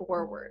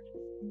forward.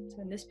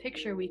 So in this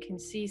picture, we can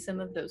see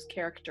some of those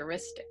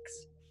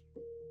characteristics.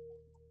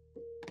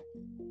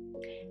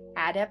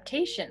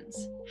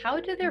 Adaptations.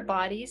 How do their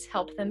bodies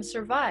help them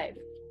survive?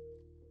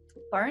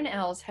 Barn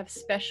owls have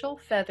special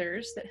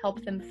feathers that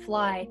help them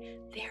fly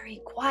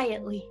very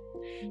quietly.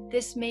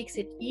 This makes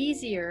it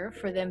easier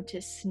for them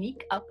to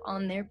sneak up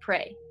on their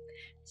prey.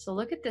 So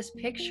look at this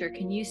picture.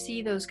 Can you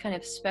see those kind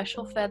of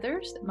special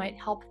feathers that might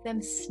help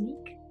them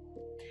sneak?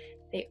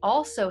 They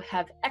also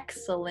have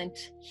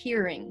excellent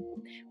hearing,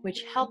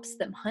 which helps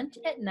them hunt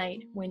at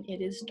night when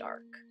it is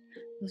dark.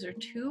 Those are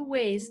two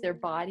ways their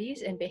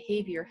bodies and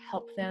behavior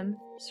help them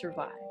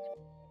survive.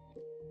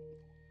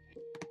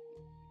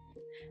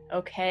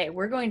 Okay,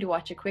 we're going to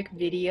watch a quick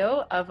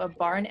video of a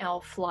barn owl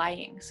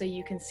flying so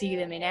you can see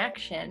them in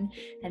action,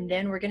 and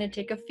then we're going to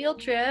take a field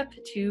trip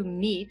to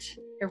meet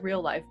a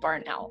real-life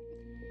barn owl.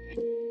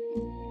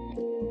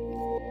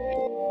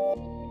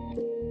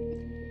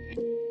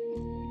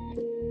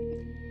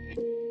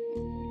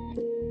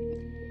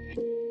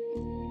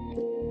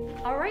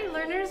 All right,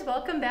 learners,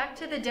 welcome back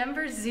to the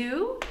Denver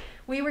Zoo.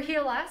 We were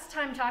here last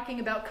time talking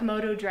about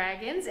Komodo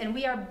dragons, and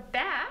we are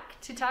back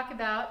to talk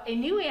about a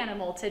new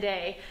animal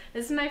today.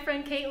 This is my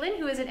friend Caitlin,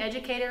 who is an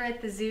educator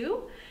at the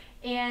zoo,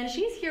 and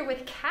she's here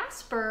with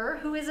Casper,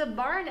 who is a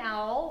barn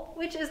owl,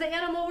 which is the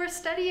animal we're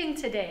studying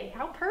today.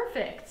 How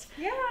perfect.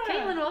 Yeah.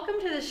 Caitlin,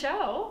 welcome to the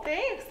show.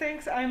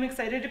 Thanks. I'm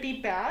excited to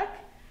be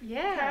back.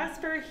 Yeah.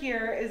 Casper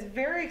here is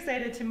very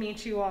excited to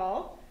meet you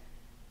all.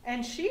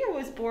 And she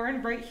was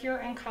born right here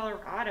in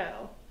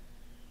Colorado,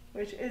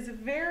 which is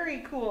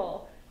very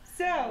cool.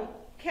 So,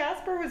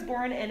 Casper was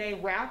born in a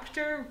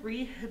raptor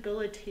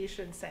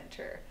rehabilitation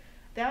center.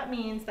 That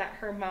means that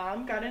her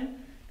mom got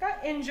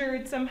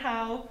injured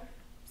somehow.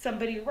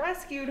 Somebody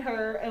rescued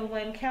her, and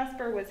when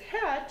Casper was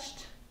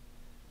hatched,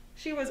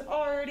 she was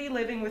already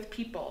living with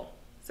people.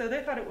 So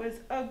they thought it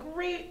was a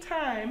great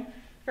time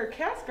for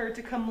Casper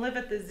to come live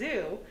at the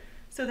zoo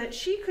so that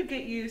she could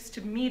get used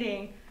to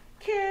meeting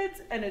kids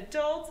and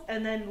adults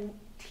and then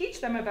teach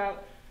them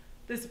about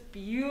this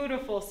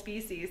beautiful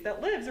species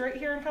that lives right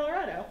here in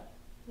Colorado.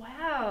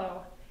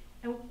 Wow.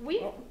 And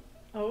we,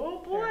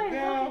 oh boy, There we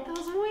go. look at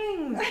those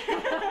wings.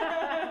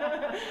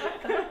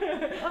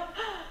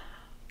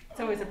 It's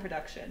always a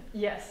production.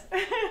 Yes.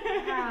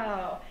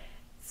 Wow.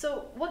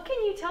 So what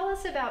can you tell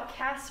us about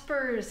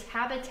Casper's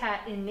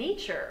habitat in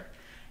nature?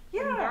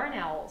 Yeah. And barn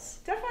owls.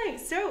 Definitely.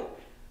 So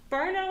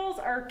barn owls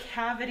are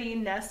cavity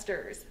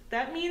nesters.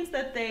 That means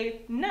that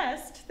they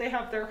nest, they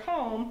have their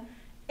home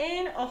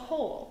in a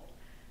hole.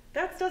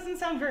 That doesn't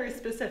sound very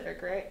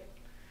specific, right?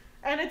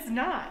 And it's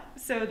not.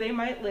 So they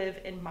might live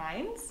in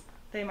mines,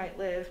 they might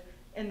live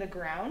in the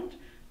ground,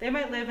 they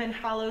might live in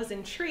hollows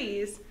in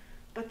trees,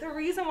 but the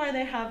reason why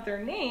they have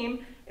their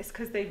name is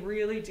because they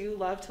really do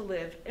love to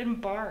live in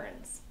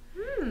barns.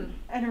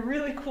 And a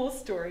really cool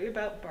story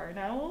about barn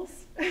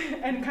owls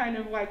and kind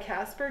of why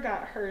Casper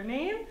got her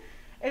name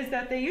is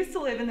that they used to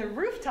live in the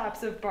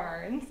rooftops of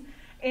barns,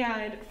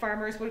 and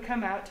farmers would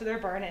come out to their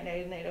barn at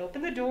night and they'd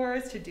open the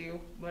doors to do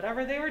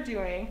whatever they were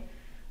doing.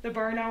 The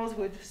barn owls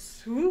would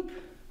swoop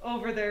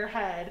over their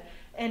head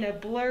in a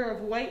blur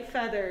of white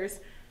feathers,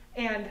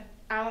 and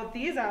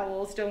these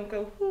owls don't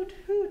go hoot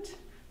hoot,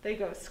 they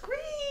go scream.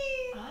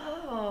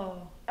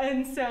 Oh.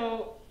 And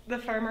so the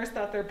farmers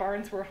thought their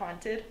barns were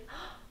haunted.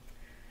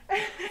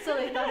 So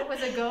they thought it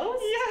was a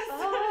ghost? Yes.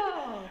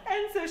 Oh.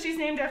 And so she's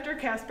named after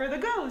Casper the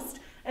ghost.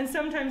 And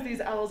sometimes these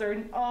owls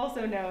are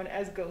also known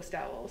as ghost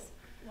owls.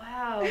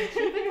 Wow. She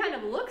even kind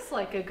of looks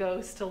like a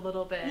ghost a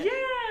little bit.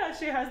 Yeah,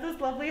 she has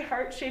this lovely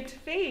heart-shaped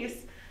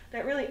face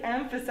that really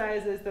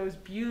emphasizes those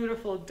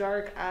beautiful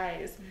dark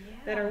eyes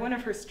that are one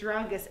of her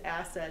strongest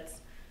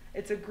assets.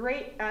 It's a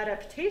great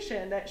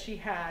adaptation that she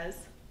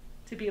has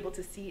to be able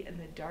to see in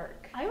the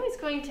dark. I was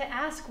going to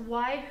ask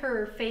why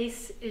her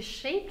face is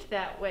shaped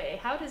that way.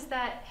 How does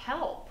that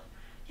help?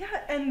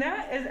 Yeah, and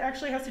that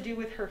actually has to do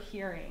with her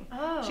hearing.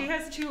 Oh. She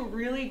has two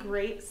really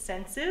great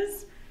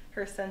senses,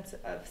 her sense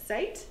of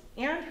sight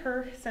and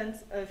her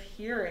sense of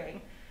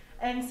hearing.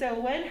 And so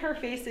when her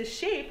face is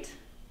shaped,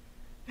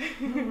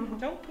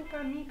 don't poop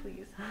on me,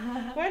 please.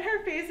 When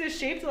her face is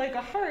shaped like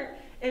a heart,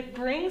 it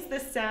brings the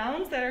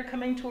sounds that are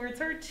coming towards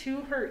her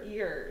to her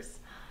ears.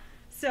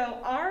 So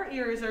our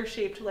ears are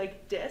shaped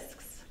like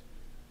discs.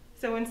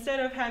 So instead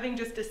of having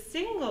just a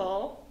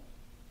single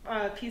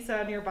piece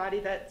on your body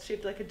that's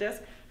shaped like a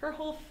disc, her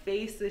whole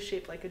face is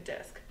shaped like a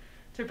disc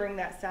to bring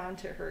that sound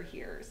to her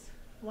ears.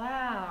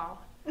 Wow.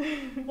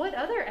 What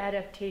other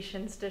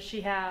adaptations does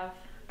she have?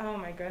 Oh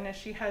my goodness,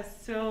 she has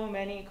so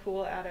many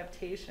cool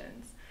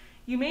adaptations.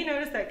 You may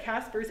notice that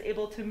Casper is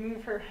able to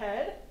move her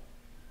head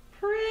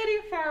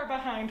pretty far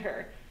behind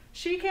her.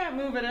 She can't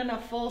move it in a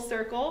full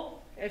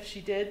circle. If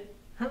she did,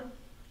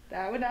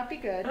 that would not be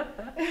good.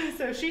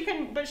 So she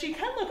can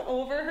look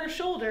over her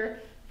shoulder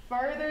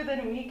farther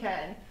than we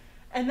can.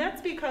 And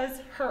that's because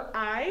her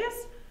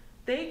eyes,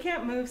 they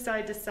can't move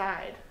side to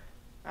side.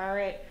 All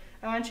right,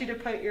 I want you to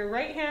put your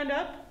right hand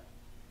up,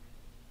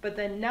 but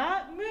then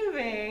not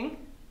moving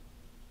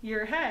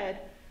your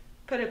head.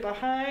 Put it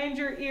behind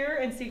your ear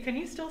and see, can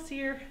you still see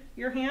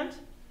your hand?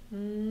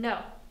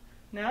 No.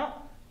 No?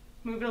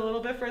 Move it a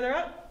little bit further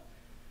up.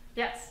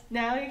 Yes.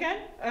 Now you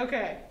can?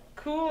 Okay,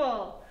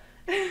 cool.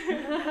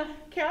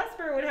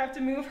 Casper would have to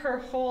move her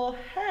whole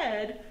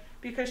head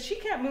because she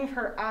can't move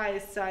her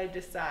eyes side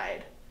to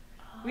side.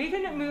 We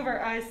can move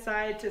our eyes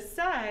side to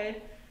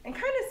side and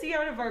kind of see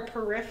out of our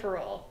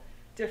peripheral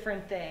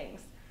different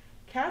things.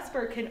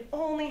 Casper can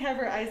only have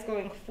her eyes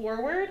going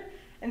forward,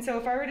 and so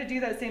if I were to do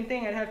that same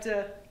thing, I'd have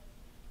to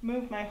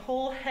move my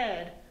whole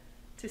head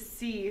to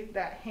see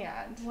that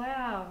hand.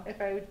 Wow. If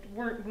I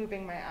weren't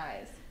moving my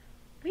eyes.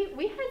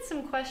 We had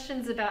some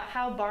questions about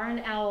how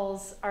barn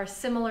owls are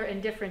similar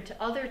and different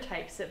to other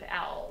types of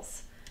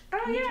owls.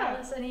 Can you tell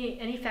us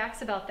any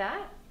facts about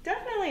that?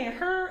 Definitely.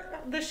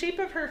 The shape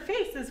of her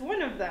face is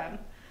one of them.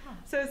 Huh.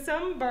 So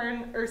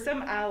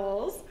some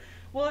owls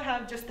will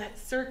have just that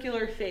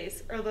circular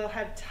face, or they'll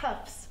have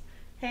tufts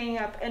hanging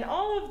up, and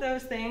all of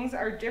those things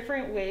are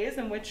different ways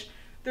in which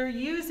they're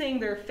using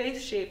their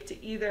face shape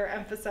to either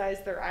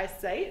emphasize their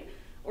eyesight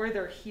or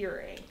their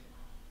hearing.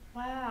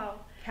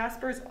 Wow.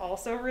 Casper's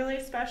also really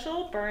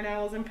special, barn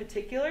owls in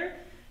particular,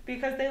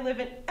 because they live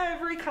in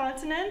every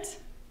continent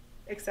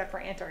except for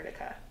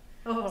Antarctica.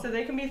 Oh. So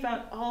they can be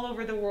found all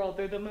over the world.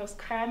 They're the most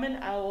common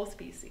owl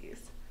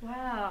species.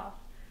 Wow.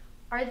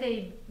 Are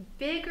they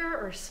bigger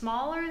or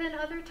smaller than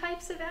other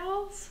types of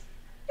owls?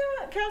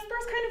 Yeah,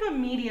 Casper's kind of a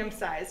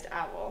medium-sized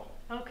owl.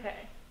 Okay.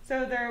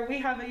 So we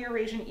have a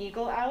Eurasian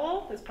eagle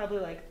owl that's probably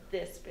like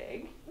this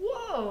big.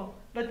 Whoa.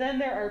 But then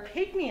there are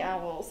pygmy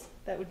owls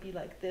that would be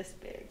like this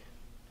big.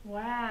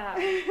 Wow.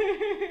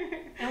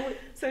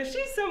 So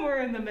she's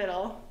somewhere in the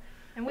middle.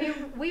 And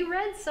we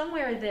read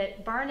somewhere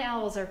that barn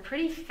owls are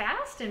pretty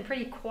fast and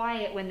pretty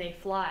quiet when they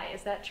fly.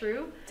 Is that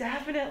true?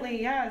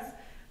 Definitely, yes.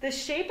 The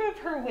shape of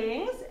her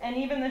wings and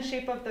even the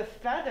shape of the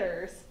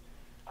feathers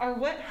are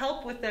what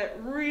help with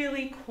that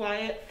really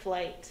quiet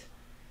flight.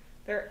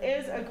 There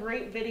is a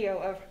great video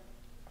of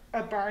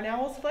a barn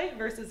owl's flight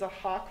versus a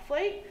hawk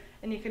flight,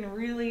 and you can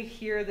really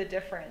hear the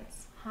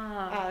difference.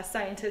 Huh.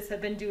 Scientists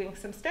have been doing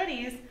some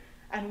studies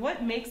and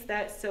what makes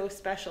that so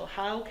special?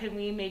 How can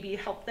we maybe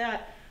help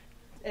that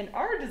in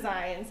our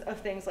designs of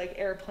things like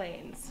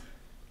airplanes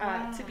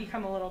to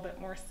become a little bit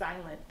more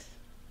silent?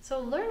 So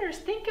learners,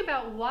 think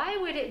about, why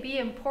would it be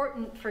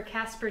important for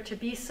Casper to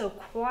be so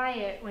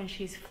quiet when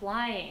she's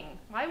flying?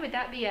 Why would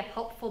that be a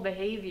helpful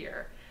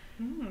behavior?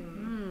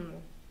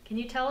 Can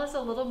you tell us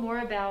a little more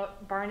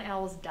about barn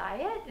owl's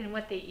diet and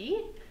what they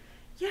eat?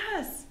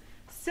 Yes.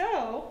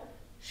 So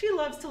she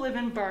loves to live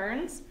in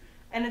barns,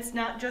 and it's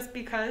not just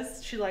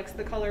because she likes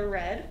the color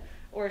red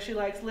or she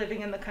likes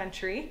living in the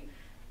country.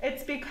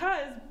 It's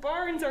because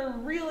barns are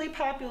really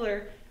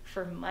popular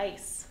for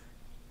mice.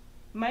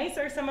 Mice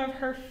are some of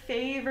her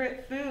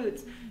favorite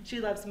foods. She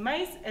loves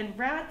mice and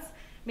rats,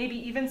 maybe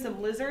even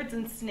some lizards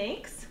and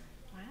snakes.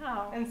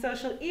 Wow. And so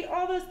she'll eat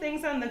all those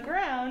things on the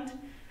ground,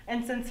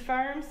 and since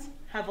farms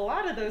have a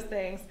lot of those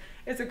things,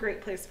 it's a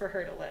great place for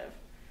her to live.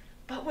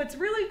 But what's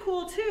really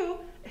cool too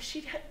is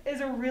she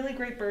is a really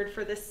great bird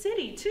for the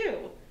city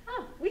too.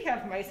 We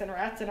have mice and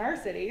rats in our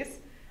cities,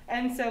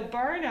 and so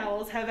barn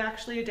owls have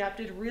actually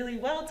adapted really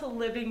well to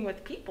living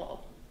with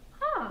people.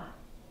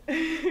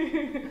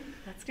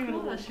 That's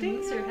cool. She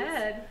moves her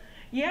head.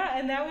 Yeah,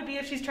 and that would be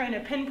if she's trying to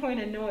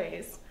pinpoint a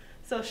noise.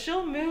 So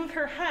she'll move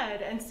her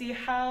head and see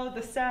how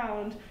the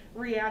sound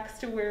reacts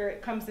to where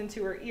it comes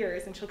into her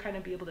ears, and she'll kind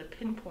of be able to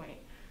pinpoint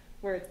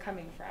where it's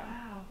coming from.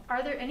 Wow.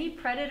 Are there any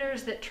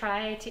predators that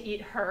try to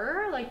eat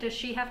her? Like, does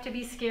she have to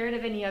be scared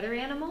of any other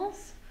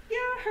animals?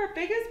 Yeah, her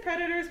biggest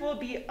predators will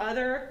be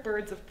other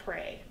birds of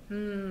prey.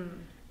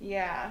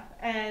 Yeah,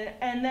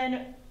 and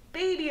then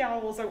baby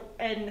owls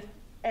and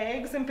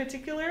eggs in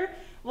particular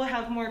will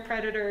have more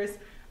predators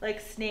like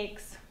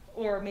snakes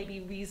or maybe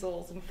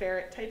weasels and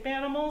ferret type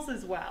animals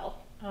as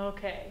well.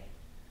 Okay.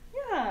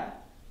 Yeah.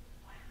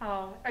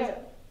 Wow.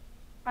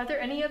 Are there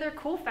any other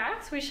cool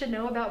facts we should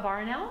know about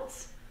barn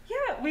owls?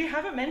 Yeah, we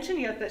haven't mentioned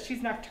yet that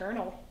she's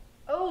nocturnal.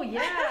 Oh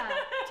yeah.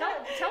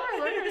 Tell our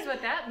learners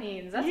what that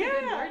means. That's a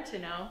good word to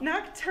know.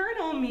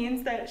 Nocturnal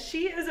means that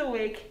she is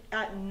awake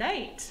at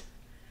night.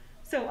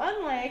 So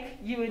unlike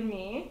you and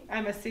me,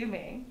 I'm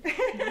assuming,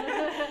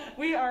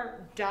 we are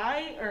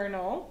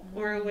diurnal,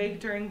 or awake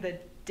during the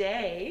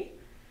day.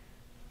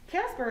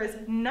 Casper is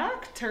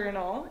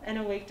nocturnal and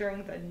awake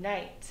during the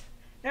night.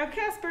 Now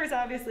Casper is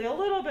obviously a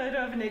little bit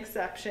of an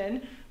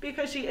exception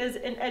because she is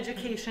an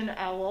education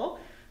owl.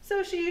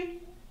 So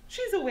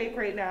she's awake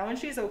right now and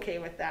she's okay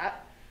with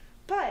that.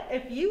 But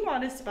if you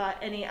want to spot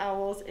any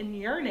owls in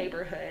your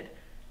neighborhood,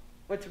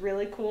 what's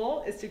really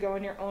cool is to go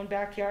in your own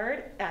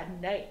backyard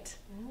at night.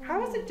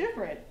 How is it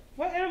different?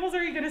 What animals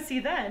are you going to see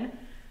then?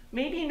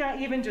 Maybe not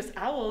even just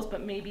owls,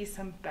 but maybe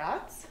some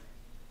bats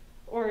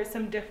or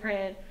some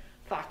different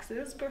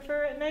foxes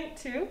prefer at night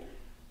too.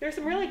 There's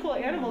some really cool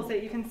animals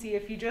that you can see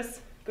if you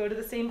just go to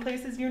the same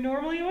places you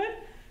normally would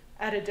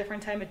at a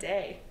different time of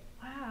day.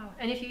 Wow.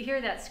 And if you hear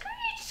that screech,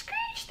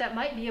 screech, that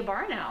might be a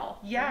barn owl.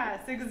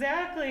 Yes,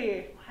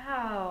 exactly.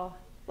 Wow.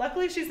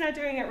 Luckily she's not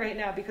doing it right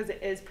now because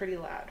it is pretty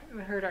loud.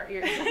 It hurt our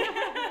ears.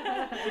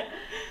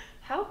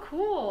 How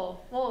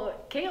cool.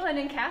 Well, Caitlin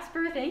and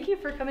Casper, thank you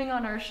for coming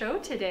on our show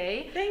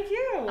today. Thank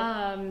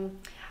you.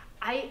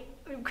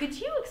 Could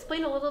you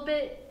explain a little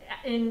bit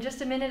in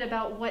just a minute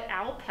about what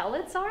owl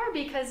pellets are?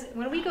 Because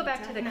when we go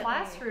back to the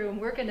classroom,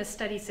 we're going to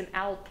study some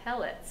owl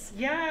pellets.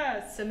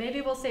 Yes. So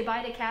maybe we'll say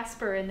bye to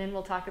Casper and then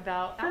we'll talk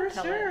about owl pellets.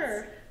 For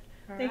sure.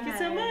 Thank you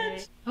so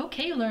much.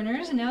 Okay,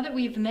 learners, now that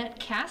we've met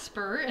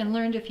Casper and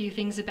learned a few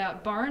things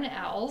about barn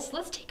owls,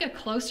 let's take a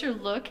closer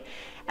look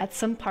at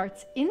some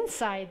parts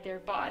inside their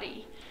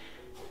body.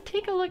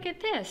 Take a look at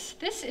this.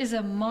 This is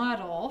a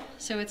model,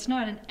 so it's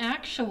not an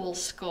actual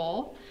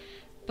skull,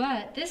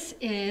 but this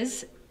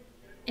is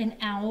an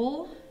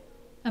owl,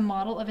 a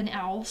model of an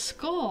owl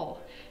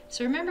skull.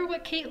 So remember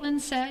what Caitlin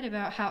said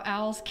about how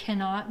owls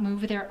cannot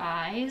move their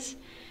eyes?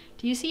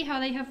 Do you see how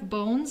they have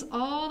bones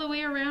all the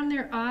way around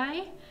their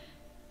eye?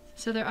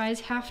 So their eyes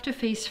have to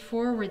face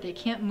forward. They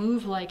can't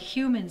move like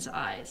humans'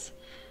 eyes.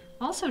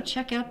 Also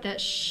check out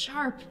that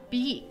sharp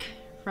beak,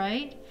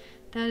 right?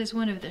 That is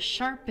one of the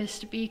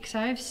sharpest beaks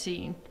I've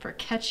seen for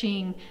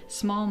catching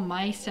small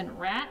mice and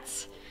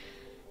rats.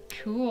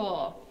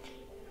 Cool.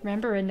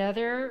 Remember,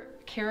 another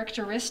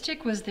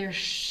characteristic was their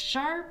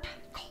sharp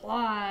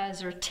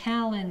claws or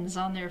talons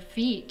on their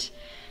feet.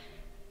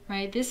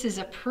 Right, this is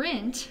a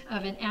print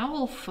of an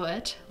owl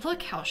foot.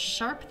 Look how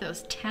sharp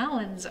those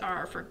talons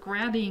are for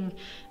grabbing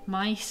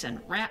mice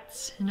and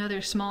rats and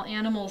other small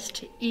animals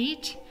to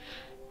eat.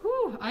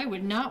 Whew, I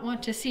would not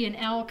want to see an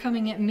owl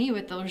coming at me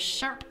with those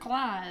sharp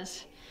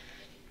claws.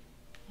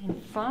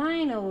 And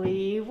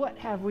finally, what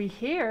have we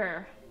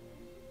here?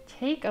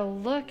 Take a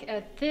look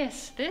at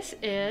this. This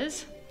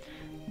is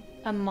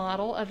a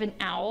model of an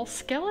owl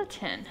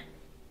skeleton.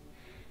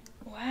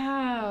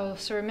 Wow,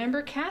 so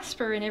remember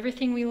Casper and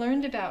everything we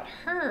learned about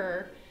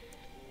her.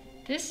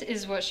 This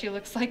is what she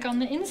looks like on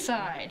the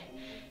inside.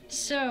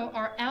 So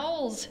are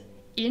owls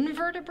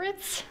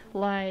invertebrates,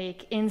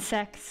 like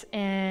insects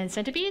and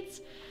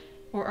centipedes?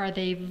 Or are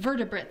they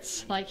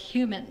vertebrates, like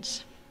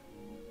humans?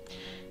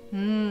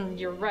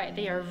 You're right.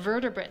 They are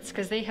vertebrates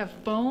because they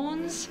have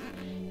bones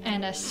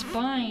and a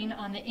spine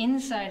on the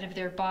inside of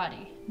their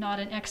body, not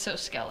an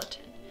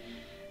exoskeleton.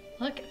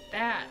 Look at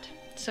that.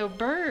 So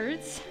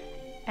birds,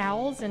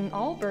 owls and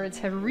all birds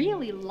have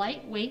really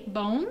lightweight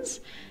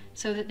bones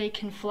so that they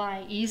can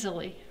fly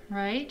easily,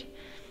 right?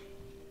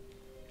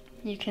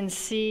 You can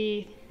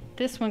see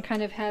this one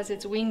kind of has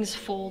its wings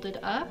folded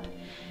up.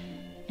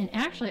 And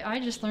actually, I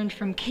just learned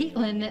from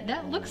Caitlin that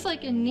that looks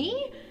like a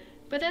knee,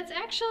 but that's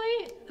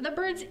actually the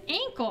bird's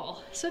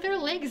ankle. So their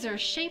legs are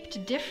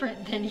shaped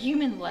different than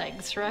human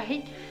legs,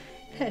 right?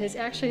 That is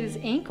actually his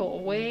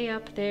ankle way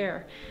up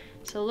there.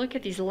 So look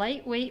at these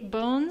lightweight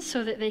bones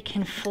so that they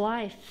can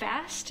fly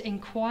fast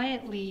and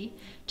quietly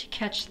to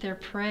catch their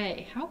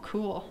prey. How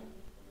cool.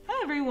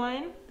 Hi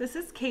everyone, this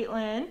is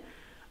Caitlin.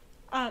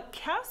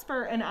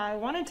 Casper and I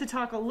wanted to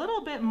talk a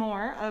little bit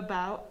more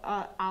about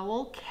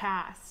owl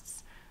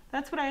casts.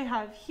 That's what I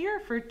have here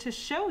to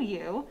show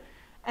you.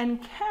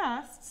 And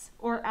casts,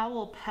 or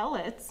owl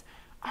pellets,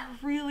 are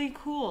really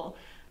cool.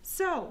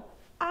 So,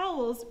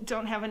 owls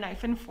don't have a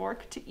knife and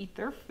fork to eat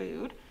their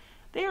food.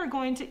 They are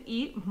going to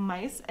eat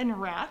mice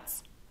and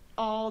rats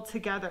all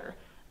together.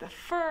 The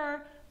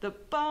fur, the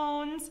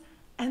bones,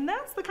 and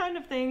that's the kind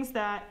of things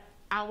that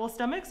owl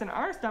stomachs and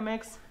our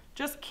stomachs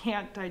just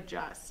can't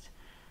digest.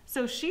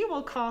 So she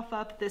will cough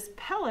up this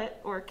pellet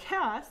or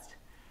cast,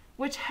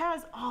 which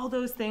has all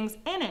those things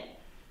in it.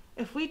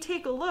 If we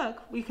take a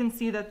look, we can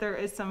see that there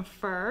is some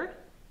fur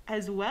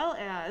as well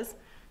as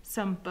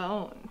some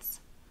bones.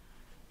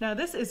 Now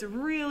this is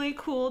really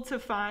cool to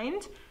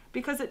find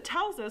because it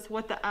tells us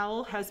what the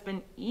owl has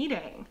been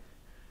eating.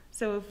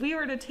 So if we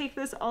were to take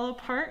this all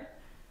apart,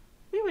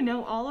 we would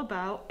know all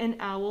about an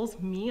owl's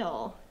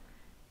meal.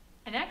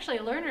 And actually,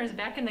 learners,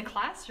 back in the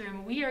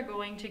classroom, we are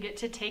going to get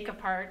to take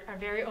apart our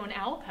very own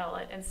owl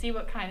pellet and see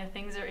what kind of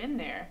things are in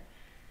there.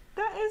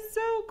 That is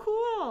so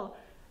cool.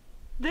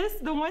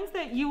 The ones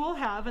that you will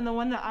have and the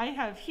one that I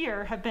have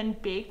here have been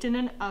baked in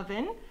an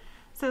oven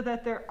so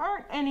that there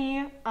aren't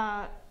any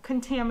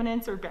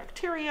contaminants or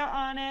bacteria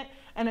on it,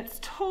 and it's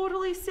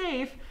totally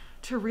safe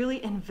to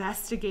really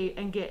investigate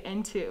and get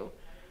into.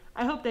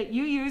 I hope that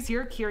you use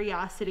your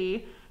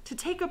curiosity to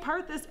take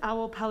apart this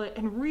owl pellet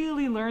and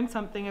really learn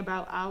something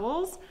about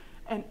owls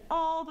and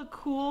all the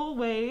cool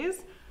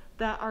ways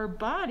that our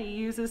body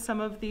uses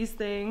some of these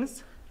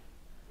things.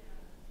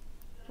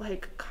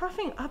 Like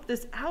coughing up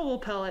this owl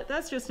pellet,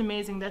 that's just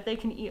amazing that they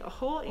can eat a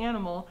whole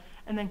animal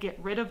and then get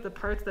rid of the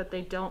parts that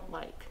they don't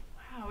like.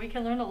 Wow, we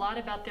can learn a lot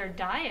about their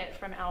diet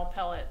from owl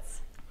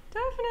pellets.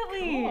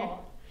 Definitely.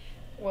 Cool.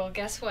 Well,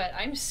 guess what?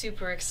 I'm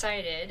super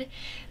excited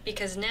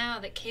because now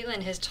that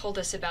Caitlin has told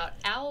us about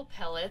owl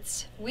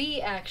pellets,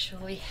 we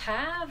actually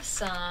have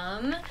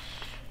some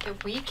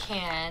that we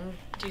can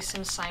do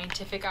some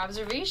scientific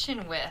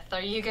observation with.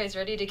 Are you guys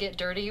ready to get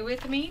dirty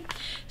with me?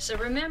 So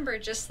remember,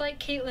 just like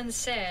Caitlin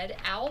said,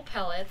 owl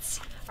pellets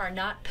are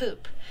not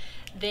poop.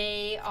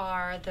 They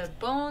are the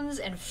bones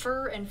and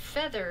fur and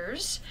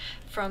feathers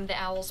from the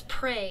owl's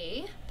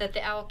prey that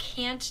the owl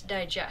can't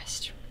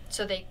digest.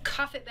 So they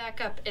cough it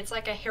back up. It's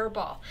like a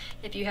hairball.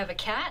 If you have a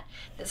cat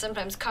that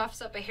sometimes coughs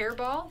up a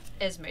hairball,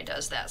 Esme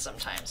does that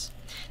sometimes.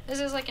 This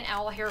is like an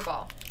owl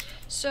hairball.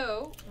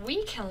 So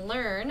we can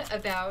learn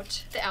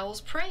about the owl's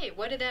prey.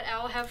 What did that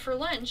owl have for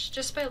lunch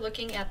just by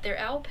looking at their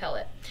owl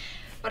pellet?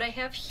 What I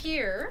have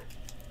here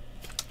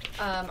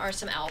are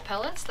some owl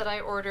pellets that I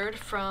ordered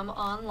from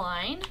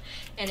online,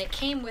 and it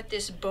came with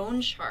this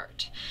bone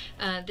chart.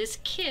 This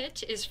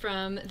kit is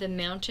from the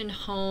Mountain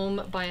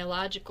Home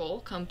Biological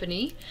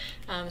Company,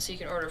 so you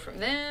can order from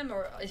them,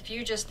 or if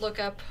you just look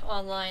up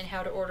online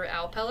how to order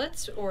owl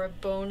pellets or a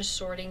bone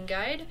sorting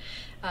guide,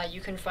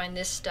 you can find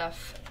this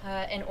stuff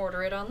and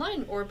order it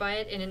online or buy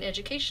it in an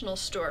educational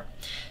store.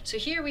 So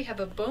here we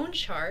have a bone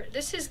chart.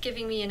 This is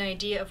giving me an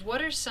idea of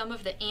what are some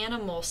of the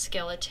animal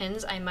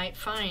skeletons I might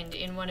find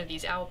in one of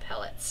these owl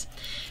pellets.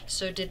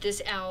 So did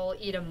this owl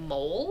eat a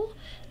mole?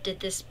 Did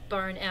this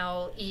barn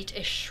owl eat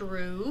a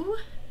shrew?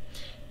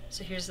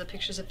 So here's the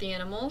pictures of the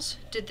animals.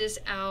 Did this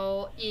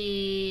owl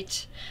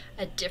eat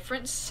a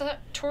different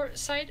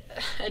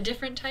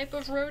type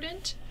of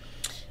rodent?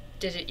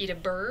 Did it eat a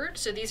bird?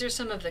 So these are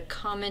some of the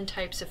common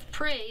types of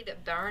prey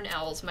that barn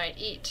owls might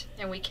eat,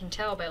 and we can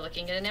tell by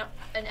looking at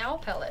an owl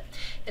pellet.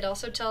 It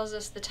also tells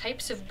us the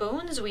types of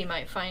bones we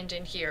might find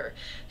in here.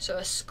 So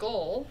a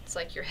skull, it's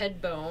like your head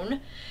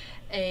bone.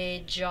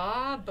 A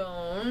jaw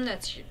bone,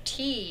 that's your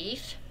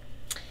teeth.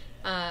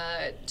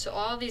 So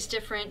all these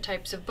different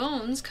types of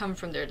bones come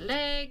from their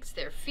legs,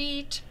 their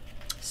feet.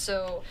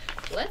 So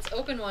let's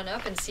open one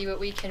up and see what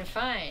we can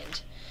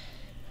find.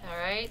 All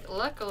right,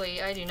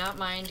 luckily I do not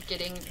mind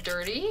getting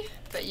dirty,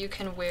 but you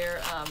can wear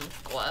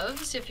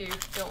gloves if you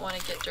don't want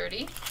to get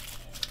dirty.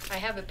 I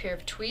have a pair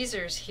of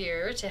tweezers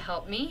here to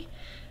help me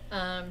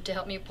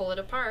pull it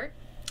apart.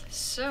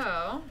 So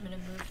I'm gonna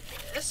move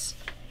this.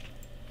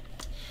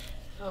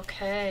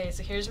 Okay,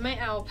 so here's my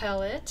owl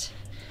pellet.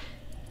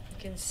 You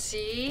can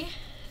see,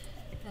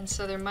 and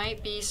so there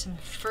might be some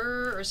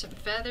fur or some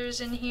feathers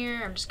in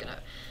here. I'm just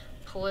gonna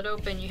pull it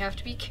open. You have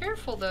to be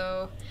careful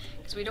though,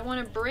 because we don't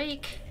want to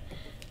break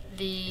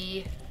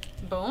the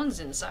bones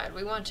inside.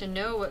 We want to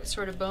know what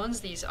sort of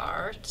bones these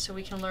are so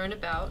we can learn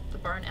about the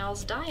barn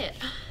owl's diet.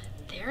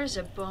 There's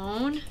a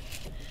bone.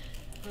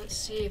 Let's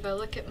see, if I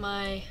look at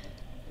my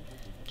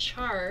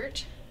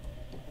chart,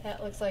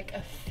 that looks like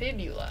a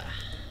fibula.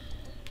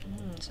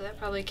 So that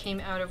probably came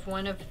out of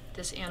one of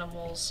this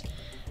animal's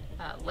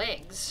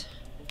legs.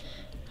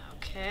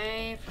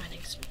 Okay,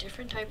 finding some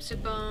different types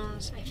of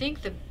bones. I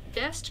think the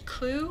best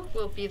clue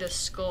will be the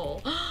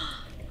skull.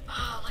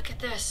 Oh, look at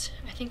this.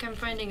 I think I'm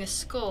finding a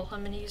skull.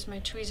 I'm going to use my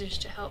tweezers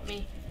to help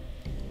me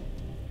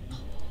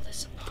pull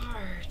this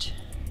apart.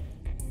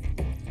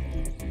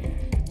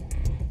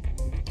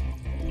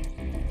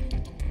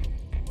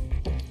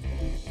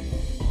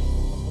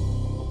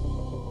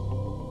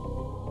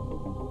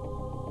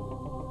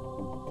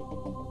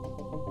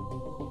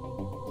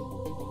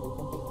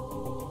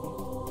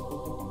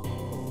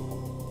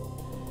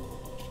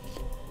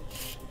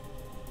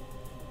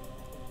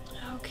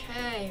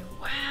 Okay,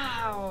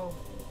 wow.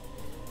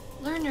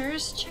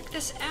 Learners, check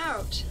this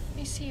out. Let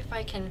me see if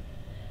I can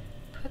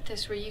put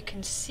this where you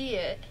can see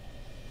it.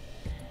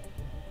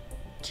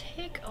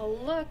 Take a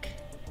look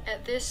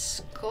at this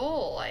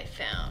skull I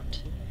found.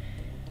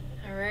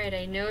 All right,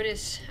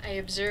 I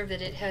observe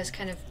that it has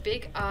kind of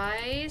big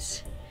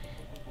eyes.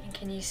 And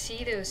can you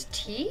see those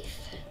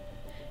teeth?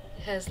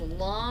 It has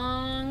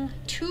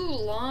two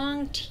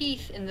long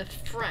teeth in the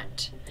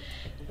front,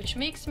 which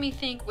makes me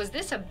think, was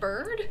this a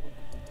bird?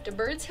 Do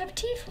birds have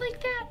teeth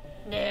like that?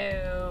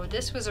 No,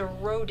 this was a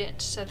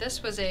rodent. So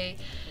this was a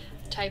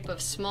type of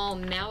small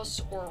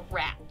mouse or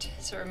rat.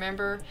 So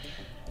remember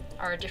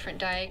our different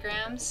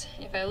diagrams?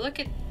 If I look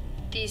at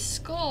these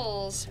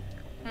skulls,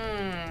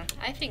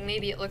 I think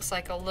maybe it looks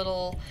like a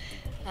little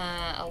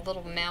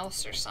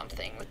mouse or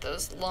something with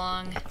those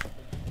long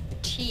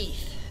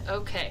teeth.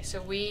 Okay,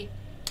 so we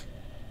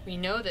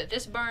know that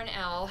this barn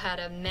owl had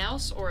a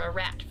mouse or a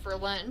rat for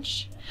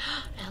lunch.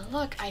 And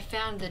look, I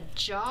found the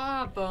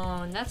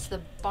jawbone. That's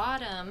the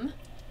bottom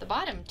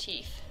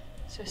teeth.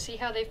 So see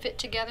how they fit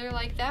together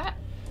like that?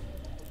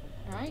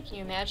 All right, can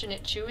you imagine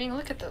it chewing?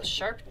 Look at those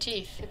sharp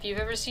teeth. If you've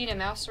ever seen a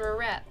mouse or a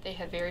rat, they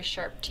have very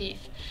sharp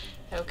teeth.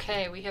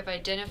 Okay, we have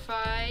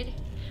identified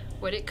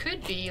what it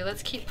could be.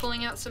 Let's keep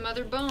pulling out some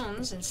other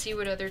bones and see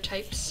what other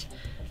types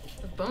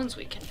of bones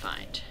we can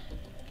find.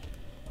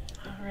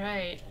 All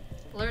right.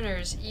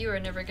 Learners, you are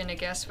never going to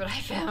guess what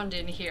I found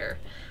in here.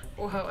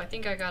 Whoa, I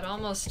think I got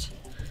almost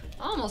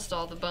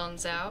all the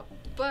bones out.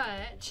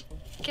 But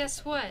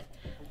guess what?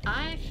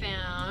 I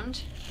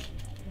found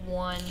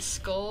 1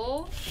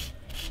 skull,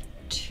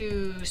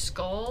 2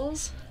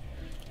 skulls,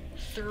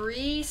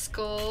 3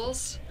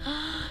 skulls,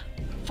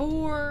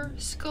 4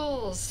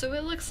 skulls. So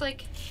it looks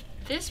like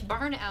this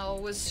barn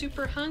owl was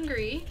super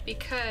hungry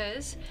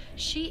because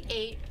she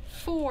ate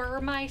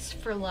 4 mice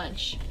for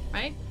lunch,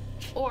 right?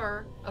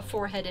 Or a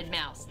 4-headed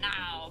mouse.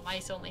 No,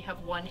 mice only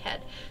have 1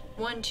 head.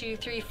 1, 2,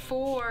 3,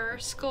 4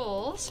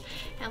 skulls.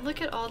 And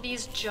look at all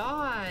these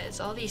jaws,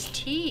 all these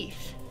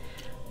teeth.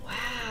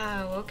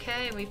 Wow,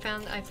 okay,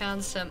 I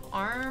found some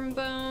arm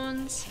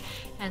bones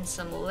and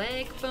some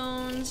leg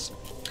bones.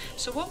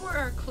 So what were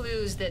our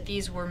clues that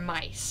these were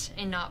mice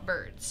and not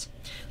birds?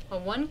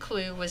 Well, one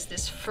clue was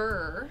this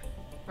fur,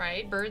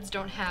 right? Birds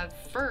don't have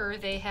fur,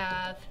 they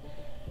have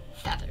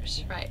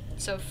feathers, right?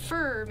 So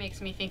fur makes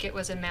me think it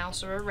was a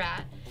mouse or a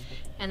rat.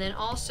 And then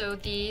also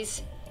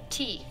these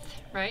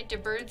teeth, right? Do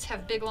birds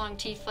have big long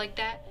teeth like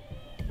that?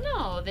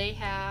 No, they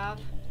have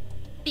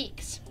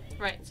beaks,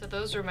 right? So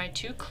those are my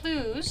 2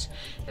 clues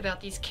about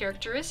these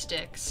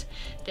characteristics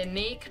that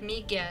make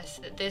me guess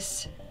that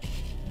this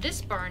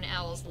barn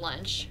owl's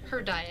lunch,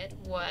 her diet,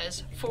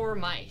 was 4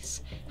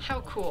 mice.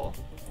 How cool.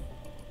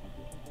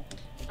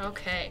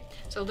 Okay,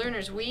 so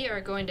learners, we are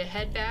going to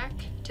head back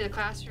to the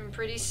classroom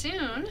pretty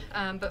soon,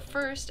 but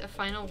first, a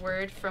final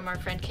word from our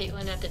friend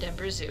Caitlin at the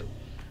Denver Zoo.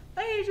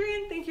 Hi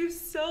Adrian, thank you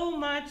so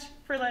much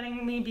for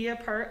letting me be a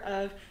part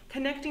of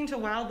connecting to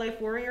wildlife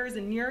warriors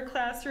in your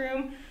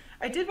classroom.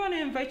 I did want to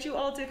invite you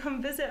all to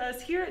come visit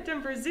us here at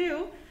Denver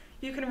Zoo.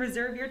 You can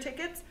reserve your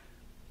tickets,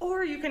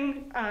 or you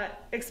can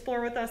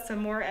explore with us some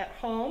more at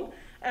home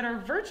at our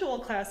virtual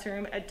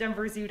classroom at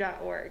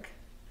denverzoo.org.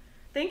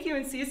 Thank you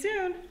and see you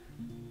soon.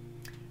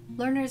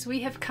 Learners,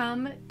 we have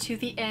come to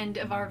the end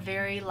of our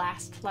very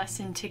last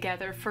lesson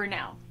together for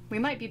now. We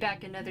might be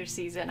back another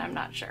season, I'm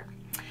not sure.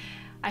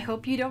 I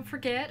hope you don't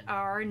forget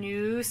our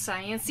new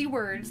science-y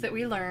words that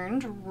we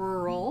learned.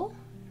 Rural,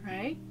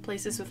 right?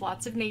 Places with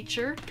lots of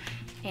nature.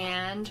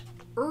 And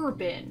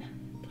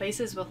urban,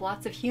 places with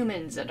lots of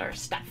humans and our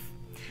stuff.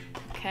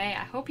 Okay,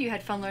 I hope you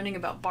had fun learning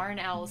about barn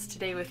owls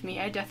today with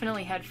me. I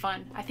definitely had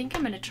fun. I think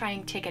I'm going to try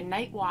and take a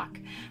night walk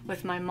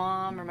with my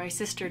mom or my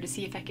sister to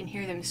see if I can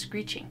hear them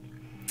screeching.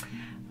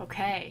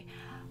 Okay,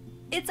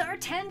 it's our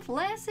 10th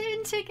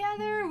lesson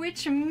together,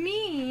 which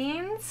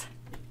means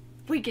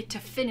we get to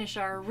finish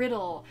our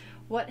riddle.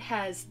 What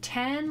has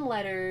 10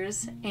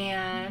 letters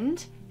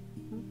and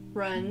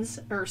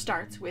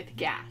starts with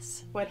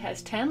gas? What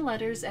has 10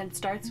 letters and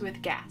starts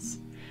with gas?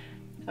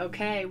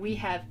 Okay, we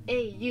have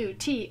A-U-T-O-M-O-B-I-L.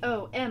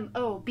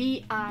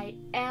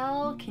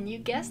 Can you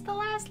guess the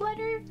last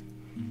letter?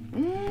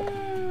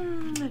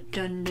 Dun,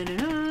 dun, dun,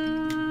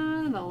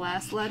 dun. The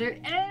last letter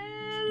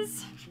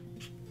is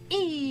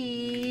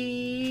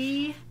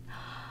E.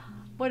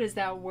 What does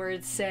that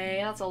word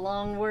say? That's a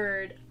long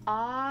word.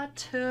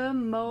 Automobile.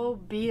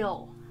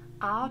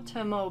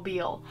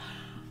 Automobile.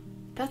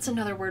 That's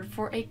another word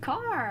for a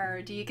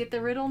car. Do you get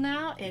the riddle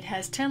now? It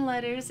has 10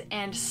 letters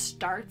and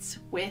starts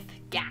with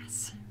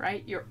gas,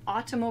 right? Your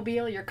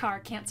automobile, your car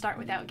can't start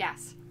without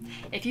gas.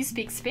 If you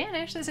speak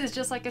Spanish, this is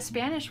just like a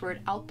Spanish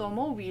word,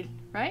 automóvil,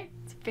 right?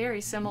 It's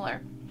very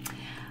similar.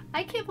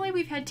 I can't believe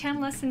we've had 10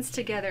 lessons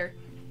together.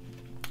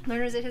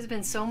 Learners, it has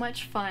been so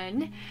much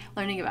fun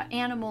learning about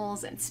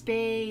animals and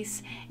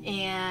space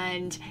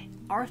and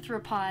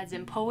arthropods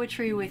and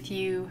poetry with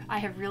you. I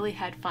have really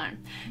had fun.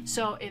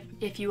 So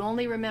if you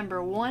only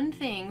remember one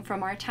thing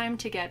from our time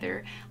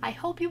together, I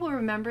hope you will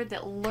remember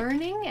that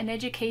learning and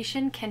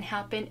education can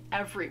happen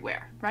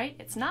everywhere, right?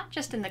 It's not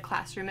just in the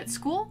classroom at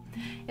school.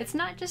 It's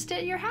not just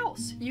at your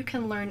house. You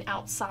can learn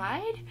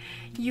outside.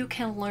 You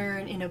can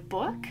learn in a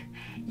book.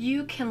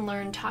 You can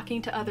learn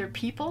talking to other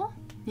people.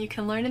 You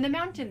can learn in the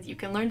mountains, you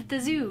can learn at the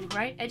zoo,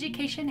 right?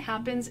 Education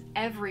happens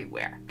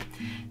everywhere.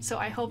 So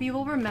I hope you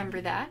will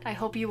remember that. I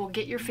hope you will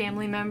get your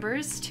family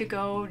members to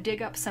go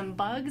dig up some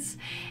bugs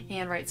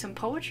and write some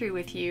poetry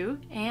with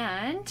you.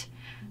 And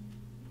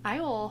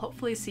I will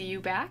hopefully see you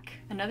back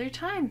another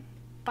time.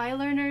 Bye,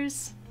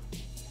 learners.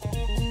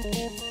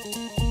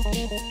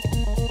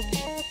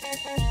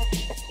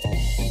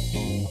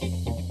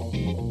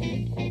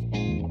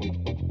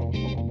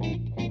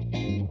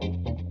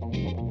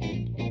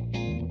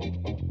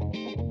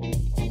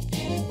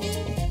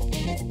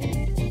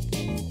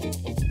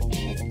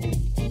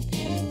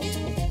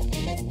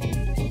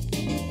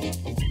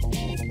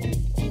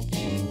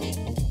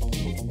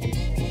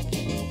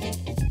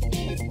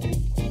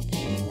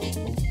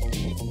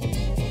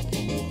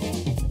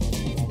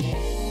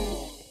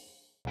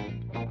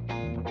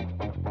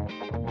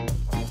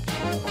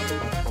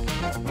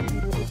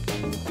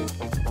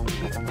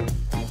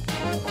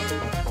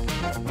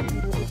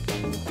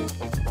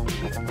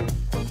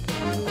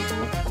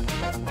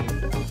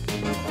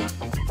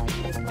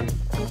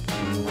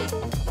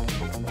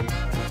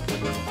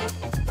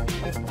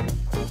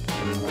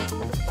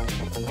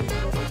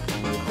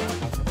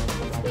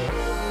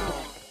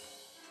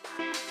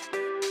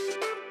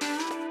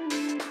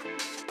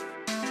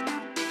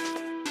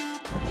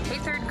 Hey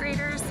third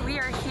graders, we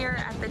are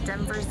here at the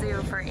Denver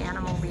Zoo for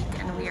Animal Week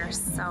and we are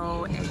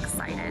so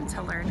excited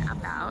to learn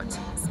about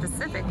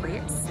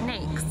specifically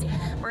snakes.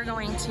 We're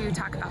going to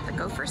talk about the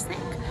gopher snake.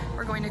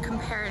 We're going to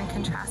compare and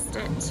contrast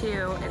it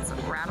to its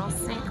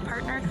rattlesnake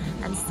partner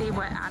and see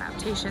what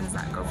adaptations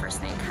that gopher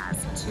snake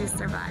has to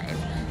survive.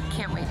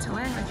 Can't wait to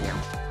learn with you.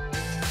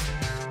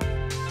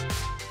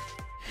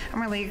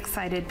 I'm really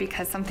excited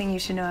because something you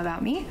should know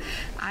about me,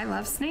 I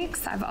love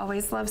snakes. I've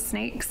always loved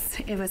snakes.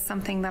 It was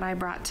something that I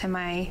brought to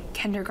my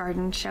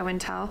kindergarten show and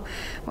tell,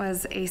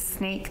 was a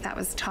snake that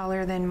was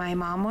taller than my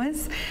mom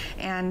was,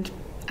 and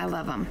I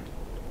love them.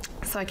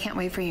 So I can't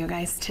wait for you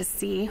guys to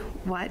see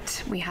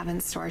what we have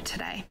in store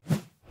today.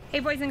 Hey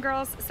boys and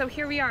girls, so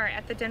here we are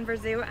at the Denver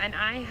Zoo and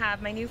I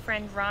have my new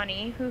friend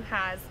Ronnie who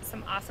has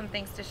some awesome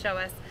things to show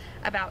us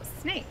about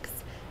snakes.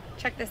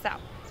 Check this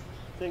out.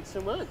 Thanks so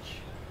much.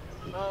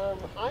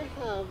 I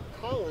have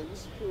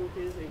Collins, who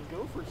is a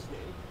gopher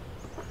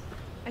snake.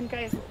 And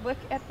guys, look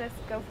at this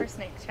gopher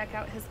snake. Check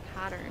out his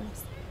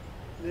patterns.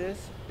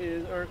 This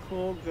is our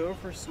cool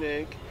gopher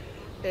snake.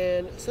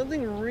 And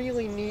something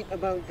really neat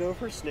about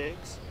gopher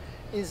snakes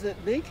is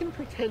that they can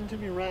pretend to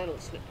be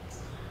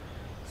rattlesnakes.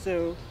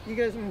 So you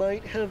guys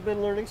might have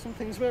been learning some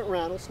things about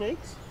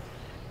rattlesnakes,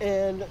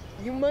 and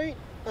you might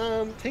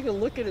take a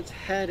look at its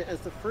head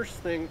as the first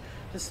thing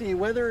to see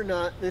whether or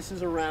not this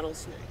is a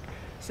rattlesnake.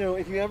 So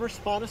if you ever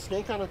spot a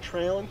snake on a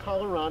trail in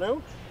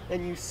Colorado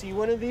and you see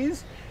one of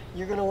these,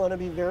 you're going to want to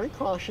be very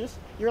cautious.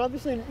 You're not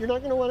going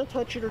to want to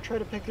touch it or try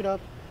to pick it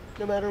up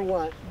no matter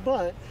what.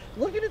 But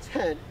look at its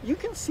head. You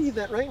can see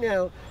that right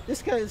now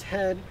this guy's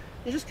head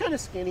is just kind of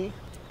skinny.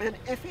 And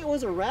if it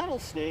was a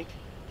rattlesnake,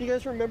 do you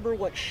guys remember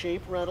what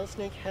shape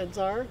rattlesnake heads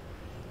are?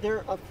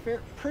 They're a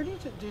pretty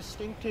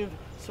distinctive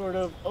sort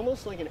of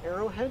almost like an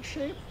arrowhead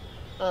shape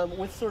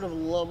with sort of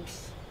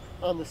lumps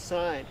on the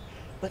side.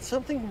 But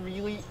something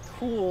really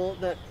cool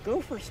that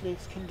gopher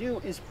snakes can do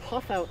is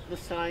puff out the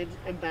sides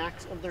and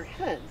backs of their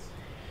heads.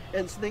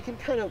 And so they can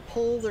kind of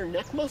pull their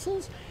neck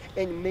muscles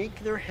and make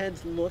their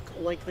heads look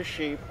like the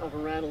shape of a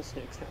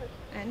rattlesnake's head.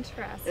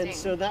 Interesting. And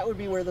so that would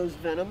be where those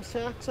venom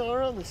sacs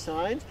are on the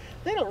sides.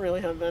 They don't really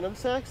have venom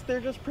sacs,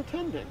 they're just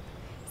pretending.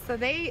 So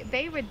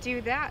they would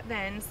do that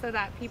then so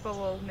that people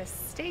will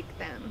mistake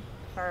them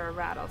for a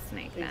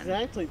rattlesnake then.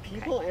 Exactly.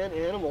 People and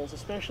animals,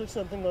 especially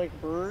something like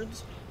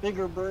birds,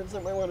 bigger birds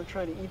that might want to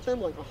try to eat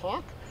them, like a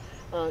hawk.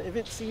 If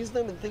it sees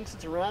them and thinks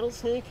it's a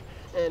rattlesnake,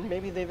 and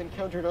maybe they've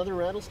encountered other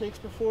rattlesnakes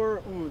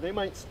before, they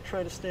might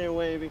try to stay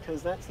away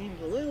because that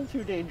seems a little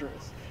too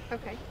dangerous.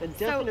 Okay. And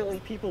definitely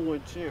people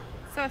would too.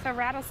 So if a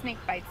rattlesnake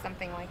bites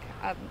something like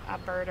a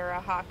bird or a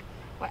hawk,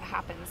 what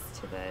happens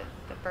to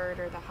the bird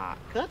or the hawk?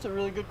 That's a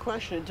really good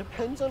question. It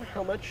depends on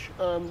how much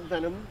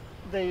venom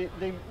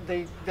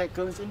that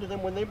goes into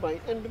them when they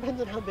bite, and it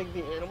depends on how big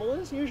the animal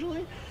is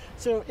usually.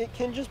 So it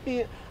can just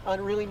be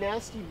a really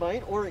nasty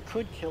bite, or it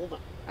could kill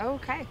them.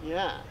 Okay.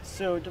 Yeah.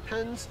 So it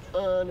depends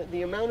on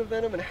the amount of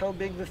venom and how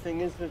big the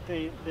thing is that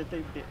they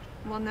bit.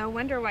 Well, no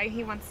wonder why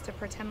he wants to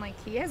pretend like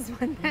he is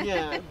one.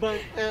 Yeah,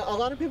 but a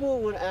lot of people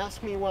would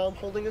ask me while I'm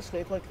holding a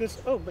snake like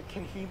this, oh, but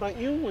can he bite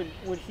you?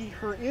 Would he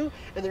hurt you?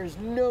 And there's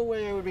no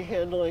way I would be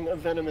handling a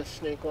venomous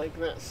snake like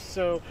this.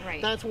 So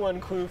that's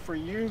one clue for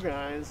you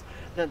guys,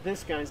 that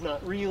this guy's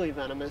not really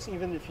venomous,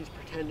 even if he's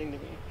pretending to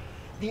be.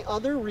 The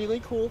other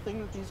really cool thing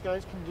that these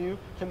guys can do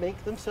to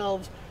make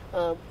themselves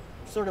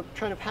sort of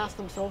try to pass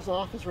themselves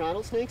off as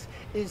rattlesnakes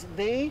is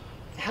they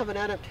have an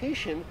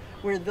adaptation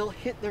where they'll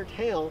hit their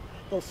tail.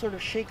 They'll sort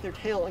of shake their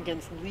tail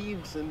against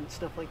leaves and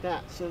stuff like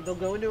that. So they'll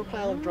go into a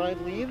pile of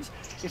dried leaves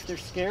if they're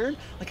scared.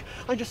 Like,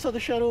 I just saw the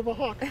shadow of a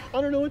hawk.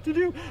 I don't know what to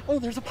do. Oh,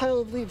 there's a pile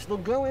of leaves. They'll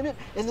go in it,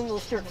 and then they'll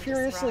start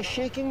furiously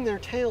shaking their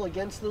tail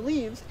against the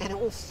leaves, and it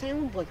will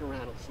sound like a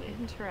rattlesnake.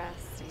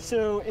 Interesting.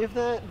 So if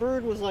that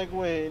bird was like,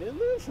 wait,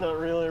 that's not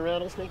really a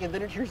rattlesnake, and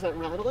then it hears that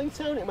rattling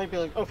sound, it might be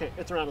like, okay,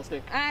 it's a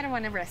rattlesnake. I don't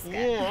want to risk it.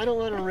 Yeah, I don't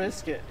want to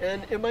risk it.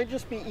 And it might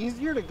just be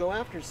easier to go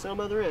after some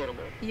other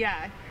animal.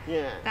 Yeah.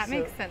 Yeah. That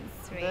makes sense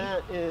to me.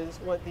 That is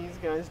what these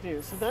guys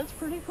do. So that's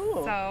pretty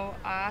cool. So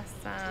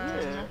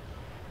awesome.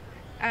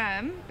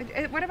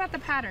 Yeah. What about the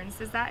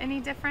patterns? Is that any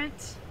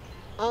different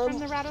from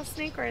the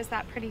rattlesnake, or is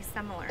that pretty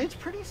similar? It's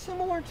pretty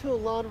similar to a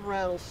lot of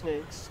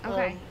rattlesnakes.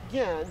 Okay.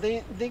 Yeah,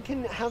 they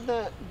can have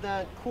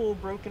that cool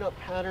broken up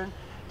pattern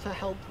to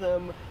help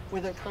them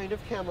with a kind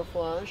of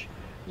camouflage,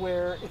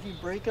 where if you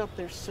break up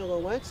their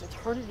silhouettes, it's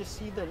harder to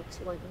see that it's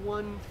like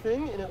one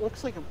thing, and it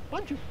looks like a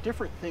bunch of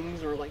different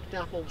things, or like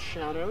dappled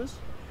shadows.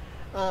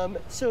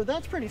 So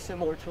that's pretty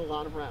similar to a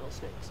lot of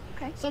rattlesnakes.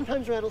 Okay.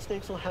 Sometimes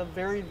rattlesnakes will have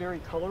very, very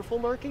colorful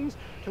markings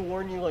to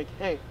warn you, like,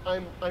 hey,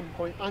 I'm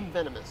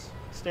venomous.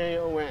 Stay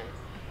away.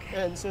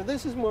 Okay. And so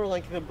this is more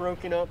like the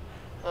broken up,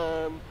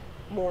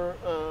 more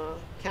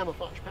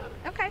camouflage pattern.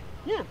 Okay.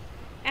 Yeah.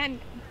 And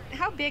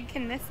how big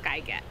can this guy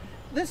get?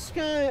 This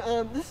guy,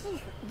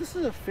 this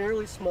is a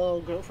fairly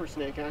small gopher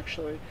snake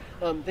actually.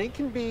 They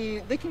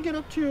can get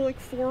up to like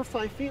 4 or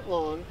 5 feet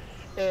long,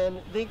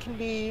 and they can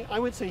be, I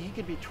would say he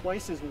could be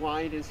twice as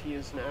wide as he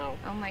is now.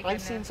 Oh my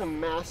goodness. I've seen some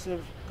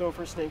massive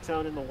gopher snakes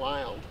out in the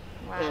wild.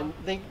 Wow.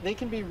 And they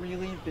can be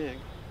really big.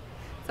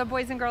 So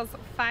boys and girls,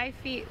 5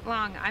 feet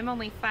long. I'm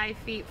only 5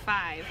 feet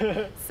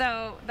 5.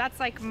 So that's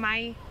like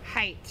my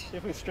height.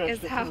 If we stretch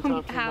is it how, from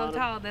top to how bottom.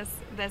 tall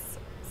this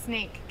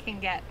snake can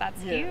get.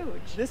 That's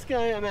huge. This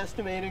guy, I'm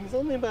estimating, is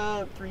only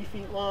about 3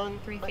 feet long.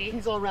 3 feet?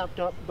 He's all wrapped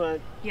up, but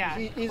yeah,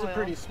 he's a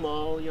pretty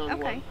small young one.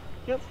 Okay.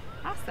 Yep.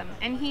 Awesome.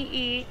 And he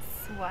eats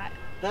what?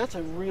 That's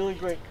a really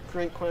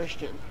great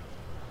question.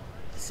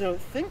 So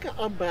think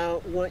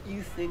about what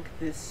you think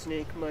this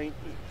snake might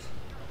eat.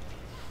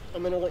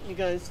 I'm going to let you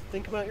guys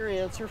think about your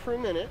answer for a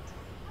minute.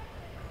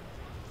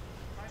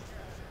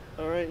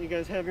 All right, you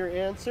guys have your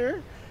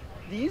answer.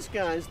 These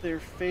guys, their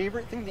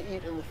favorite thing to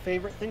eat, and the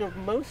favorite thing of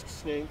most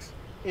snakes,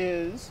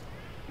 is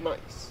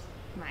mice.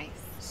 Mice.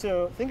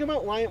 So think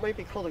about why it might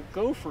be called a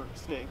gopher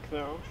snake,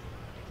 though.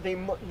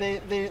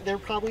 They're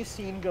probably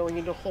seen going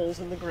into holes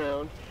in the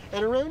ground.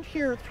 And around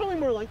here, it's probably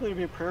more likely to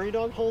be a prairie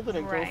dog hole than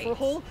a gopher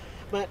hole.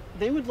 But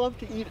they would love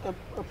to eat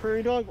a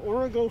prairie dog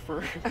or a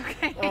gopher.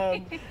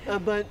 Okay.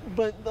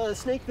 But a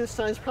snake this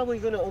size is probably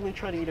going to only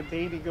try to eat a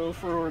baby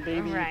gopher or a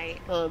baby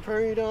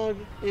prairie dog,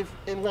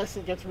 unless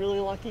it gets really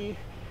lucky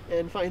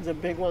and finds a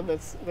big one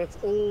that's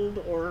old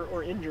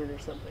or injured or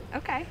something.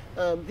 Okay.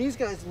 These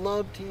guys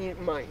love to eat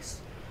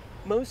mice.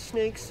 Most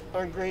snakes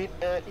are great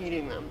at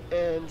eating them,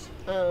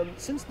 and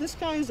since this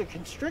guy is a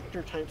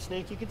constrictor type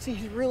snake, you can see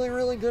he's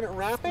really good at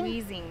wrapping.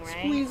 Squeezing, right?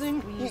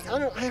 Squeezing.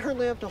 I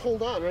hardly have to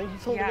hold on, right?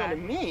 He's holding on to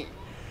me.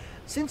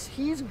 Since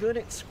he's good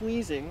at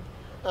squeezing,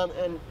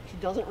 and he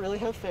doesn't really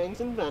have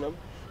fangs and venom,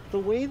 the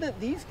way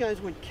that these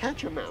guys would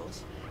catch a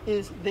mouse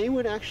is they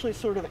would actually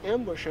sort of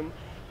ambush him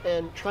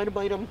and try to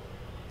bite him.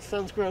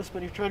 Sounds gross,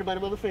 but he'd try to bite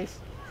him on the face.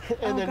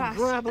 And then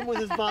grab him with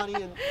his body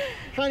and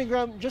try to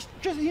grab him, just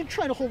he'd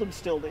try to hold him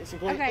still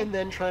basically, and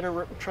then try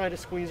to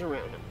squeeze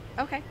around him.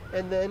 Okay.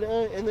 And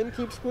then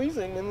keep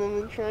squeezing, and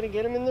then try to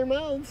get him in their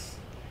mouths.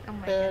 Oh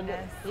my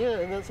goodness. Yeah,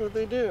 and that's what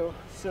they do.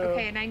 So.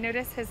 Okay, and I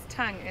notice his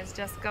tongue is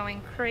just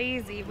going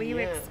crazy. Will you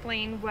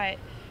explain what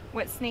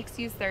snakes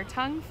use their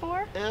tongue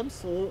for?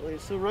 Absolutely.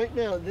 So right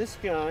now, this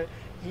guy,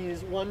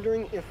 he's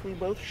wondering if we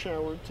both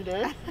showered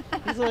today.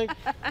 He's like,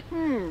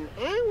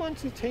 I want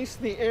to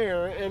taste the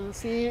air and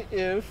see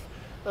if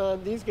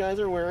these guys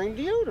are wearing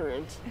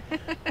deodorant.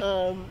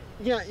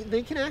 Yeah,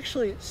 they can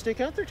actually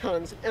stick out their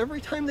tongues. Every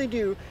time they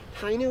do,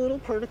 tiny little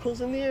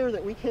particles in the air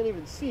that we can't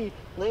even see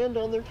land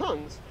on their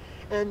tongues.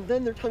 And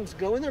then their tongues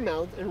go in their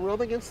mouth and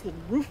rub against the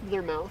roof of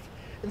their mouth,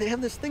 and they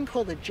have this thing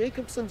called a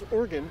Jacobson's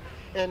organ,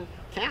 and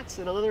cats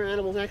and other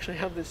animals actually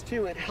have this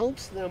too. It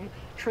helps them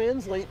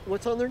translate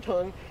what's on their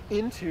tongue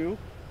into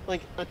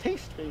like a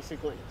taste,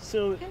 basically.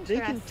 So they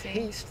can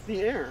taste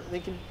the air. They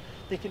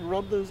can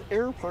rub those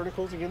air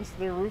particles against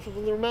their roof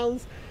of their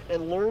mouths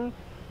and learn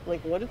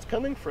like what it's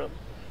coming from.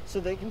 So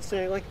they can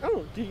say like,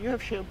 oh, do you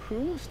have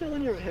shampoo still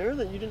in your hair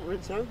that you didn't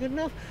rinse out good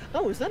enough?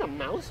 Oh, is that a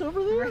mouse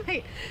over there?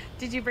 Right.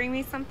 Did you bring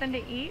me something to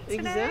eat today?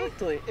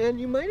 Exactly.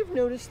 And you might have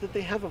noticed that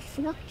they have a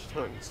forked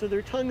tongue. So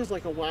their tongue is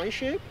like a Y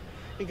shape.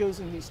 It goes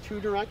in these two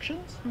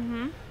directions.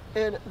 Mm-hmm.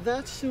 And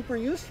that's super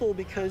useful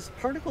because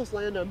particles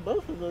land on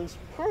both of those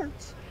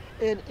parts.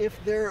 And if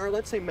there are,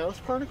 let's say, mouse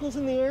particles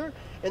in the air,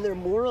 and they're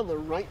more on the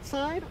right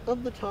side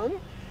of the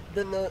tongue,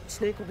 then the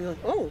snake will be like,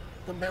 oh,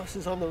 the mouse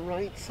is on the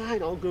right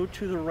side, I'll go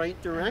to the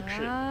right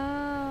direction.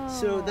 Oh.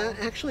 So that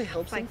actually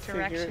helps them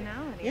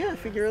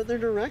figure out their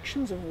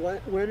directions of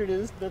what it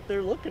is that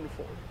they're looking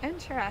for.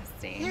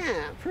 Interesting.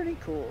 Yeah, pretty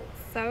cool.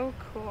 So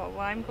cool.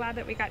 Well, I'm glad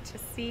that we got to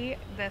see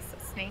this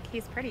snake.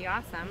 He's pretty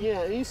awesome.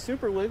 Yeah, he's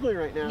super wiggly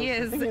right now. He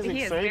is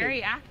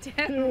very active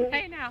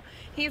right now.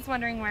 He's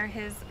wondering where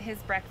his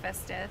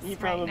breakfast is. He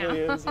probably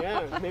is,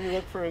 yeah. Maybe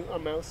look for a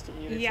mouse to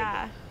eat.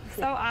 Yeah.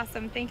 So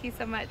awesome. Thank you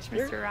so much,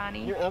 Mr.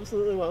 Ronnie. You're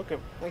absolutely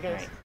welcome. Bye,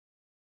 guys. Right.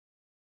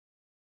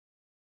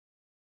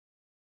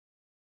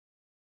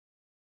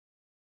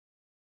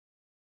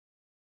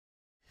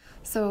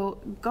 So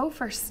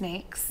gopher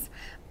snakes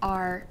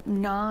are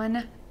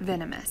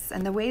non-venomous,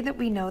 and the way that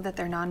we know that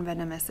they're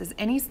non-venomous is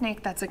any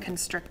snake that's a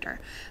constrictor.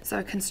 So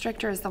a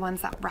constrictor is the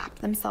ones that wrap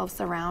themselves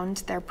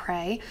around their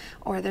prey,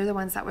 or they're the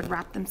ones that would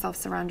wrap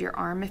themselves around your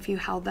arm if you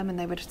held them, and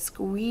they would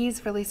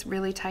squeeze really,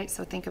 really tight.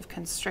 So think of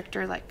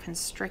constrictor like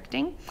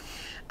constricting.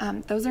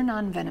 Those are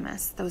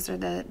non-venomous. Those are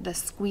the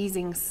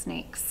squeezing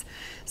snakes.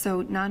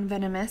 So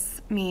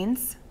non-venomous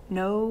means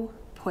no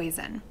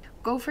poison.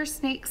 Gopher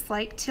snakes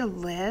like to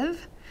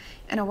live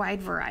in a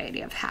wide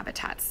variety of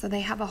habitats. So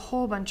they have a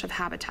whole bunch of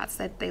habitats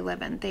that they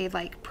live in. They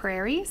like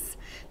prairies,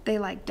 they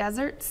like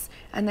deserts,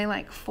 and they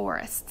like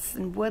forests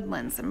and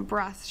woodlands and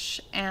brush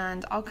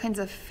and all kinds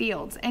of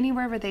fields,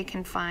 anywhere where they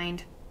can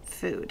find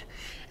food.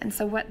 And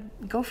so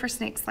what gopher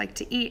snakes like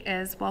to eat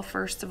is, well,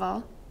 first of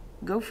all,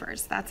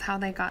 gophers. That's how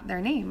they got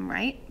their name,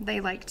 right?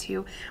 They like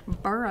to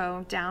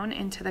burrow down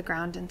into the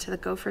ground, into the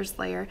gopher's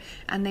lair,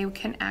 and they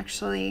can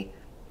actually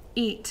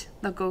eat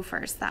the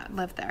gophers that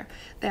live there.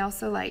 They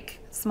also like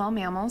small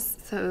mammals,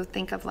 so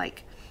think of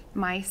like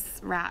mice,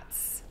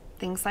 rats,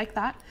 things like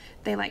that.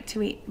 They like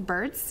to eat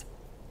birds,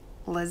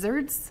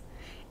 lizards,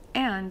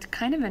 and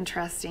kind of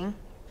interesting,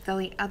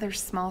 they'll eat other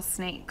small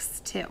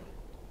snakes too.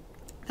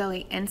 They'll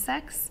eat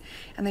insects,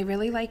 and they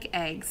really like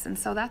eggs. And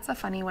so that's a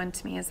funny one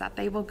to me, is that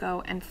they will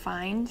go and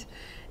find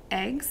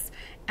eggs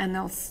and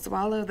they'll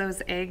swallow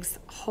those eggs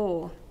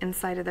whole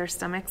inside of their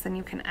stomachs, and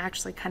you can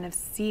actually kind of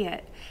see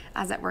it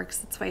as it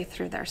works its way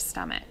through their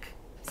stomach.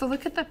 So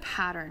look at the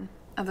pattern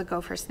of the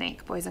gopher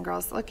snake, boys and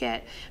girls. Look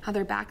at how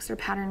their backs are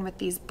patterned with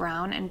these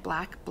brown and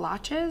black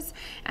blotches,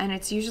 and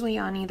it's usually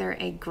on either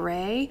a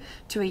gray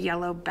to a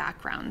yellow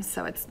background.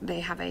 So they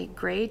have a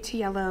gray to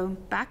yellow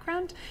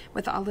background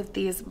with all of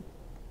these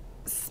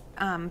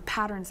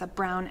patterns of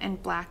brown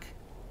and black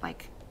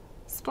like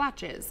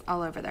splotches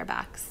all over their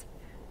backs.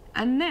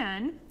 And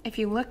then if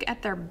you look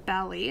at their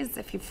bellies,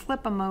 if you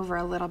flip them over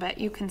a little bit,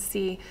 you can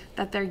see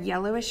that they're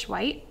yellowish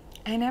white,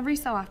 and every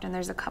so often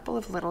there's a couple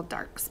of little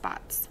dark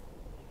spots.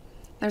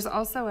 There's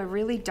also a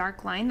really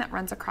dark line that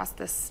runs across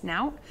the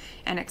snout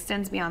and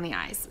extends beyond the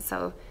eyes.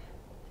 So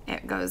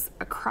it goes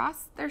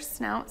across their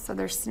snout, so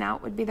their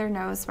snout would be their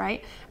nose,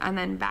 right? And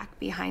then back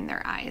behind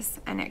their eyes,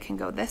 and it can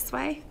go this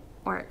way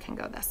or it can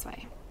go this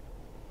way.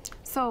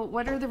 So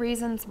what are the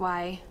reasons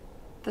why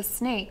the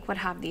snake would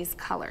have these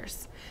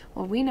colors?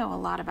 Well, we know a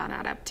lot about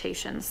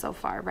adaptations so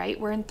far, right?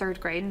 We're in 3rd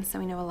grade, and so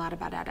we know a lot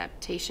about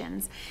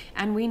adaptations.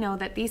 And we know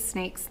that these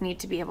snakes need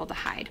to be able to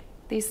hide.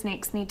 These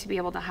snakes need to be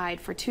able to hide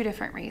for 2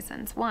 different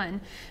reasons. One,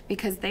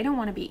 because they don't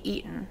want to be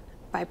eaten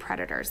by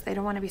predators. They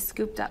don't want to be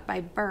scooped up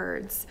by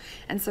birds,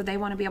 and so they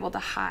want to be able to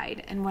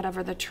hide in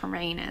whatever the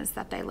terrain is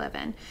that they live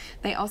in.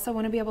 They also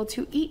want to be able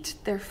to eat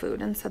their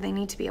food, and so they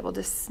need to be able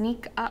to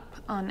sneak up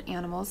on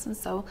animals, and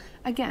so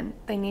again,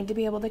 they need to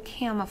be able to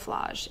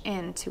camouflage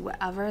into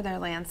whatever their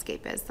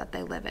landscape is that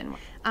they live in.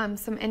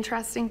 Some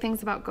interesting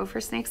things about gopher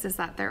snakes is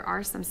that there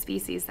are some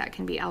species that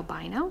can be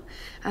albino,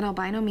 and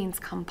albino means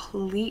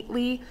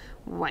completely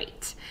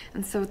white.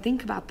 And so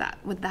think about that.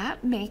 Would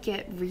that make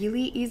it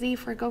really easy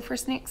for gopher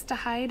snakes to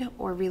hide,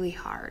 or really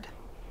hard?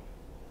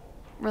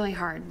 Really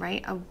hard,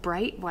 right? A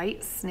bright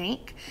white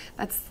snake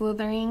that's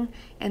slithering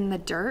in the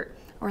dirt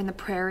or in the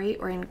prairie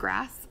or in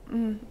grass,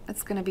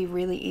 it's going to be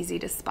really easy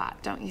to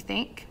spot, don't you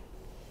think?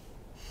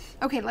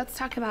 Okay, let's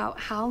talk about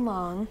how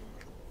long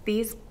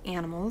these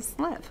animals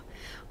live.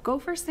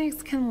 Gopher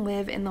snakes can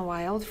live in the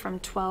wild from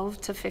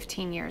 12 to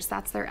 15 years.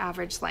 That's their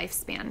average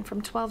lifespan,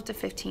 from 12 to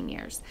 15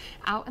 years.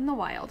 Out in the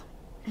wild,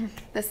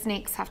 the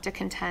snakes have to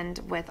contend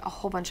with a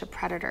whole bunch of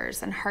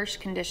predators and harsh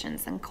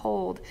conditions and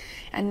cold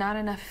and not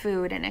enough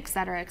food and et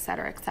cetera, et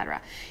cetera, et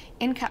cetera.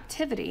 In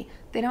captivity,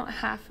 they don't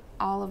have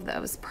all of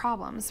those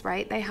problems,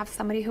 right? They have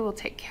somebody who will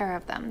take care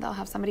of them. They'll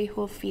have somebody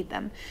who will feed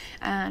them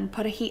and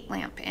put a heat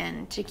lamp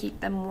in to keep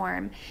them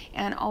warm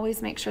and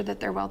always make sure that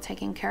they're well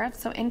taken care of.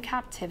 So in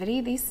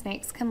captivity, these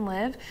snakes can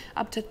live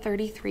up to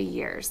 33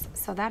 years.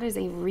 So that is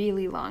a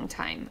really long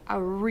time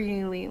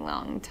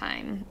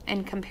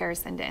in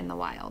comparison to in the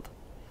wild.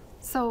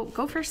 So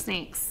gopher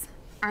snakes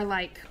are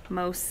like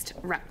most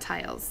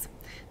reptiles.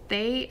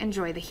 They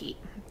enjoy the heat.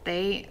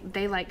 They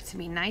like to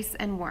be nice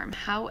and warm.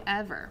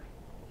 However,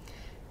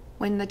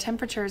 when the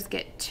temperatures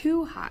get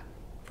too hot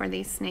for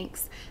these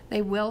snakes,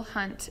 they will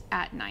hunt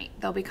at night.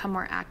 They'll become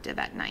more active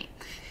at night.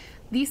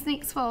 These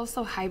snakes will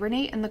also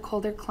hibernate in the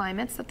colder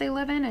climates that they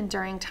live in and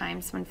during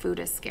times when food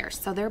is scarce.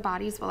 So their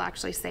bodies will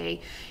actually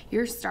say,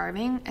 you're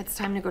starving, it's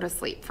time to go to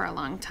sleep for a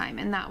long time.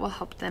 And that will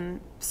help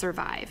them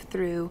survive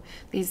through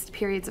these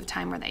periods of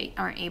time where they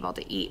aren't able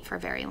to eat for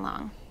very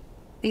long.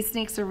 These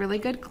snakes are really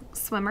good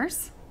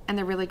swimmers and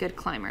they're really good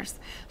climbers.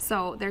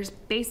 So there's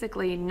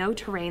basically no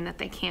terrain that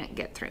they can't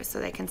get through. So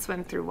they can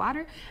swim through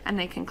water and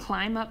they can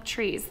climb up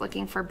trees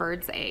looking for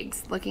birds'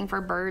 eggs, looking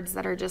for birds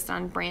that are just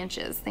on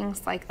branches,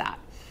 things like that.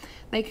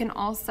 They can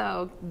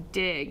also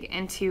dig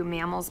into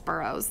mammals'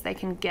 burrows. They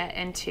can get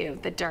into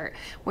the dirt,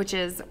 which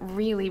is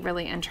really,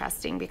 really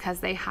interesting because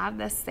they have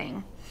this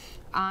thing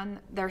on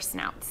their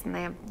snouts, and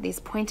they have these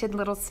pointed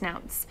little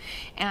snouts,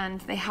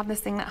 and they have this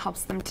thing that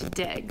helps them to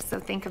dig.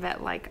 So think of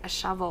it like a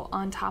shovel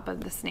on top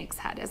of the snake's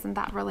head. Isn't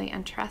that really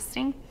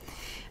interesting?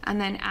 And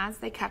then as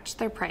they catch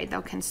their prey,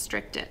 they'll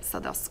constrict it. So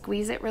they'll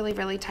squeeze it really,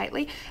 really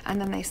tightly, and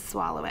then they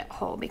swallow it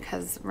whole,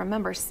 because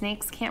remember,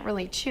 snakes can't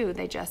really chew.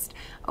 They just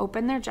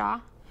open their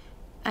jaw,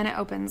 and it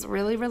opens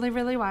really, really,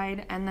 really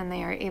wide, and then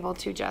they are able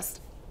to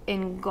just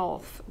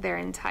engulf their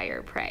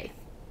entire prey.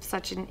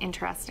 Such an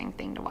interesting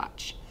thing to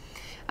watch.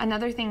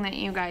 Another thing that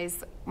you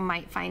guys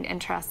might find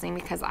interesting,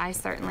 because I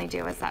certainly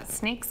do, is that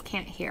snakes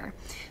can't hear.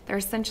 They're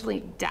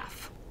essentially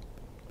deaf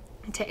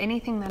to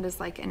anything that is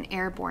like an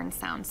airborne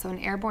sound. So an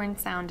airborne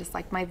sound is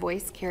like my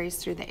voice carries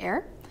through the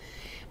air,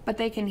 but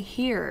they can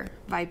hear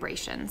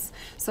vibrations.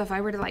 So if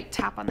I were to like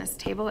tap on this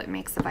table, it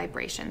makes a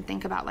vibration.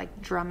 Think about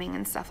like drumming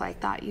and stuff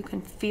like that. You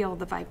can feel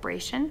the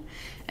vibration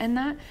in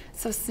that.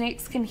 So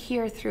snakes can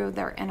hear through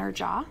their inner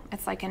jaw.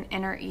 It's like an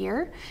inner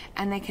ear,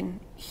 and they can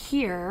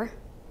hear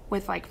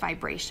with like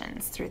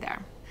vibrations through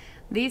there.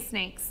 These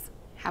snakes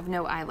have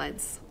no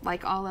eyelids.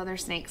 Like all other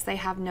snakes, they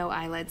have no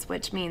eyelids,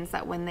 which means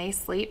that when they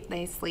sleep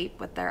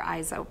with their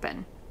eyes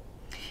open.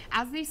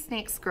 As these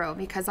snakes grow,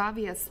 because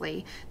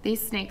obviously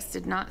these snakes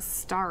did not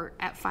start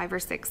at 5 or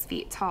 6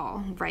 feet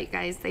tall, right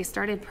guys? They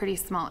started pretty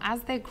small.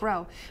 As they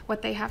grow,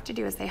 what they have to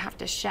do is they have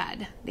to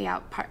shed the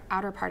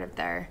outer part of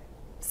their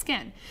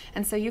skin.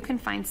 And so you can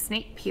find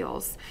snake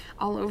peels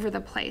all over the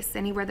place.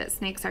 Anywhere that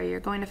snakes are, you're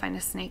going to find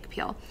a snake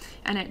peel.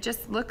 And it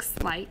just looks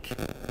like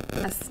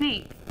a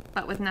snake,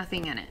 but with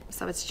nothing in it.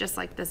 So it's just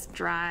like this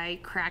dry,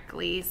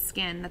 crackly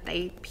skin that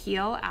they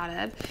peel out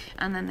of,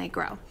 and then they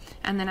grow.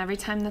 And then every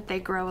time that they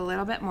grow a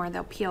little bit more,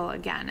 they'll peel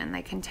again, and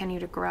they continue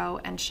to grow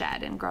and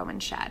shed and grow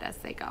and shed as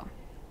they go.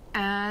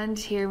 And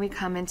here we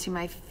come into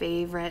my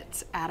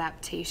favorite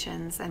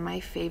adaptations and my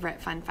favorite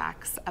fun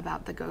facts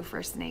about the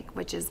gopher snake,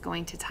 which is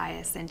going to tie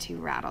us into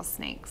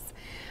rattlesnakes.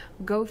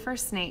 Gopher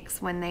snakes,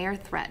 when they are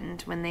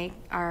threatened, when they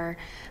are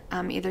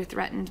either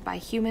threatened by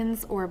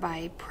humans or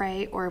by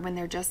prey, or when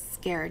they're just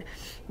scared,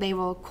 they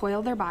will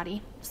coil their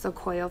body. So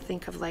coil,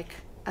 think of like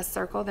a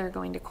circle. They're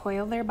going to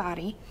coil their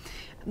body.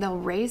 They'll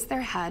raise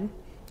their head,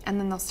 and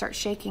then they'll start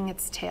shaking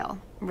its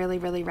tail really,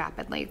 really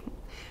rapidly.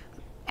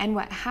 And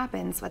what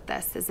happens with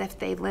this is if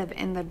they live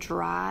in the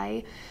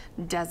dry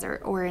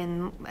desert or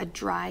in a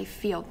dry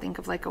field, think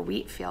of like a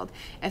wheat field,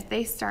 if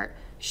they start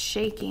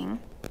shaking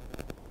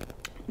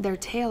their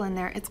tail in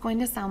there, it's going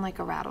to sound like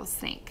a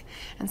rattlesnake.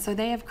 And so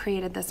they have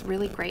created this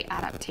really great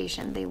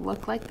adaptation. They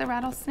look like the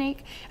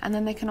rattlesnake, and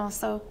then they can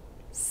also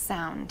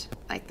sound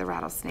like the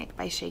rattlesnake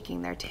by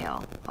shaking their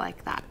tail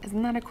like that.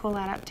 Isn't that a cool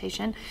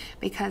adaptation?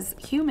 Because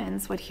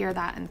humans would hear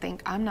that and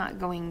think, I'm not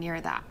going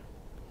near that.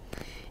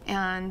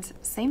 And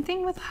same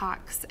thing with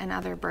hawks and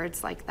other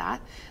birds like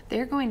that.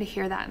 They're going to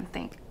hear that and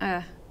think,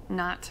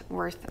 not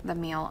worth the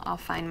meal. I'll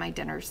find my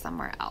dinner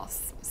somewhere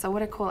else. So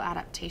what a cool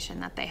adaptation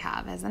that they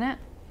have, isn't it?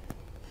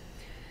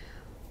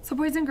 So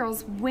boys and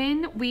girls,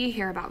 when we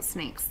hear about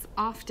snakes,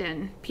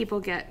 often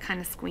people get kind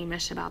of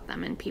squeamish about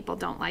them, and people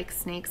don't like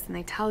snakes, and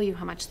they tell you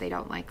how much they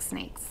don't like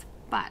snakes.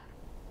 But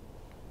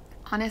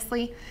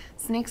honestly,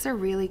 snakes are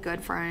really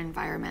good for our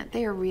environment.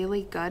 They are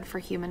really good for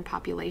human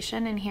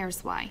population, and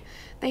here's why.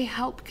 They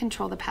help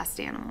control the pest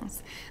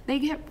animals. They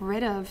get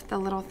rid of the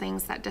little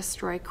things that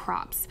destroy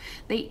crops.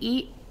 They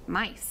eat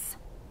mice.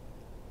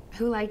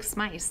 Who likes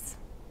mice?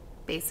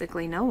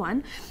 basically no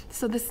one.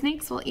 So the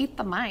snakes will eat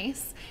the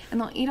mice and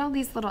they'll eat all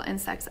these little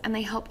insects, and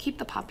they help keep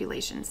the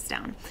populations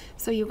down.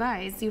 So you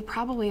guys, you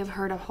probably have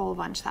heard a whole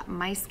bunch that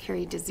mice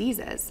carry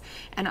diseases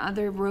and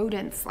other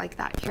rodents like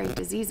that carry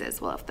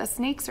diseases. Well, if the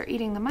snakes are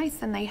eating the mice,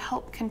 then they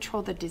help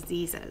control the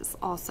diseases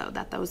also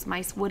that those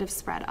mice would have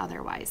spread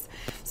otherwise.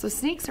 So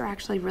snakes are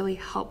actually really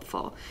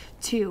helpful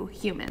to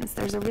humans.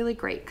 There's a really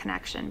great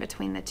connection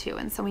between the two,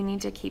 and so we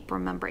need to keep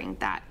remembering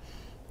that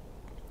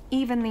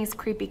even these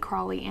creepy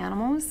crawly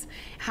animals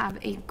have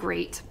a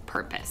great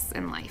purpose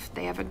in life.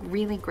 They have a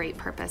really great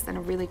purpose and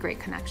a really great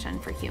connection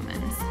for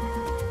humans.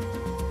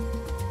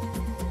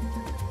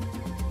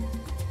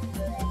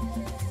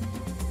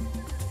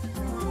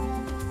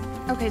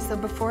 Okay, so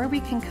before we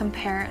can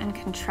compare and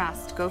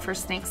contrast gopher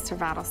snakes to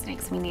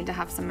rattlesnakes, we need to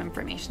have some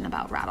information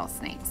about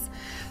rattlesnakes.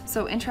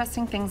 So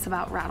interesting things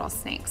about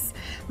rattlesnakes.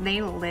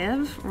 They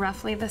live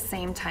roughly the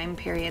same time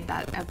period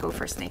that a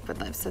gopher snake would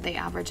live. So they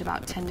average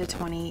about 10 to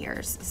 20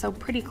 years. So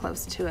pretty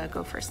close to a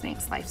gopher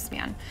snake's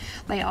lifespan.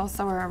 They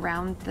also are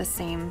around the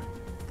same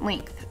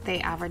length. They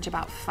average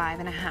about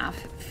 5.5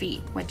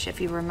 feet, which if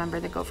you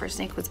remember, the gopher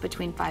snake was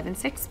between 5 and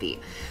 6 feet.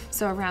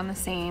 So around the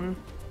same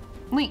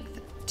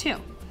length too.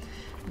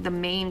 The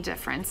main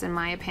difference, in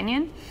my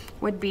opinion,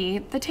 would be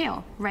the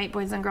tail, right,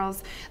 boys and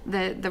girls?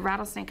 The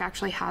rattlesnake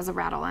actually has a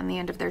rattle on the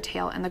end of their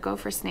tail, and the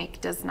gopher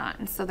snake does not.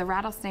 And so the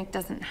rattlesnake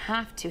doesn't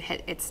have to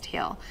hit its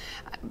tail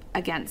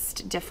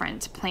against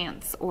different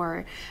plants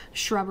or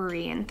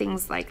shrubbery and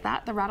things like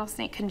that. The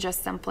rattlesnake can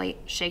just simply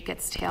shake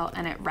its tail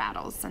and it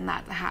rattles, and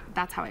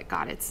that's how it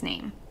got its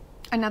name.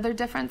 Another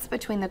difference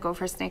between the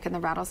gopher snake and the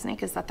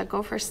rattlesnake is that the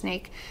gopher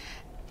snake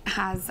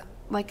has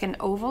like an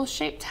oval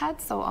shaped head,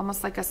 so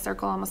almost like a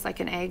circle, almost like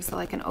an egg, so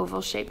like an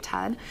oval shaped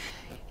head.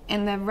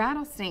 And the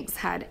rattlesnake's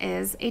head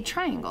is a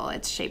triangle.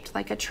 It's shaped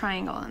like a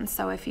triangle. And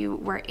so if you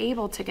were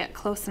able to get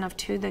close enough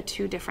to the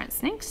two different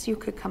snakes, you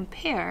could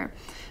compare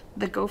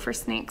the gopher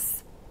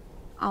snake's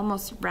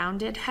almost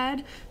rounded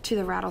head to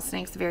the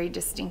rattlesnake's very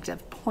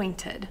distinctive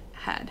pointed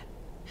head.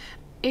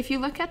 If you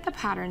look at the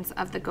patterns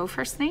of the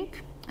gopher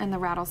snake and the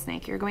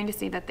rattlesnake, you're going to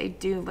see that they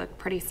do look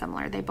pretty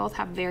similar. They both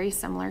have very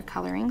similar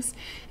colorings.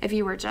 If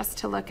you were just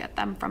to look at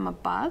them from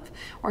above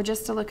or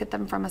just to look at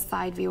them from a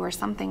side view or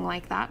something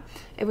like that,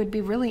 it would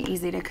be really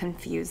easy to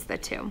confuse the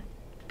two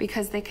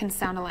because they can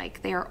sound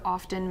alike. They are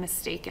often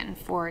mistaken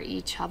for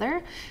each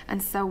other.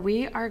 And so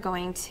we are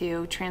going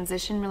to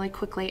transition really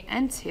quickly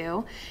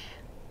into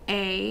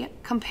a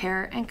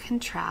compare and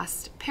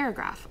contrast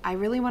paragraph. I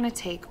really want to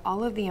take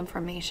all of the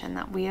information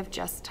that we have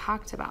just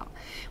talked about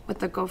with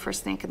the gopher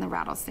snake and the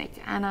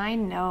rattlesnake. And I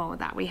know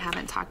that we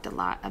haven't talked a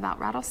lot about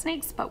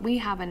rattlesnakes, but we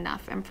have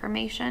enough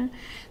information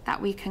that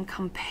we can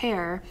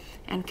compare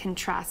and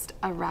contrast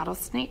a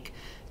rattlesnake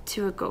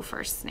to a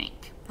gopher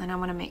snake. And I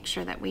want to make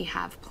sure that we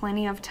have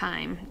plenty of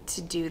time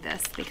to do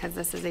this because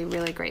this is a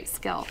really great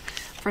skill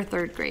for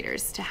third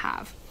graders to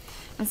have.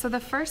 And so the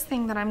first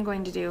thing that I'm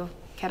going to do,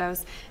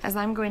 kiddos, is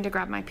I'm going to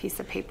grab my piece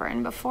of paper,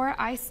 and before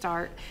I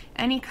start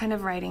any kind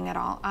of writing at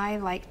all, I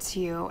like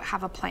to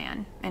have a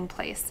plan in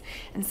place.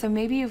 And so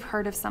maybe you've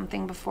heard of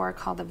something before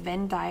called a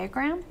Venn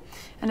diagram,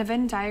 and a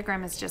Venn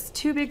diagram is just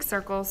two big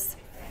circles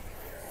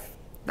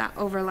that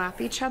overlap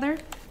each other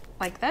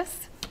like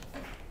this,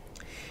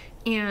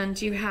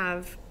 and you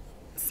have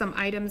some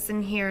items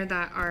in here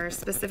that are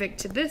specific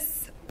to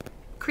this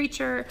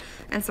creature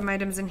and some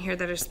items in here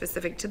that are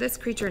specific to this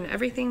creature, and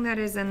everything that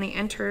is in the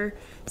inner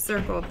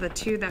circle, the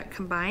two that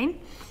combine,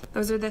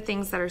 those are the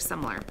things that are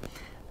similar.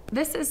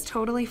 This is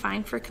totally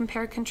fine for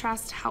compare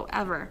contrast.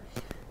 However,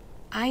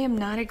 I am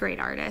not a great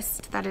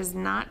artist. That is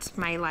not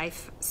my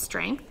life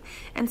strength.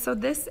 And so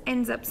this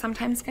ends up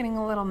sometimes getting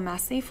a little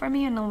messy for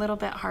me and a little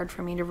bit hard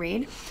for me to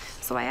read.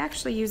 So I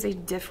actually use a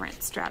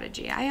different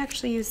strategy. I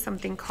actually use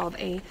something called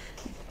a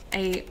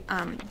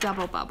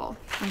double bubble.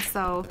 And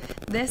so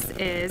this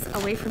is a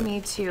way for me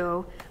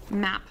to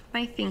map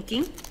my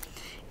thinking.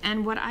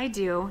 And what I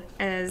do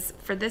is,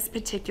 for this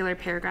particular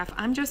paragraph,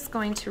 I'm just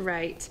going to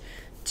write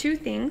two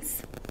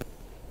things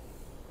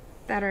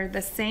that are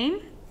the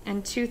same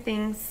and two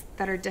things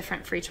that are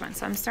different for each one.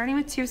 So I'm starting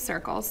with two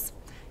circles,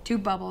 two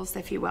bubbles,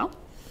 if you will.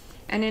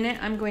 And in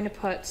it, I'm going to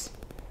put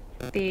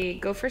the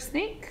gopher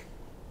snake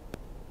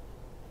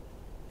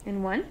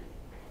in one,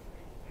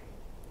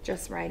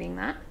 just writing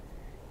that.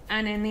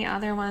 And in the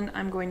other one,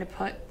 I'm going to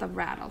put the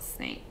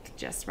rattlesnake,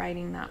 just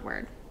writing that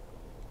word.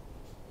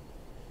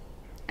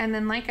 And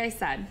then, like I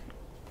said,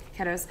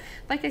 kiddos,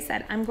 like I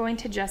said, I'm going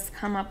to just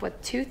come up with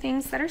two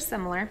things that are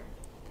similar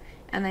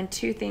and then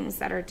two things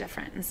that are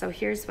different. And so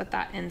here's what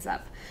that ends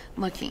up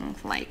looking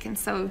like. And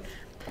so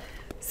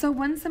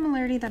one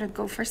similarity that a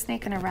gopher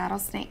snake and a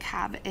rattlesnake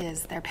have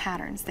is their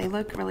patterns. They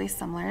look really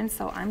similar. And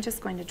so I'm just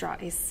going to draw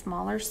a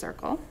smaller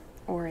circle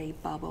or a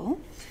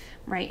bubble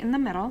right in the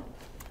middle.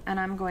 And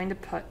I'm going to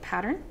put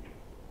pattern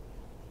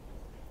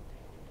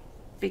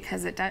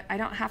because I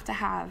don't have to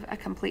have a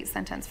complete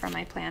sentence for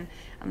my plan.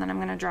 And then I'm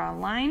going to draw a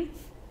line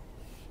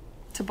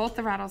to both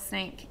the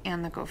rattlesnake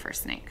and the gopher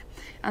snake.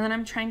 And then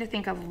I'm trying to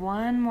think of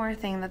one more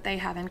thing that they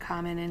have in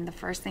common, and the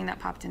first thing that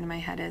popped into my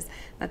head is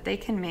that they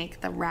can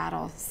make the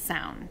rattle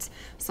sound.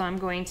 So I'm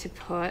going to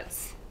put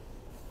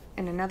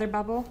in another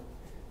bubble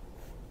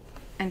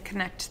and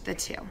connect the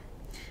two.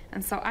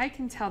 And so I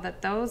can tell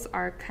that those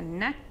are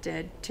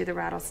connected to the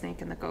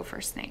rattlesnake and the gopher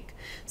snake.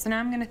 So now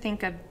I'm going to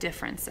think of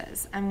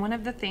differences. And one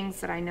of the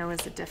things that I know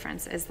is a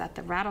difference is that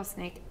the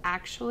rattlesnake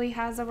actually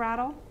has a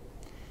rattle.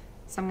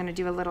 So I'm going to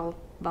do a little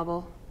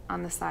bubble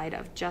on the side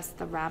of just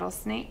the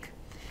rattlesnake.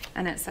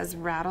 And it says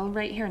rattle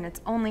right here, and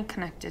it's only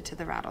connected to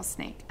the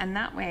rattlesnake. And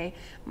that way,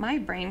 my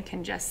brain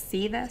can just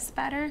see this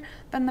better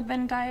than the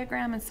Venn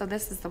diagram. And so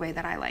this is the way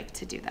that I like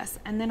to do this.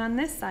 And then on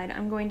this side,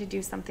 I'm going to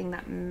do something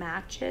that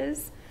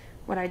matches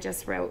what I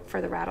just wrote for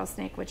the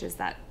rattlesnake, which is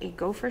that a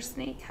gopher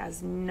snake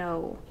has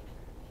no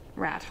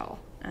rattle.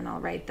 And I'll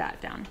write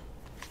that down.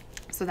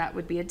 So that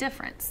would be a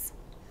difference.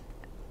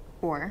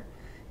 Or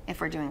if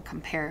we're doing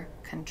compare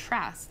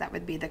contrast, that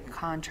would be the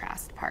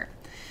contrast part.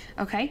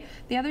 Okay,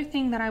 the other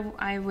thing that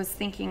I was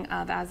thinking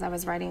of as I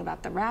was writing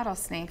about the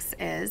rattlesnakes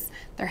is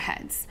their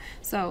heads.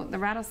 So the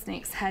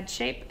rattlesnake's head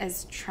shape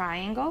is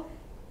triangle,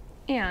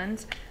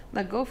 and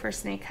the gopher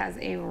snake has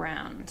a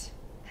round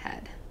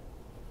head.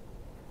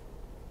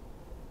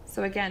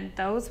 So again,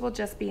 those will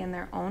just be in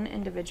their own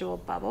individual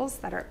bubbles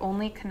that are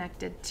only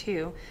connected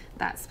to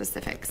that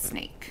specific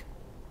snake.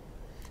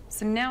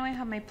 So now I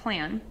have my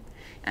plan,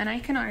 and I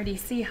can already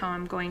see how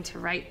I'm going to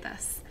write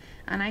this.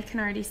 And I can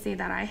already see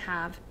that I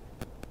have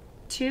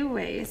two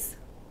ways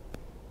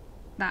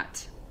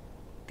that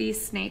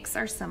these snakes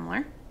are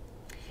similar.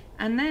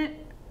 And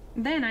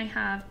then I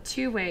have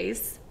two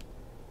ways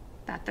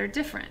that they're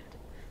different.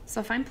 So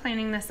if I'm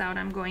planning this out,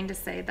 I'm going to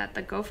say that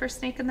the gopher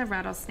snake and the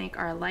rattlesnake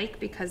are alike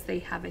because they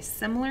have a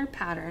similar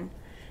pattern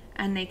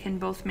and they can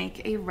both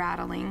make a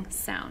rattling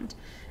sound.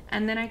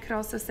 And then I could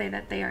also say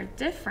that they are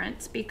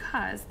different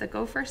because the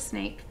gopher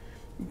snake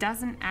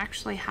doesn't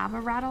actually have a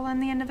rattle on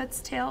the end of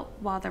its tail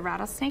while the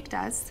rattlesnake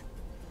does.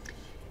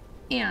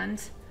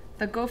 And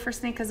the gopher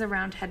snake has a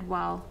round head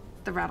while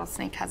the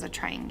rattlesnake has a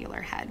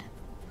triangular head.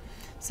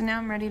 So now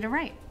I'm ready to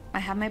write. I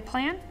have my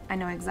plan. I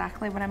know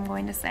exactly what I'm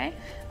going to say.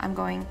 I'm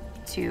going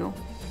to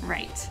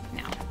write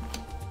now.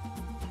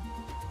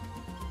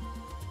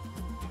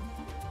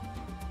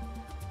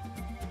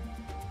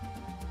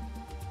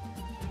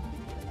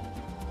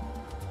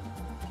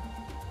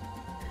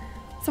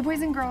 So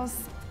boys and girls,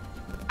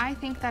 I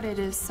think that it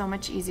is so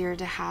much easier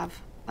to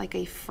have like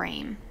a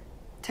frame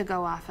to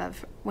go off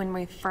of when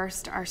we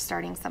first are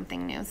starting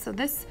something new. So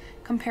this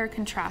compare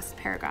contrast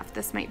paragraph,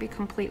 this might be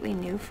completely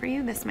new for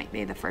you. This might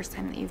be the first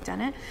time that you've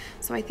done it.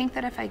 So I think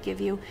that if I give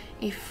you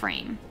a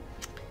frame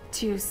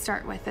to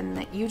start with and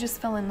that you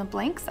just fill in the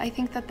blanks, I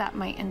think that that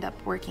might end up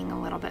working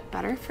a little bit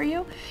better for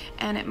you,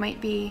 and it might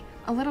be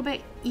a little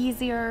bit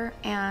easier.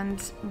 And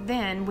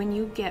then when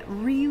you get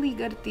really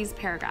good at these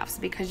paragraphs,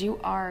 because you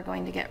are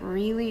going to get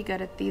really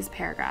good at these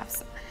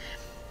paragraphs,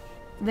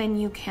 then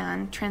you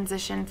can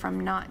transition from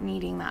not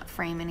needing that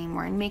frame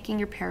anymore and making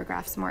your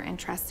paragraphs more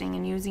interesting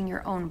and using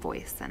your own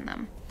voice in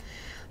them.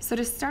 So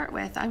to start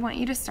with, I want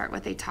you to start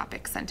with a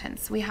topic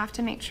sentence. We have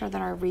to make sure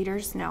that our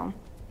readers know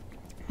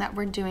that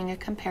we're doing a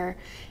compare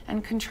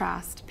and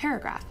contrast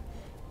paragraph.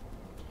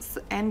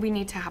 And we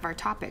need to have our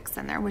topics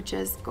in there, which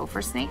is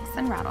gopher snakes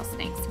and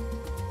rattlesnakes.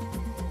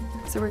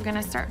 So we're going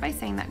to start by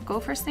saying that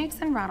gopher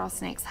snakes and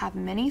rattlesnakes have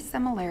many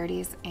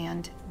similarities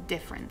and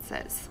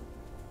differences.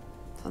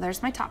 So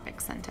there's my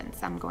topic sentence.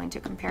 I'm going to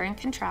compare and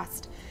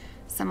contrast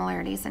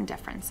similarities and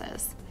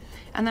differences.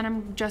 And then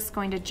I'm just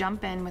going to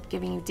jump in with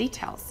giving you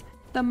details.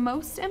 The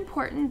most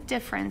important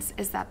difference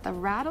is that the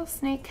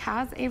rattlesnake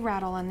has a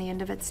rattle on the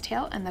end of its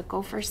tail and the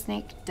gopher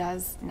snake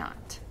does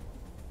not.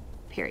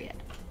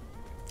 Period.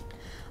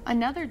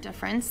 Another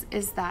difference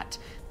is that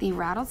the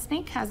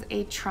rattlesnake has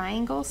a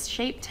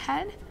triangle-shaped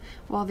head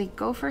while the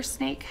gopher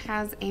snake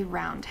has a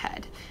round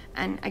head.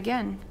 And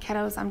again,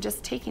 kiddos, I'm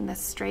just taking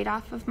this straight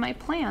off of my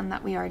plan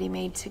that we already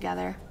made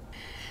together.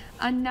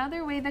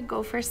 Another way the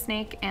gopher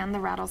snake and the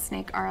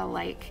rattlesnake are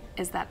alike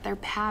is that their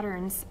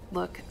patterns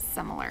look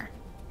similar.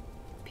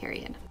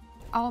 Period.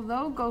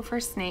 Although gopher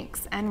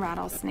snakes and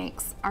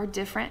rattlesnakes are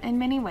different in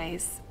many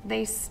ways,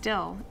 they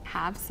still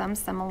have some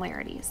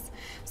similarities.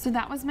 So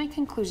that was my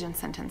conclusion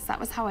sentence. That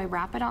was how I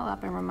wrap it all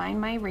up and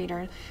remind my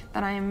reader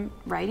that I am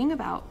writing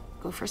about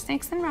gopher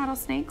snakes and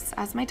rattlesnakes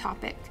as my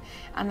topic,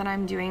 and that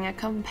I'm doing a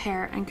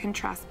compare and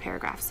contrast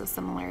paragraph, so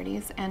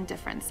similarities and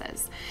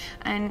differences.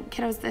 And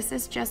kiddos, this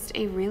is just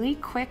a really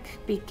quick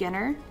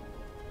beginner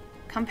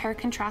compare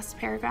contrast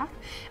paragraph,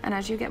 and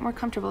as you get more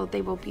comfortable,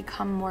 they will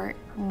become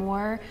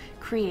more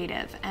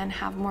creative and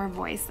have more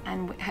voice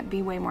and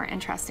be way more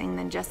interesting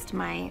than just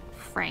my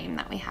frame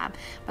that we have.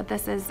 But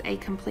this is a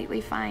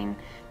completely fine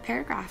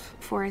paragraph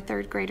for a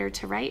third grader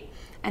to write,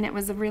 and it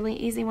was a really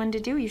easy one to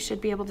do. You should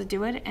be able to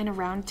do it in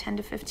around 10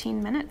 to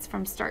 15 minutes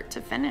from start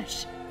to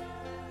finish.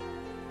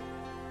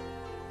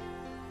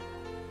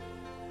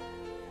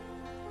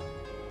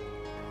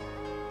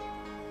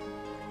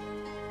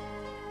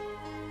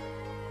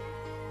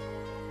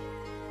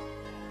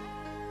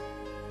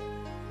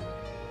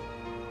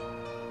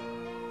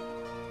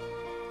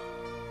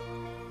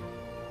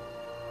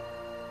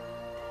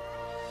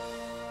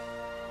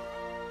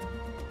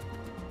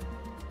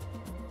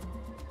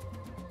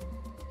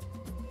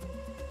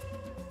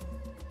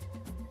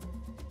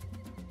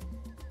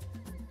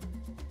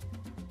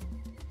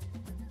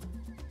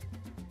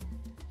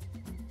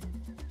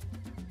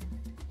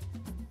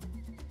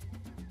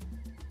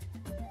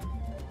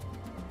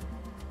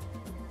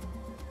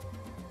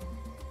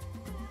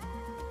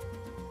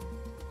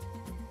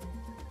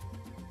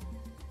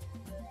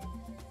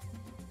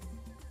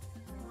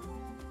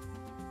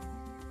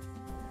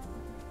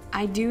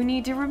 I do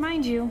need to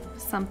remind you,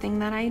 something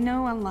that I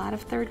know a lot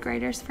of third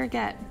graders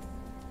forget.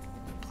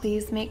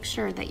 Please make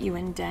sure that you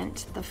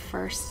indent the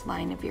first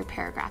line of your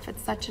paragraph.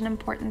 It's such an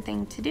important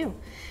thing to do.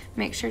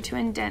 Make sure to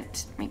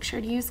indent, make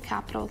sure to use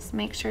capitals,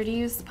 make sure to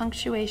use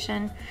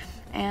punctuation,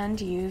 and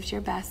use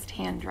your best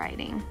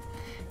handwriting.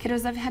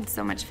 Kiddos, I've had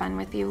so much fun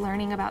with you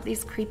learning about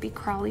these creepy,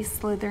 crawly,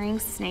 slithering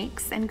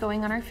snakes and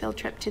going on our field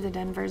trip to the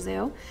Denver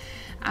Zoo.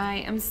 I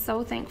am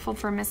so thankful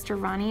for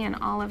Mr. Ronnie and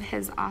all of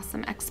his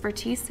awesome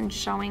expertise in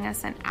showing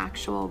us an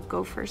actual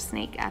gopher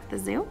snake at the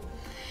zoo.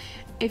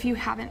 If you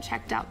haven't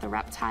checked out the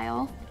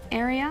reptile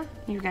area,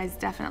 you guys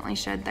definitely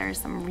should. There's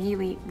some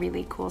really,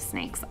 really cool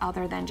snakes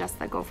other than just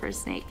the gopher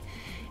snake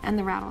and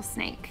the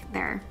rattlesnake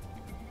there.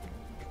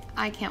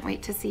 I can't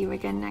wait to see you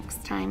again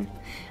next time.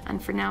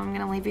 And for now, I'm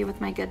gonna leave you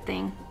with my good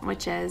thing,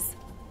 which is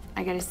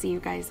I gotta see you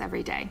guys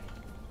every day.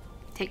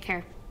 Take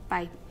care.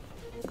 Bye.